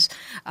was,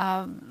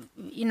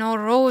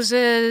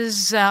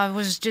 roses. It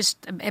was just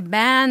a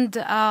band,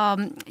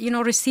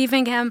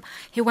 receiving him.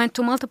 He went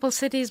to multiple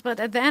cities, but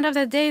at the end of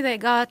the day,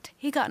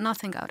 he got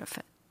nothing out of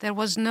it. There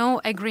was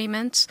no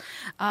agreements.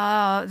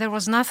 There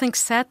was nothing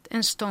set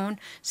in stone.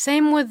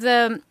 Same with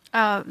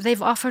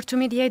they've offered to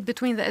mediate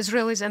between the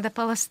Israelis and the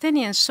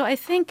Palestinians. So I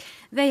think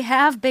they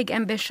have big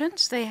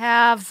ambitions. They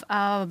have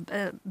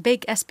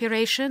big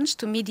aspirations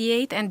to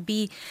mediate and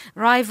be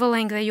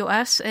rivaling the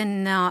U.S.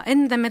 in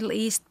the Middle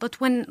East.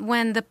 But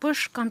when the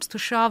push comes to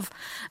shove,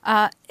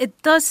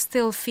 it does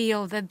still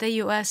feel that the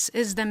U.S.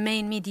 is the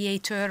main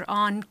mediator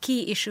on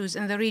key issues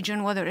in the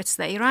region, whether it's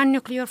the Iran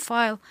nuclear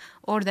file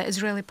or the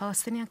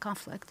Israeli-Palestinian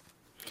conflict.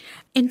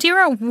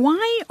 Indira,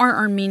 why are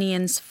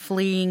Armenians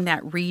fleeing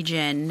that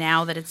region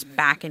now that it's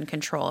back in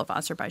control of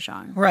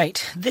Azerbaijan?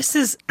 Right. This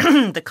is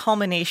the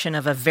culmination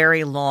of a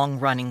very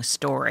long-running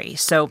story.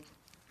 So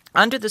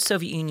under the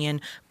Soviet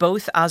Union,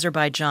 both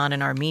Azerbaijan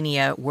and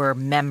Armenia were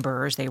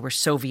members. They were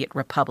Soviet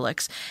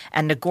republics.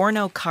 And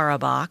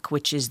Nagorno-Karabakh,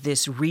 which is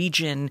this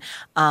region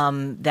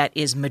that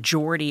is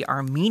majority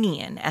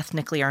Armenian,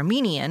 ethnically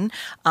Armenian,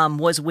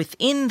 was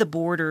within the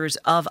borders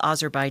of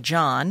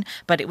Azerbaijan,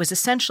 but it was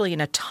essentially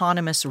an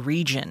autonomous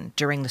region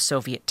during the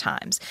Soviet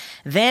times.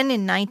 Then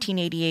in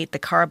 1988, the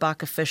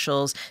Karabakh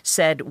officials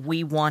said,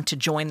 we want to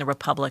join the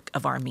Republic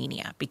of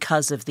Armenia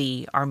because of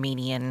the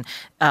Armenian,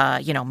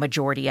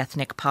 majority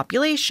ethnic population.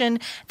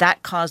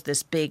 That caused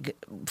this big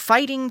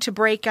fighting to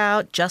break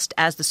out just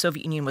as the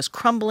Soviet Union was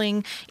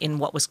crumbling in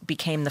what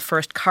became the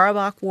First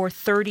Karabakh War.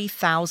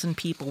 30,000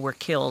 people were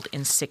killed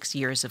in 6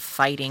 years of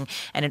fighting,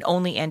 and it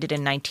only ended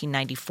in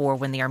 1994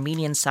 when the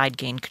Armenian side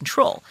gained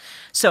control.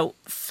 So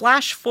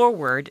flash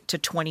forward to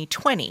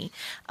 2020.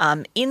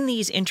 In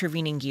these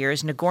intervening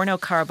years,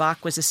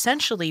 Nagorno-Karabakh was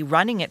essentially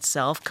running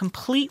itself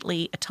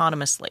completely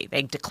autonomously.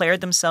 They declared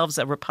themselves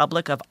a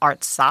Republic of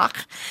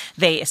Artsakh.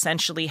 They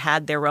essentially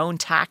had their own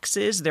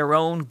taxes, their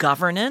own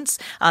governance.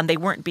 They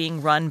weren't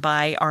being run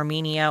by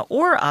Armenia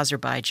or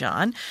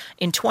Azerbaijan.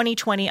 In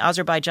 2020,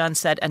 Azerbaijan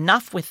said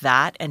enough with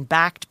that, and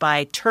backed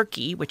by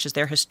Turkey, which is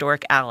their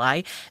historic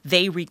ally,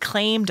 they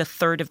reclaimed a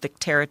third of the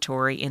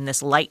territory in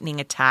this lightning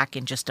attack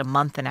in just a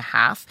month and a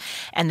half,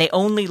 and they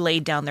only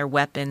laid down their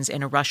weapons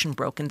in a Russian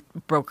brokered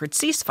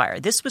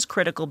ceasefire. This was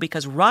critical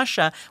because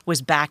Russia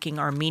was backing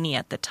Armenia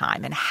at the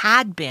time and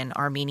had been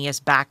Armenia's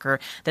backer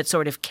that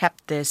sort of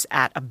kept this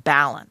at a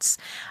balance.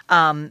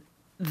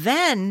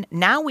 Then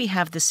now we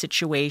have the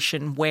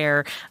situation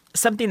where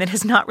something that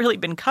has not really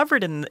been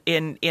covered in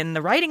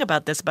the writing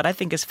about this, but I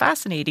think is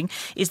fascinating,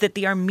 is that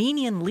the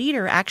Armenian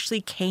leader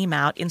actually came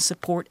out in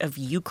support of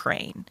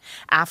Ukraine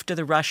after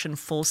the Russian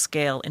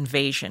full-scale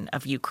invasion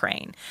of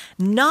Ukraine.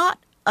 Not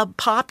a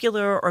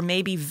popular or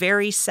maybe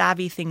very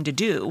savvy thing to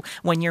do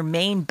when your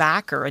main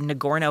backer in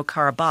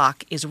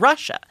Nagorno-Karabakh is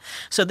Russia.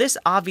 So this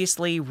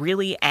obviously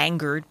really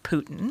angered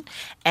Putin.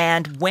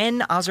 And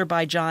when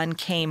Azerbaijan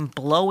came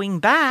blowing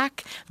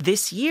back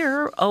this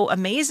year,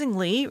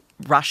 amazingly,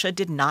 Russia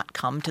did not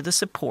come to the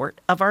support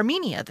of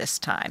Armenia this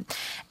time.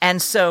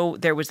 And so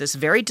there was this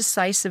very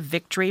decisive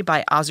victory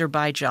by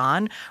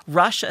Azerbaijan.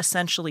 Russia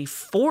essentially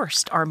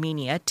forced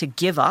Armenia to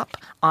give up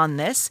on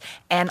this,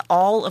 and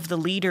all of the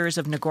leaders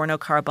of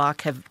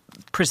Nagorno-Karabakh have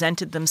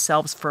presented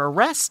themselves for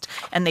arrest,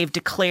 and they've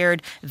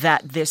declared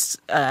that this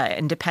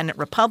independent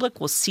republic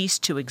will cease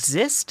to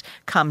exist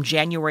come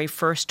January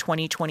 1st,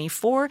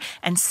 2024,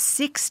 and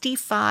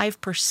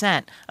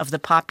 65% of the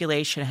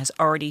population has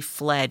already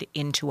fled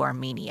into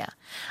Armenia.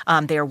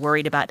 They are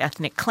worried about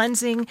ethnic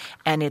cleansing,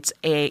 and it's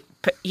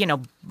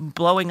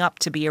blowing up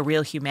to be a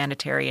real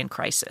humanitarian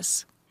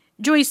crisis.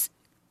 Joyce,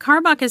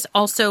 Karabakh is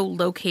also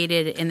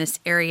located in this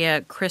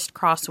area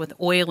crisscrossed with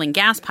oil and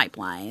gas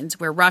pipelines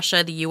where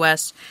Russia, the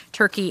U.S.,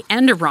 Turkey,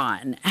 and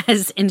Iran,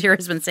 as Indira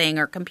has been saying,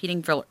 are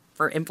competing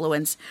for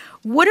influence.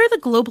 What are the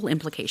global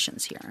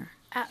implications here?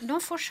 No,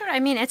 for sure. I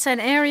mean, it's an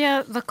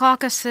area, the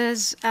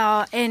Caucasus,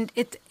 and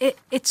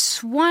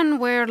it's one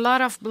where a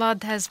lot of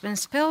blood has been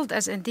spilled.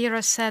 As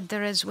Indira said,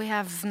 we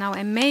have now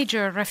a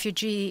major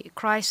refugee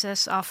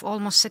crisis of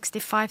almost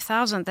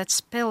 65,000 that's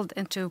spilled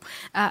into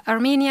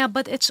Armenia.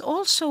 But it's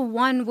also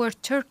one where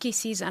Turkey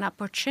sees an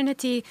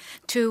opportunity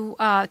to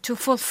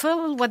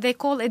fulfill what they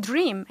call a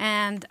dream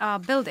and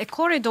build a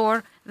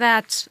corridor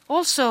that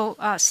also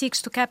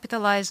seeks to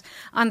capitalize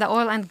on the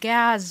oil and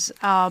gas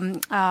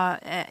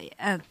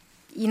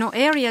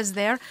areas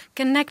there,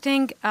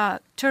 connecting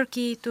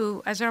Turkey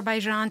to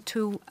Azerbaijan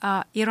to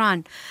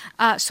Iran.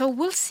 So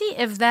we'll see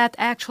if that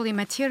actually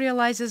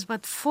materializes.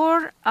 But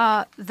for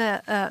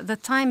the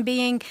time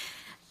being,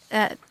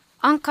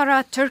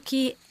 Ankara,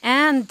 Turkey,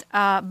 and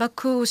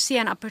Baku see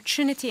an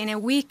opportunity in a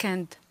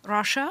weakened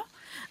Russia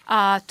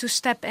to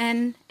step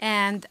in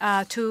and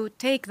to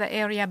take the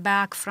area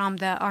back from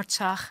the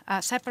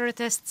Artsakh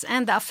separatists.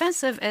 And the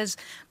offensive is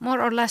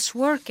more or less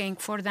working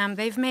for them.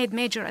 They've made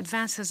major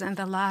advances in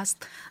the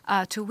last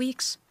 2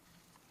 weeks.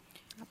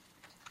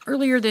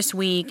 Earlier this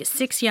week,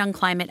 6 young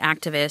climate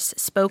activists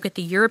spoke at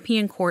the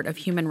European Court of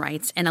Human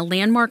Rights in a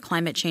landmark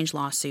climate change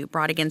lawsuit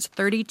brought against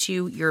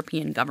 32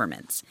 European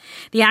governments.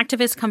 The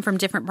activists come from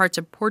different parts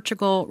of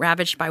Portugal,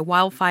 ravaged by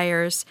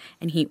wildfires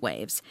and heat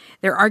waves.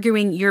 They're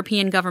arguing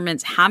European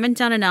governments haven't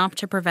done enough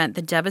to prevent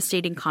the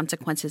devastating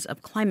consequences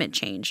of climate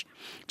change.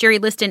 Jerry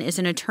Liston is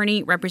an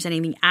attorney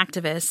representing the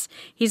activists.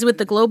 He's with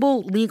the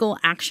Global Legal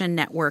Action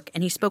Network,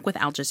 and he spoke with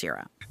Al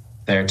Jazeera.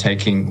 They're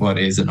taking what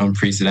is an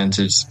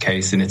unprecedented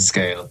case in its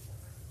scale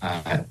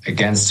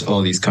against all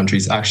these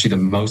countries, actually the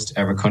most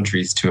ever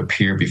countries to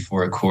appear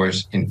before a court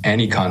in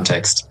any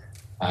context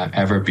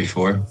ever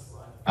before,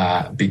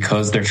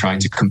 because they're trying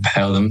to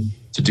compel them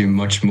to do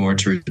much more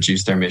to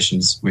reduce their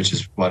emissions, which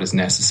is what is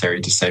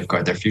necessary to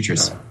safeguard their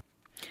futures.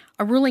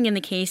 A ruling in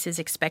the case is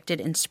expected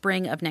in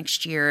spring of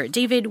next year.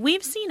 David,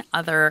 we've seen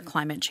other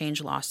climate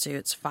change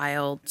lawsuits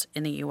filed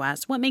in the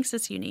U.S. What makes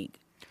this unique?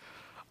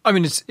 I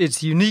mean,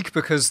 it's unique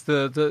because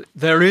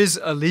there is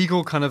a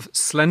legal kind of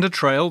slender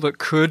trail that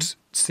could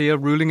see a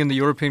ruling in the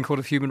European Court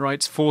of Human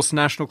Rights force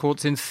national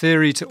courts, in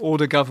theory, to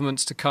order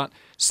governments to cut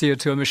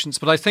CO2 emissions.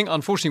 But I think,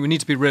 unfortunately, we need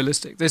to be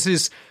realistic. This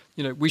is,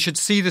 we should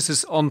see this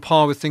as on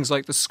par with things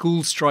like the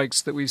school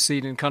strikes that we've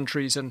seen in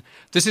countries. And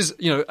this is,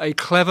 a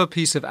clever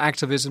piece of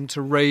activism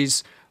to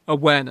raise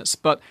awareness.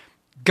 But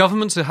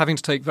governments are having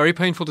to take very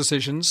painful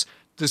decisions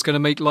that's going to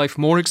make life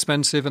more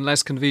expensive and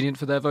less convenient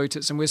for their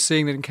voters. And we're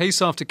seeing that in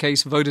case after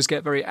case, voters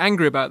get very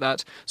angry about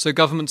that. So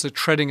governments are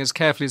treading as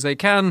carefully as they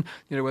can,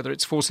 whether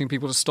it's forcing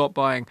people to stop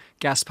buying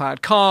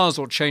gas-powered cars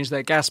or change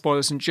their gas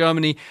boilers in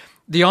Germany.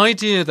 The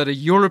idea that a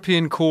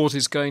European court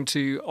is going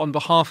to, on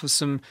behalf of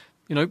some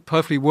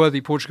perfectly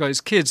worthy Portuguese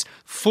kids,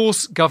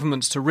 force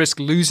governments to risk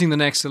losing the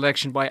next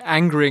election by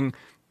angering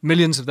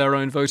millions of their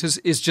own voters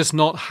is just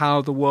not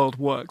how the world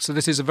works. So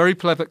this is a very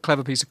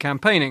clever piece of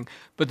campaigning,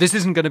 but this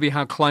isn't going to be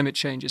how climate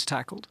change is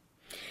tackled.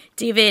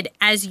 David,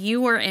 as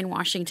you were in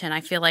Washington, I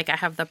feel like I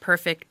have the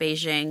perfect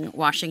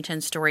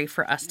Beijing-Washington story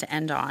for us to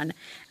end on.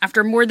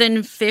 After more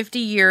than 50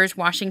 years,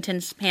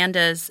 Washington's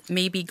pandas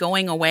may be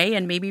going away,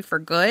 and maybe for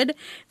good.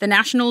 The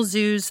National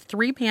Zoo's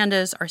 3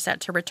 pandas are set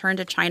to return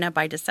to China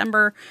by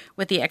December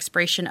with the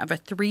expiration of a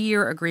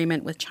 3-year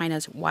agreement with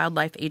China's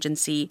wildlife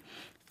agency.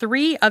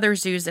 3 other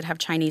zoos that have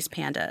Chinese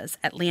pandas,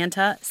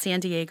 Atlanta, San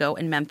Diego,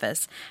 and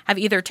Memphis, have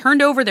either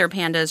turned over their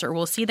pandas or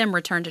will see them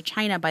return to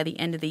China by the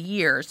end of the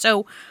year.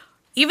 So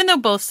even though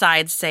both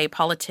sides say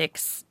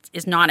politics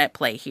is not at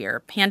play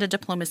here, panda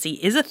diplomacy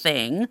is a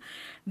thing.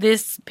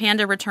 This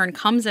panda return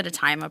comes at a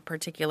time of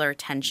particular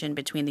tension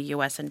between the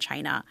U.S. and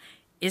China.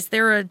 Is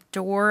there a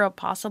door of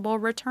possible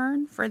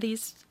return for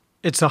these?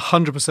 It's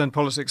 100%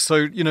 politics. So,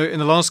 in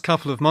the last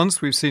couple of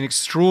months, we've seen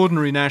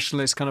extraordinary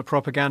nationalist kind of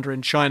propaganda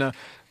in China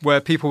where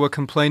people were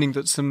complaining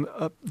that some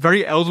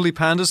very elderly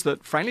pandas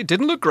that, frankly,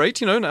 didn't look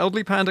great. An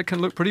elderly panda can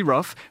look pretty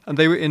rough. And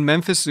they were in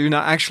Memphis Zoo.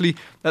 Now, actually,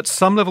 at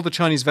some level, the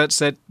Chinese vet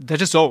said they're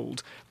just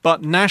old.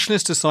 But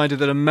nationalists decided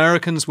that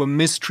Americans were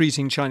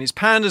mistreating Chinese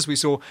pandas. We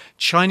saw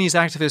Chinese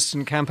activists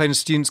and campaign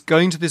students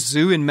going to this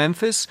zoo in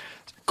Memphis,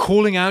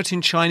 calling out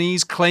in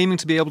Chinese, claiming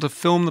to be able to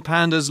film the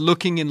pandas,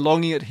 looking and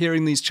longing at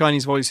hearing these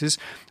Chinese voices.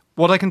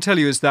 What I can tell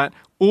you is that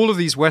all of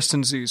these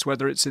Western zoos,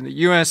 whether it's in the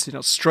US, in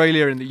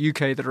Australia, in the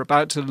UK, that are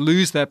about to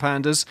lose their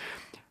pandas.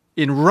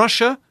 In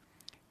Russia,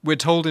 we're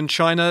told in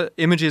China,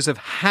 images of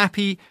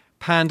happy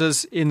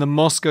pandas in the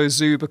Moscow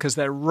Zoo because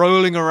they're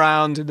rolling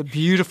around in the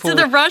beautiful... So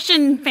the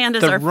Russian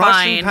pandas are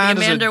fine. The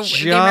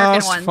Russian pandas are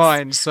just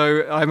fine.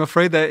 So I'm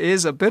afraid there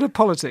is a bit of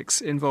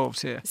politics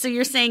involved here. So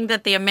you're saying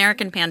that the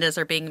American pandas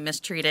are being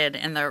mistreated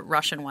and the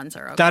Russian ones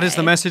are okay? That is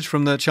the message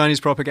from the Chinese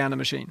propaganda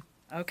machine.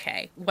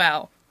 Okay,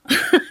 well...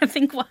 I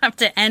think we'll have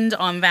to end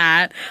on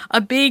that.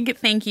 A big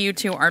thank you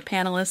to our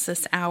panelists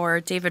this hour.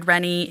 David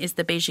Rennie is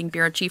the Beijing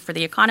bureau chief for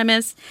The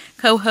Economist,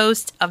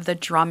 co-host of the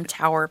Drum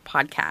Tower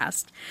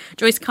podcast.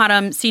 Joyce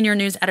Cottam, senior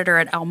news editor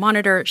at Al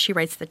Monitor. She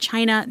writes the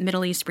China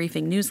Middle East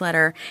Briefing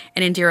newsletter.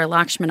 And Indira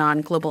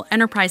Lakshmanan, global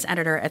enterprise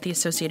editor at the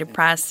Associated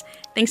Press.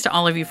 Thanks to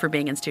all of you for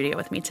being in studio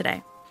with me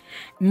today.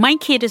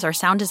 Mike Kidd is our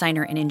sound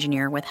designer and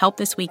engineer with help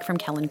this week from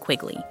Kellen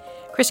Quigley.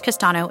 Chris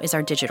Castano is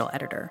our digital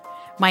editor.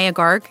 Maya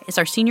Garg is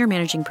our senior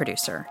managing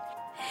producer.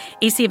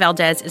 AC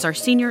Valdez is our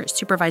senior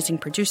supervising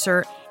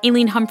producer.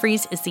 Aileen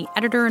Humphreys is the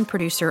editor and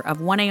producer of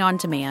 1A On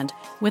Demand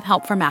with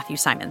help from Matthew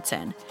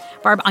Simonson.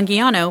 Barb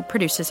Anguiano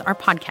produces our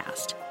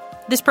podcast.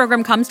 This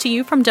program comes to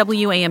you from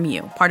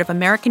WAMU, part of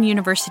American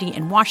University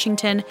in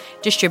Washington,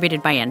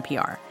 distributed by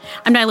NPR.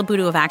 I'm Naila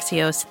Boodoo of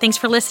Axios. Thanks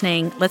for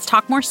listening. Let's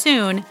talk more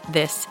soon.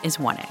 This is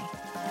 1A.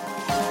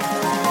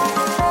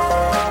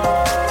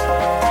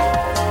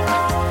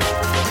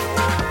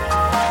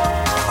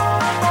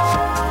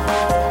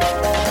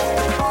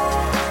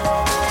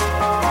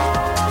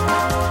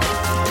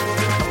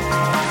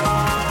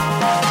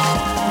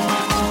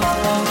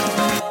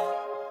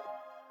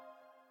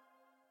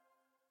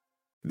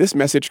 This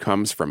message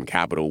comes from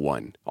Capital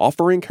One,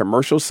 offering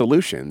commercial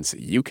solutions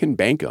you can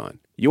bank on.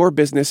 Your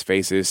business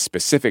faces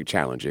specific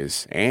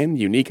challenges and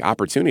unique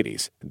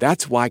opportunities.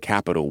 That's why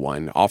Capital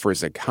One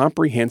offers a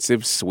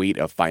comprehensive suite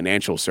of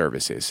financial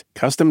services,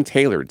 custom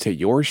tailored to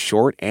your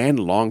short and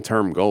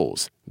long-term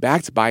goals.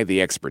 Backed by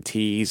the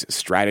expertise,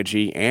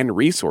 strategy, and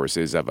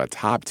resources of a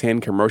top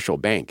 10 commercial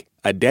bank,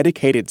 a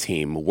dedicated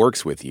team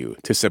works with you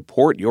to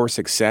support your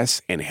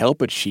success and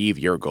help achieve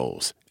your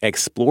goals.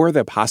 Explore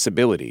the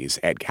possibilities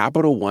at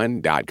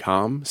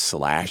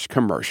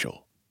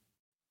CapitalOne.com/commercial.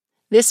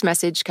 This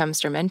message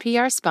comes from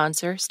NPR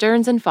sponsor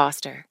Stearns &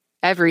 Foster.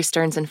 Every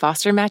Stearns &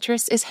 Foster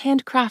mattress is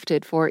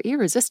handcrafted for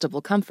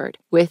irresistible comfort,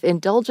 with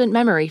indulgent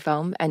memory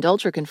foam and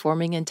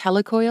ultra-conforming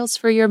IntelliCoils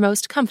for your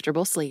most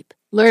comfortable sleep.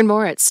 Learn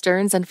more at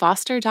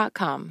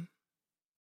stearnsandfoster.com.